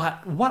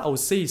 But what I would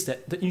say is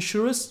that the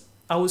insurers,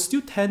 I would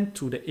still tend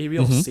to the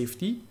area of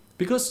safety,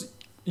 because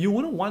you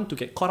wouldn't want to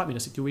get caught up in a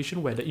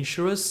situation where the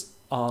insurers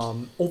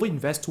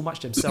overinvest too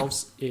much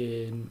themselves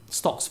in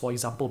stocks, for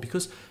example,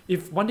 because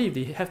if one day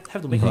they have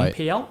to make a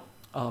payout,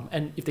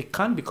 and if they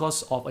can't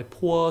because of a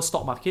poor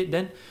stock market,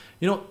 then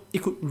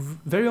it could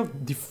very well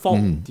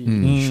default the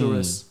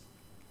insurers.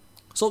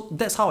 So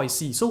that's how I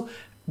see. So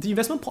the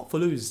investment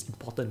portfolio is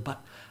important,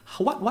 but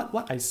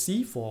what I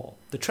see for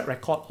the track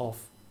record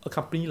of a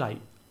company like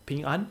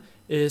Ping An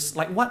is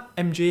like what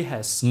MJ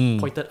has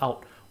pointed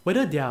out,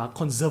 whether they are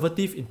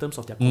conservative in terms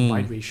of their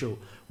combined ratio,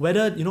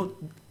 whether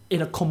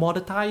in a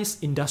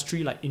commoditized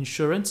industry like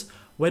insurance,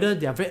 whether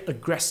they are very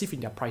aggressive in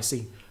their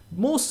pricing.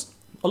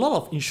 A lot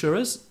of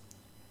insurers,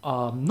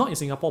 not in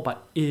Singapore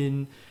but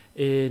in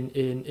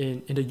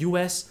the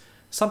US,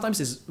 sometimes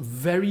is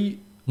very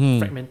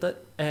fragmented,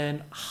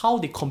 and how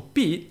they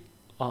compete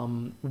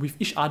with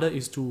each other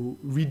is to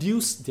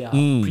reduce their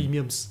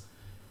premiums.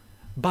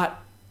 But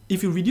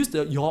if you reduce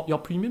your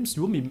premiums,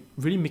 you won't be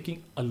really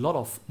making a lot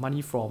of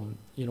money from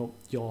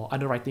your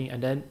underwriting,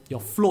 and then your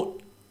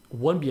float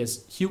won't be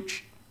as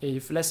huge.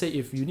 If let's say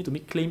if you need to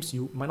make claims,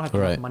 you might not have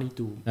enough money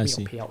to make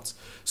your payouts.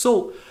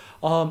 So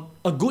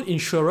a good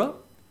insurer,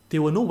 they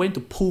will know when to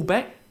pull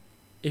back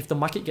if the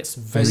market gets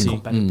very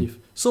competitive.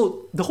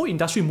 So the whole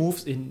industry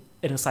moves in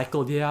a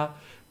cycle.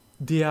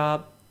 There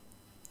are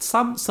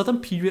some certain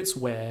periods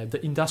where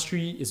the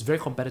industry is very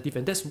competitive,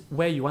 and that's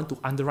where you want to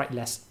underwrite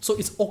less. So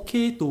it's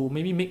okay to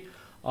maybe make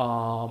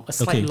a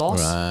slight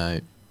loss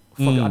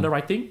from your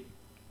underwriting,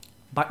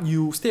 but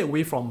you stay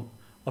away from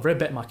a very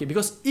bad market,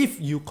 because if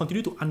you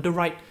continue to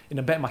underwrite in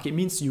a bad market, it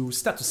means you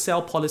start to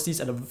sell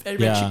policies at a very,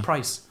 very cheap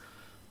price.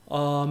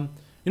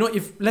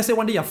 If let's say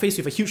one day you're faced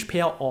with a huge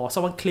payout or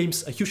someone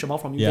claims a huge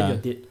amount from you, then you're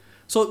dead.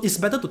 So it's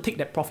better to take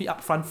that profit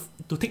up front,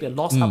 to take the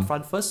loss up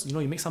front first.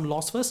 You make some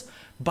loss first.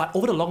 But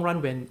over the long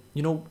run,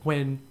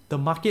 when the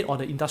market or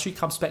the industry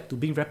comes back to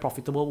being very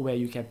profitable, where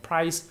you can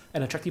price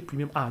an attractive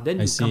premium, then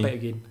you come back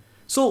again.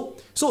 So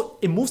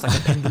it moves like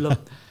a pendulum,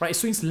 right? It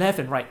swings left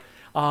and right.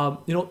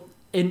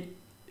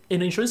 In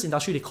the insurance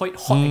industry, they call it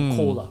hot and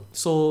cold.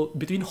 So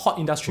between hot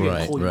industry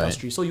and cold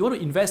industry. So you want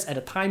to invest at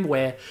a time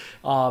where,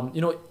 where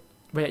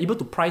you're able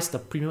to price the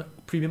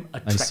premium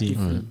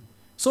attractively.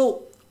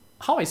 So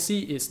how I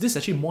see is this is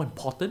actually more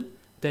important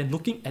than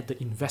looking at the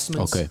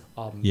investments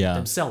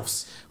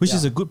themselves. Which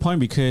is a good point,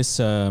 because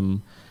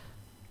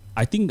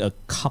I think a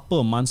couple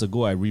of months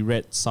ago I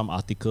reread some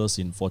articles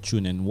in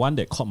Fortune, and one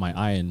that caught my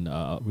eye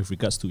with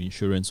regards to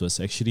insurance was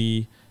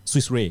actually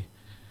Swiss Re.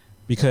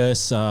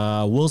 Because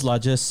world's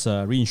largest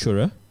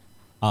reinsurer,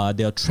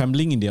 they are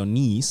trembling in their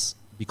knees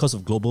because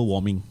of global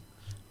warming.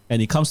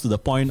 And it comes to the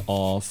point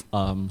of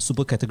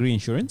super category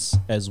insurance,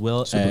 as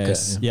well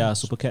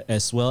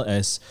as well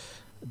as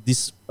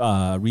this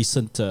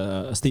recent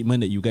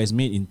statement that you guys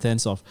made in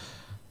terms of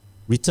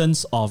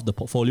returns of the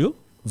portfolio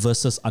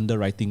versus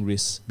underwriting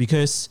risk.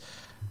 Because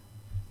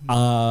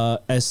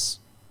as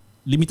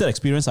limited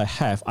experience I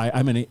have,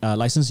 I'm a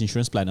licensed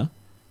insurance planner.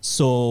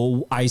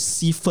 So I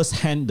see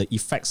firsthand the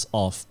effects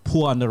of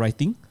poor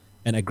underwriting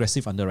and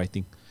aggressive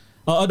underwriting.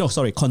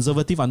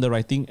 Conservative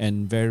underwriting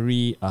and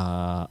very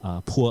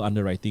poor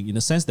underwriting, in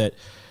the sense that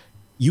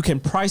you can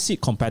price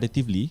it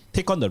competitively,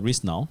 take on the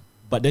risk now,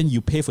 but then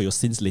you pay for your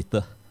sins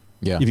later.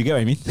 Yeah. If you get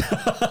what I mean.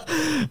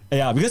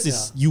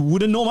 Because you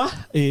wouldn't know,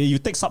 you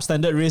take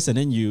substandard risk and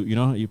then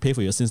you pay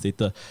for your sins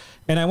later.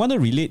 And I want to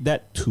relate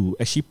that to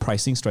actually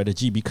pricing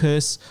strategy,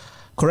 because,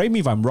 correct me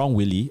if I'm wrong,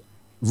 Willie,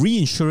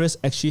 reinsurers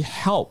actually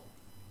help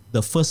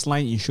the first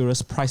line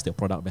insurers price their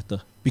product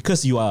better,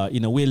 because you are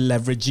in a way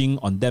leveraging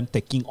on them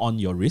taking on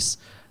your risk.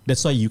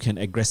 That's why you can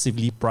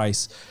aggressively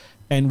price.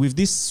 And with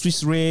this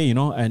Swiss Re,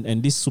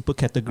 and this super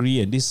category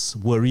and this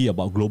worry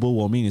about global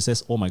warming, it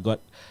says, oh my God,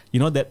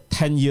 that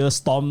 10-year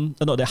storm,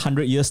 that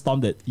 100-year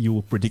storm that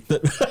you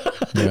predicted,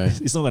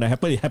 it's not going to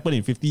happen. It happened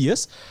in 50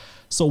 years.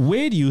 So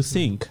where do you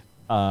think,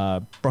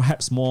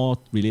 perhaps more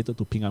related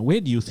to Ping An,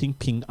 where do you think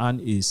Ping An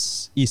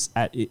is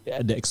at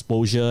the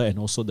exposure and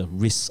also the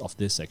risks of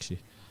this actually?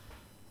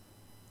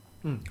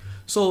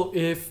 So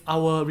if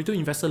our retail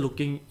investor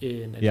looking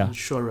in an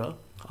insurer,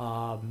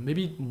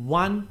 maybe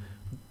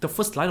the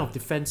first line of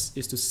defense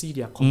is to see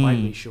their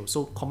combined ratio.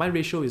 So combined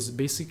ratio is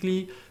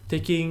basically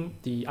taking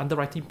the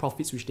underwriting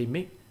profits which they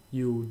make,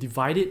 you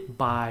divide it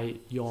by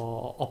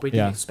your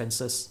operating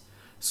expenses.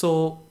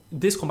 So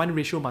this combined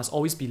ratio must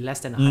always be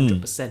less than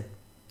 100%,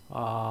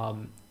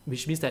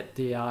 which means that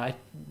they are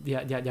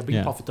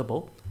being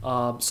profitable.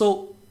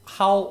 So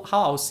how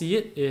I'll see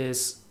it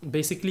is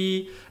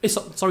basically it is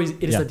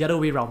the other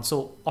way around.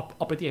 So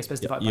operating expense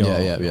divided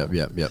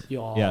by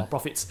your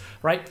profits,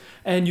 right?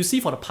 And you see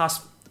for the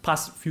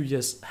past few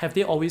years, have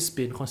they always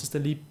been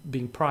consistently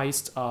being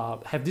priced?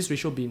 Have this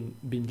ratio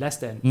been less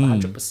than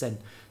 100%?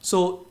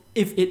 So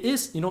if it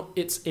is,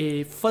 it's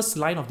a first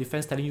line of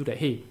defense telling you that,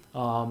 hey,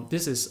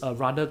 this is a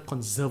rather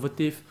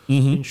conservative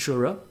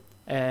insurer,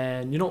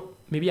 and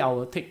maybe I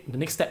will take the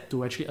next step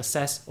to actually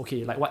assess,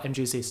 okay, like what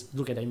MJ says,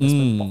 look at the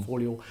investment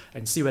portfolio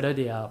and see whether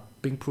they are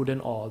being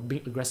prudent or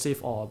being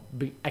aggressive or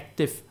being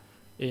active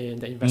in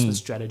the investment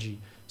strategy.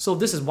 So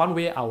this is one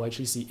way I will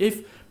actually see.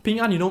 If Ping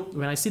An,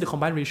 when I see the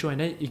combined ratio and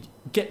then it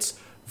gets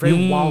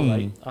very wild,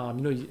 right?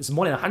 It's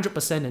more than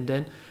 100%, and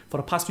then for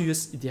the past few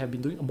years they have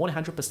been doing more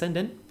than 100%,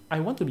 then I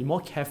want to be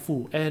more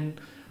careful. And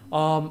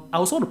I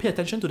also want to pay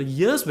attention to the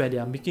years where they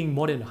are making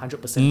more than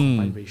 100%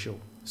 combined ratio.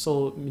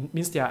 So it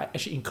means they are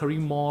actually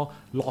incurring more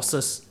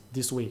losses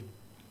this way.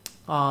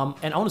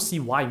 And I want to see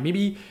why.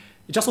 Maybe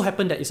it just so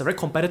happened that it's a very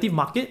competitive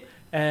market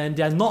and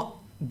they are not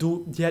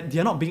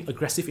being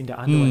aggressive in their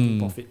underwriting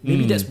profit.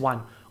 Maybe that's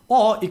one.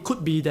 Or it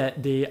could be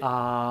that they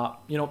are,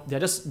 they're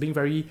just being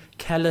very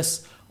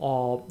careless,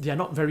 or they are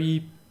not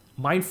very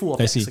mindful of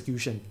their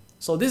execution.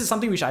 So this is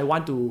something which I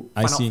want to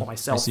find out for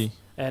myself.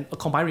 And a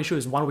combined ratio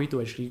is one way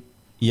to actually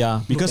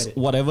because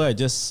whatever I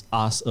just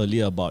asked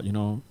earlier about,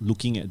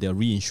 looking at their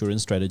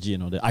reinsurance strategy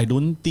and all that, I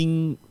don't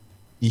think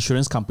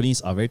insurance companies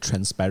are very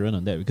transparent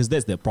on that, because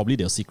that's probably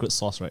their secret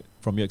sauce, right?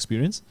 From your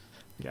experience?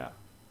 Yeah.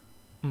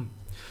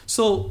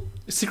 So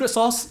secret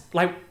sauce,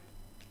 like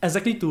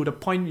exactly to the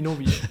point,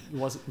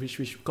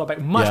 which got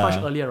back much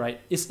earlier, right?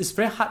 It's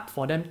very hard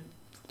for them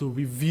to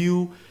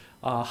review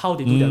how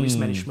they do their risk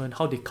management,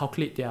 how they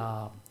calculate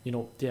their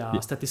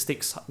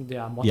statistics,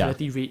 their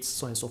mortality rates,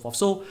 so on and so forth.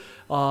 So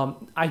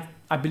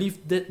I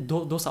believe that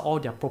those are all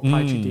their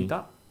proprietary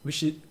data,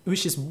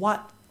 which is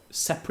what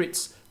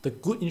separates the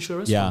good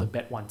insurers from the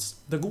bad ones.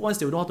 The good ones,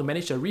 they will know how to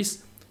manage their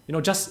risk.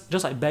 Just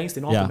like banks,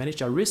 they know how to manage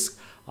their risk,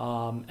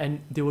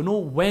 and they will know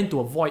when to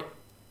avoid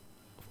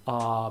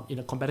in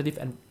a competitive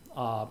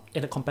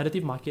in a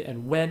competitive market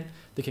and when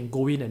they can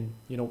go in and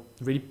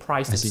really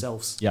price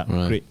themselves. Yeah,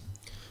 Right. great.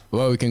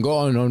 Well, we can go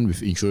on and on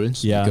with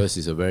insurance because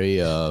it's a very,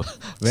 it's a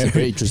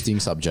very interesting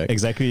subject.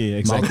 Exactly.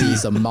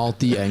 It's a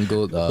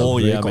multi-angled,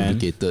 very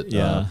complicated.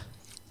 Yeah.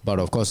 But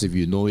of course, if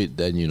you know it,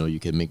 then you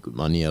can make good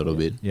money out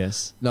of it.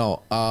 Yes.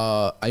 Now,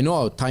 I know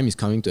our time is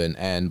coming to an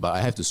end, but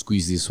I have to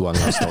squeeze this one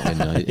last talk. And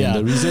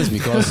the reason is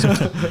because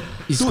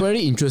it's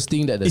very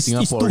interesting that the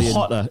Singaporean... It's too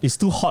hot. It's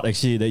too hot,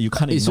 actually, that you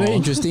can't It's ignore. very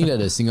interesting that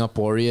the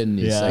Singaporean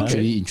is Yeah.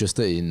 actually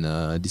interested in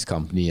this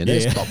company, and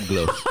that's Top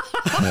Glove.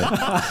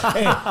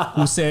 Hey,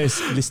 who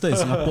says listed in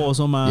Singapore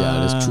also, ma?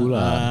 Yeah, that's true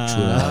lah.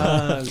 True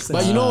lah.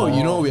 But you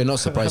know, we are not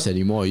surprised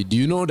anymore. Do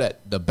you know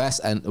that the best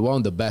and one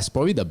of the best,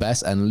 probably the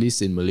best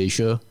analyst in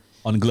Malaysia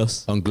On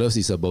gloves.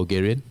 is a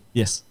Bulgarian?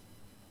 Yes.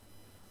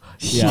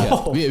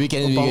 Yeah, we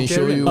can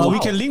show you. We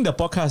can link the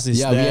podcast.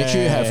 We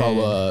actually have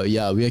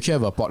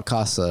a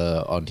podcast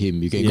on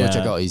him. You can go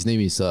check out. His name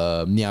is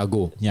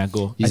Niago.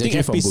 He's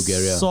actually from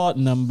Bulgaria. Episode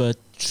number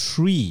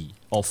 3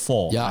 or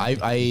 4. Yeah,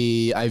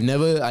 I've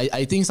never.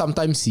 I think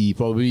sometimes he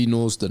probably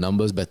knows the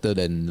numbers better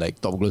than like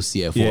Top Glove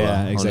CFO.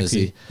 Yeah, exactly.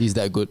 Honestly, he's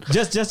that good.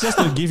 Just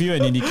to give you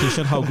an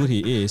indication how good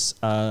he is,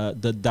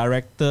 the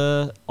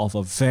director of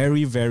a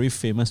very, very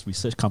famous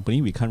research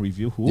company, we can't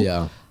reveal who,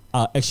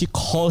 actually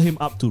call him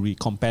up to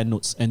compare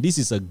notes. And this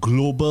is a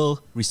global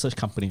research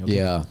company. Okay?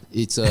 Yeah,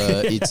 it's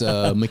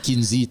a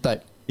McKinsey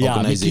type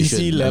organization.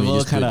 McKinsey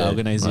level kind of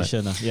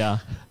organization. Right.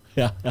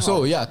 Yeah.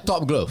 So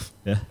Top Glove.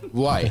 Yeah.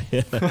 Why?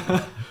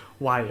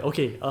 Why?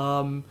 Okay.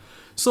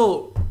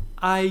 So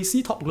I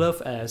see Top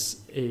Glove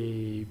as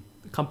a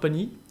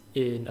company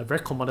in a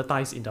very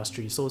commoditized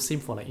industry. So same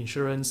for like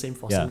insurance, same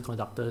for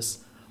semiconductors.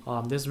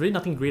 There's really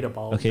nothing great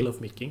about glove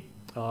making.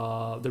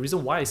 The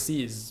reason why I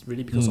see is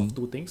really because of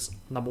two things.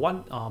 Number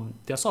one,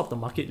 they're sort of the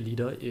market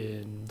leader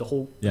in the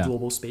whole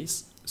global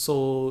space.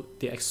 So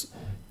they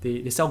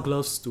sell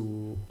gloves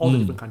to all the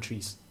different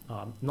countries,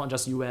 not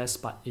just US,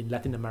 but in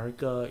Latin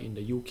America, in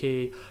the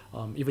UK,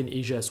 even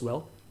Asia as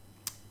well.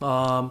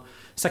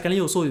 Secondly,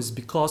 also is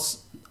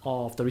because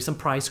of the recent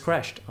price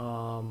crash,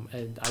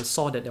 and I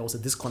saw that there was a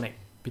disconnect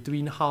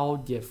between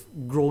how they have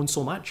grown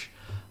so much,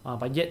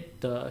 but yet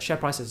the share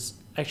price has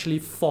actually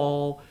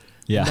fall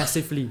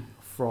massively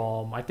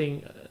from, I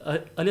think,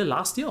 earlier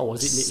last year, or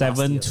was it late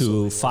 7 last year?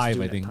 to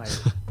 5, I think.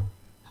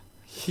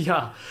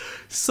 Yeah,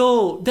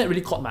 so that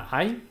really caught my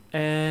eye,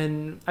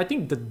 and I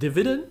think the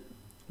dividend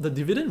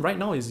right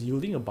now is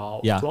yielding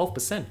about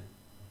 12%.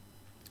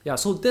 Yeah,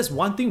 so that's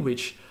one thing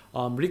which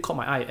really caught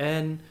my eye.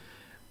 And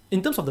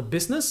in terms of the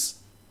business,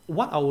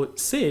 what I would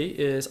say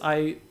is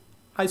I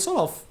sort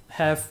of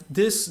have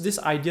this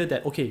idea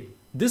that, okay,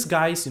 these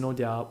guys,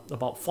 they are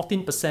about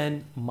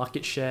 14%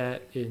 market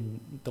share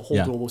in the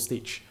whole global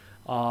stage.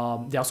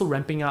 They're also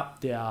ramping up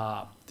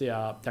their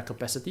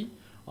capacity.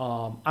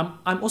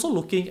 I'm also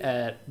looking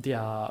at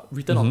their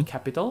return on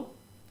capital,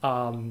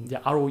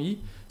 their ROE.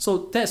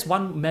 So that's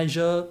one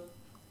measure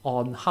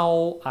on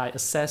how I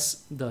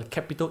assess the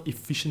capital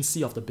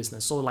efficiency of the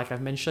business. So like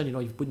I've mentioned, you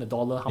put in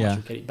 $1, how much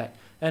you get it back.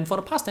 And for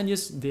the past 10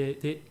 years,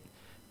 the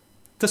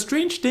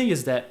strange thing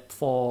is that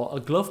for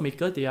a glove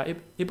maker, they are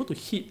able to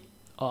hit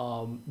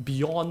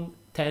beyond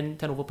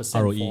 10%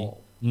 ROE.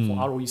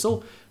 For ROE.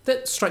 So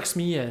that strikes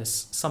me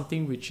as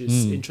something which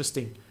is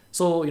interesting.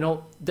 So,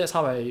 that's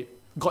how I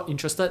got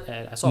interested,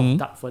 and I sort of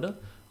dug further.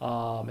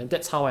 And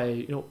that's how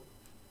I,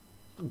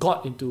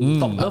 got into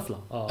Top Glove.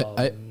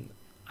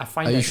 I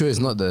find Are you sure it's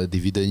not the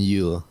dividend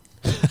yield?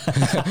 And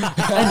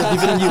the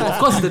dividend yield, of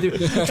course, the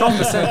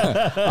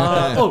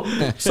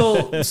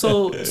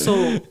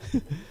 12%.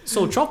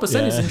 So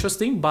 12% is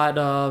interesting, but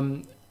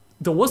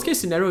the worst case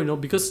scenario,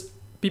 because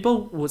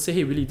people would say,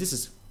 hey, really,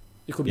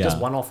 it could be just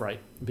one-off, right?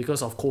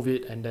 Because of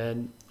COVID, and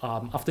then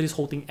after this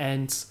whole thing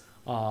ends,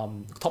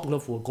 Top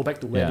Glove will go back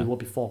to where they were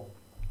before.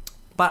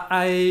 But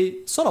I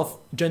sort of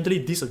gently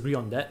disagree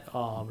on that,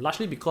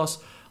 largely because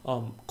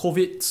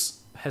COVID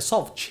has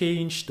sort of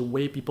changed the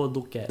way people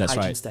look at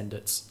hygiene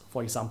standards.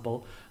 For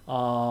example,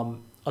 a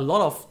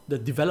lot of the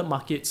developed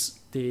markets,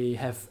 they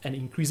have an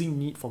increasing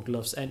need for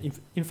gloves, and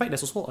in fact,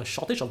 there's also a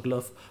shortage of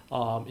gloves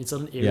in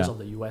certain areas of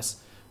the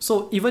US.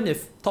 So even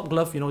if Top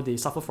Glove, they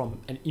suffer from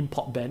an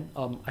import ban,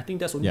 I think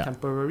that's only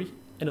temporary.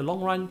 In the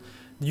long run,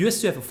 the US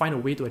still have to find a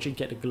way to actually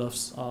get the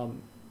gloves.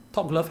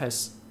 Top Glove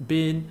has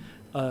been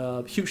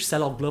a huge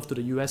sell-off glove to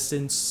the US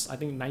since, I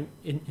think,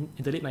 in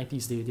the late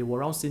 90s. They were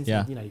around since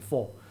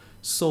 1994.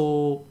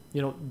 So,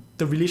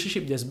 the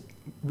relationship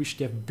which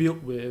they have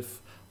built with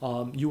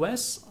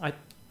US, I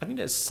think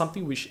that's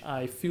something which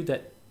I feel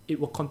that it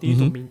will continue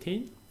to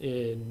maintain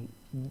in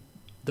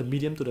the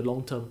medium to the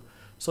long term.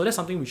 So that's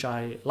something which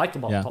I like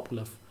about Top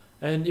Glove.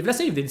 And if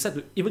they decide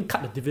to even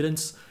cut the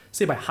dividends,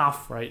 say by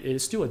half, right,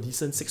 it's still a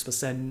decent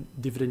 6%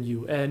 dividend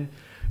yield. And,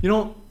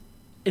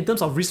 in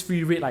terms of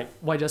risk-free rate, like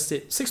what I just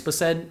said,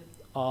 6%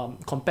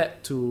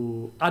 compared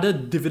to other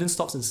dividend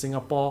stocks in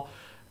Singapore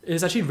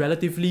is actually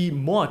relatively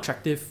more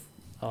attractive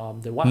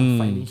than what I'm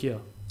finding here.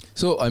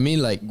 So, I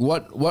mean, like,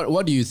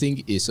 what do you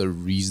think is a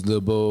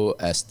reasonable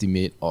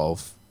estimate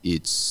of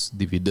its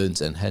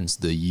dividends and hence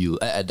the yield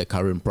at the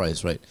current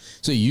price, right?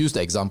 So you use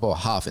the example of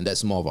half, and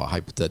that's more of a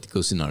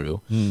hypothetical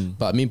scenario.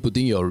 But I mean,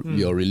 putting your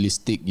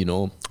realistic,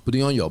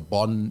 putting on your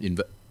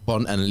bond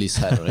analyst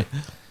hat, right?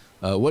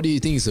 What do you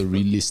think is a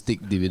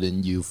realistic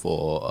dividend yield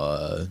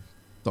for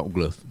Top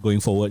Glove Going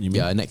forward, you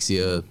mean? Yeah, next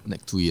year,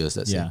 next 2 years,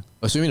 let's say.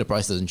 Assuming the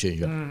price doesn't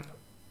change.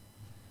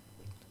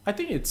 I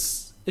think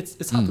it's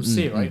hard to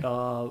say, right?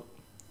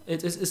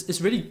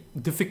 It's really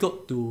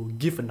difficult to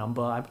give a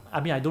number. I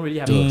mean, I don't really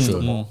have a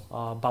crystal ball.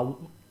 But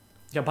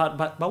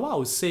what I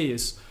would say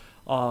is,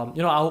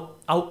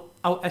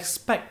 I'll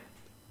expect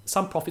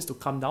some profits to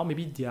come down.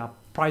 Maybe their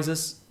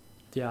prices,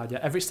 their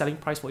average selling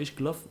price for each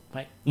glove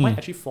might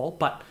actually fall,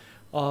 but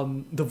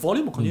the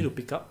volume will continue to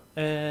pick up,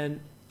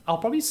 and I'll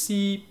probably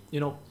see,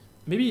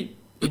 maybe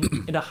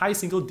in a high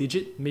single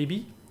digit,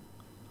 maybe.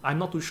 I'm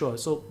not too sure.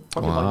 So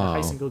probably about the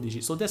high single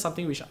digit. So that's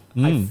something which I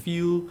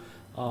feel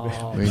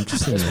very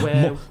interesting.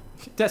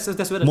 That's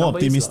where the more number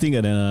optimistic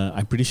than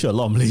I'm pretty sure a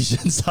lot of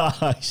Malaysians are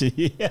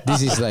actually.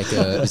 This is like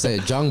a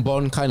junk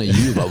bond kind of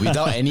yield, but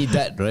without any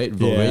debt, right?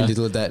 Very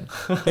little debt.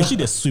 Actually,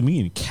 they're swimming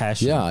in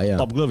cash. Yeah.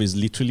 Top Glove is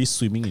literally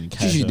swimming in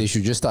cash. Actually, they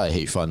should just start a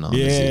hedge fund now.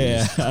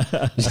 Yeah.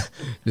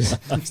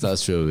 Start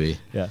straight away.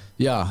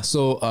 Yeah.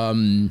 So,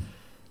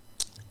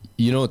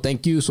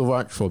 thank you so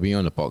much for being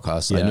on the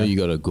podcast. I know you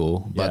gotta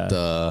go,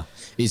 but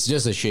it's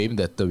just a shame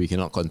that we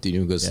cannot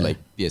continue because like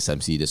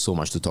TSMC, there's so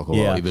much to talk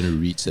about. Even the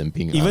REITs and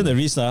Ping. Even the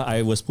REITs,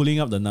 I was pulling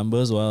up the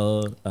numbers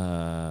while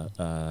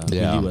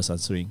Willie was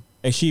answering.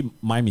 Actually,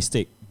 my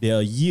mistake.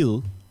 Their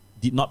yield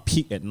did not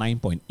peak at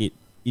 9.8.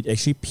 It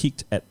actually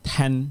peaked at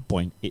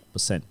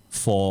 10.8%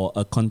 for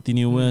a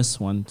continuous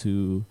 4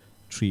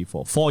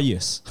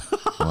 years.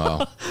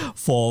 Wow.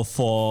 for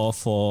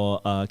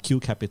Q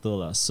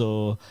Capital.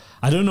 So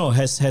I don't know,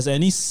 has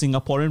any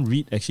Singaporean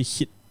REIT actually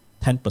hit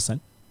 10%?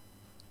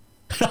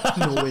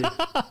 No way.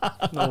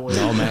 No,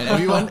 man.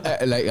 Everyone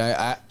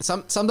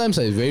sometimes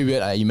it's very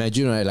weird. I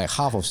imagine, right, like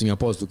half of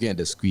Singapore is looking at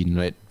the screen,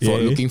 right,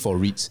 looking for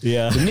REITs.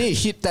 Yeah. The minute it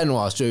hit 10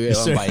 was straight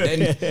away buy.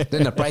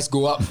 Then the price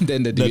go up,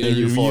 then the dividend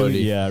you fall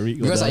already.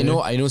 Because I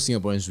know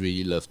Singaporeans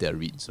really love their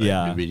REITs.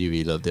 Right? They really,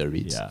 really love their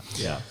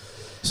REITs. Yeah.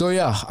 So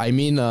I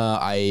mean,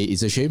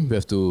 it's a shame we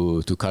have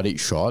to cut it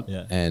short,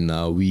 and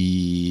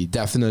we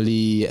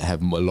definitely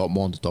have a lot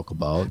more to talk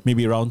about.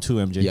 Maybe round 2,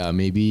 MJ. Yeah,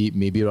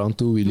 maybe round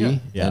 2,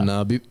 Willie. Yeah.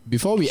 And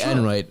before we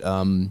end, right?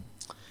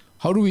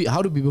 How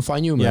do people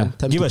find you, man?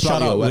 Time give to a plug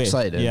shout out. your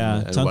website and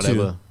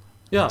whatever.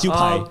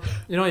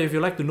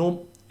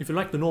 If you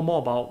like to know more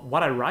about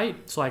what I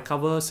write, so I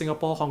cover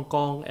Singapore, Hong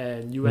Kong,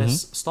 and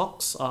US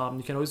stocks.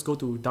 You can always go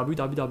to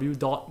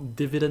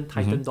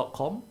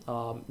www.dividendtitan.com.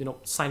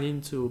 Sign in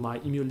to my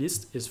email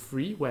list. It's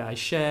free, where I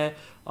share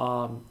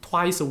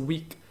twice a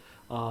week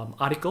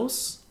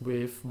articles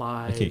with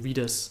my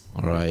readers.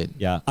 All right.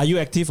 Yeah. Are you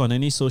active on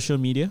any social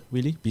media,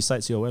 Willie,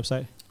 besides your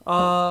website?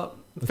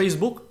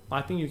 Facebook.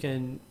 I think you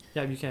can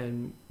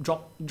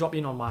drop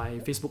in on my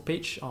Facebook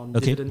page on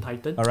Dividend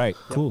Titan. All right,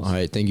 cool. All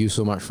right, thank you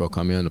so much for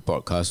coming on the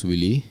podcast,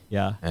 Willie.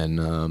 Yeah. And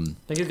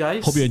thank you,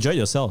 guys. Hope you enjoyed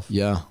yourself.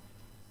 Yeah,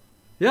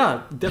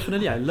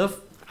 definitely. I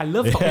love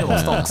talking about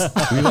stocks.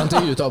 We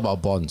wanted you to talk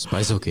about bonds, but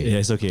it's okay. Yeah,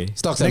 it's okay.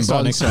 Stocks next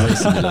and bonds time. very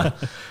similar.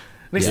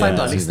 Next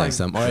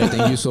time. All right,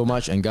 thank you so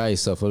much. And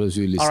guys, for those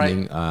of you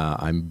listening,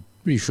 I'm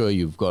pretty sure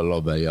you've got a lot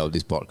of value out of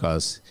this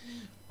podcast.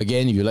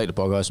 Again, if you like the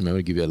podcast, remember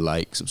to give it a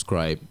like,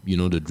 subscribe. You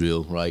know the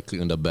drill, right? Click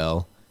on the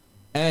bell.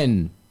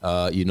 And,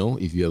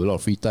 if you have a lot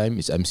of free time,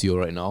 it's MCO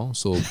right now.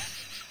 So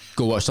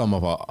go watch some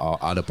of our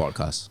other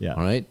podcasts. Yeah.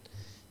 All right?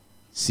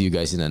 See you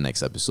guys in the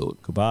next episode.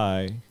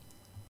 Goodbye.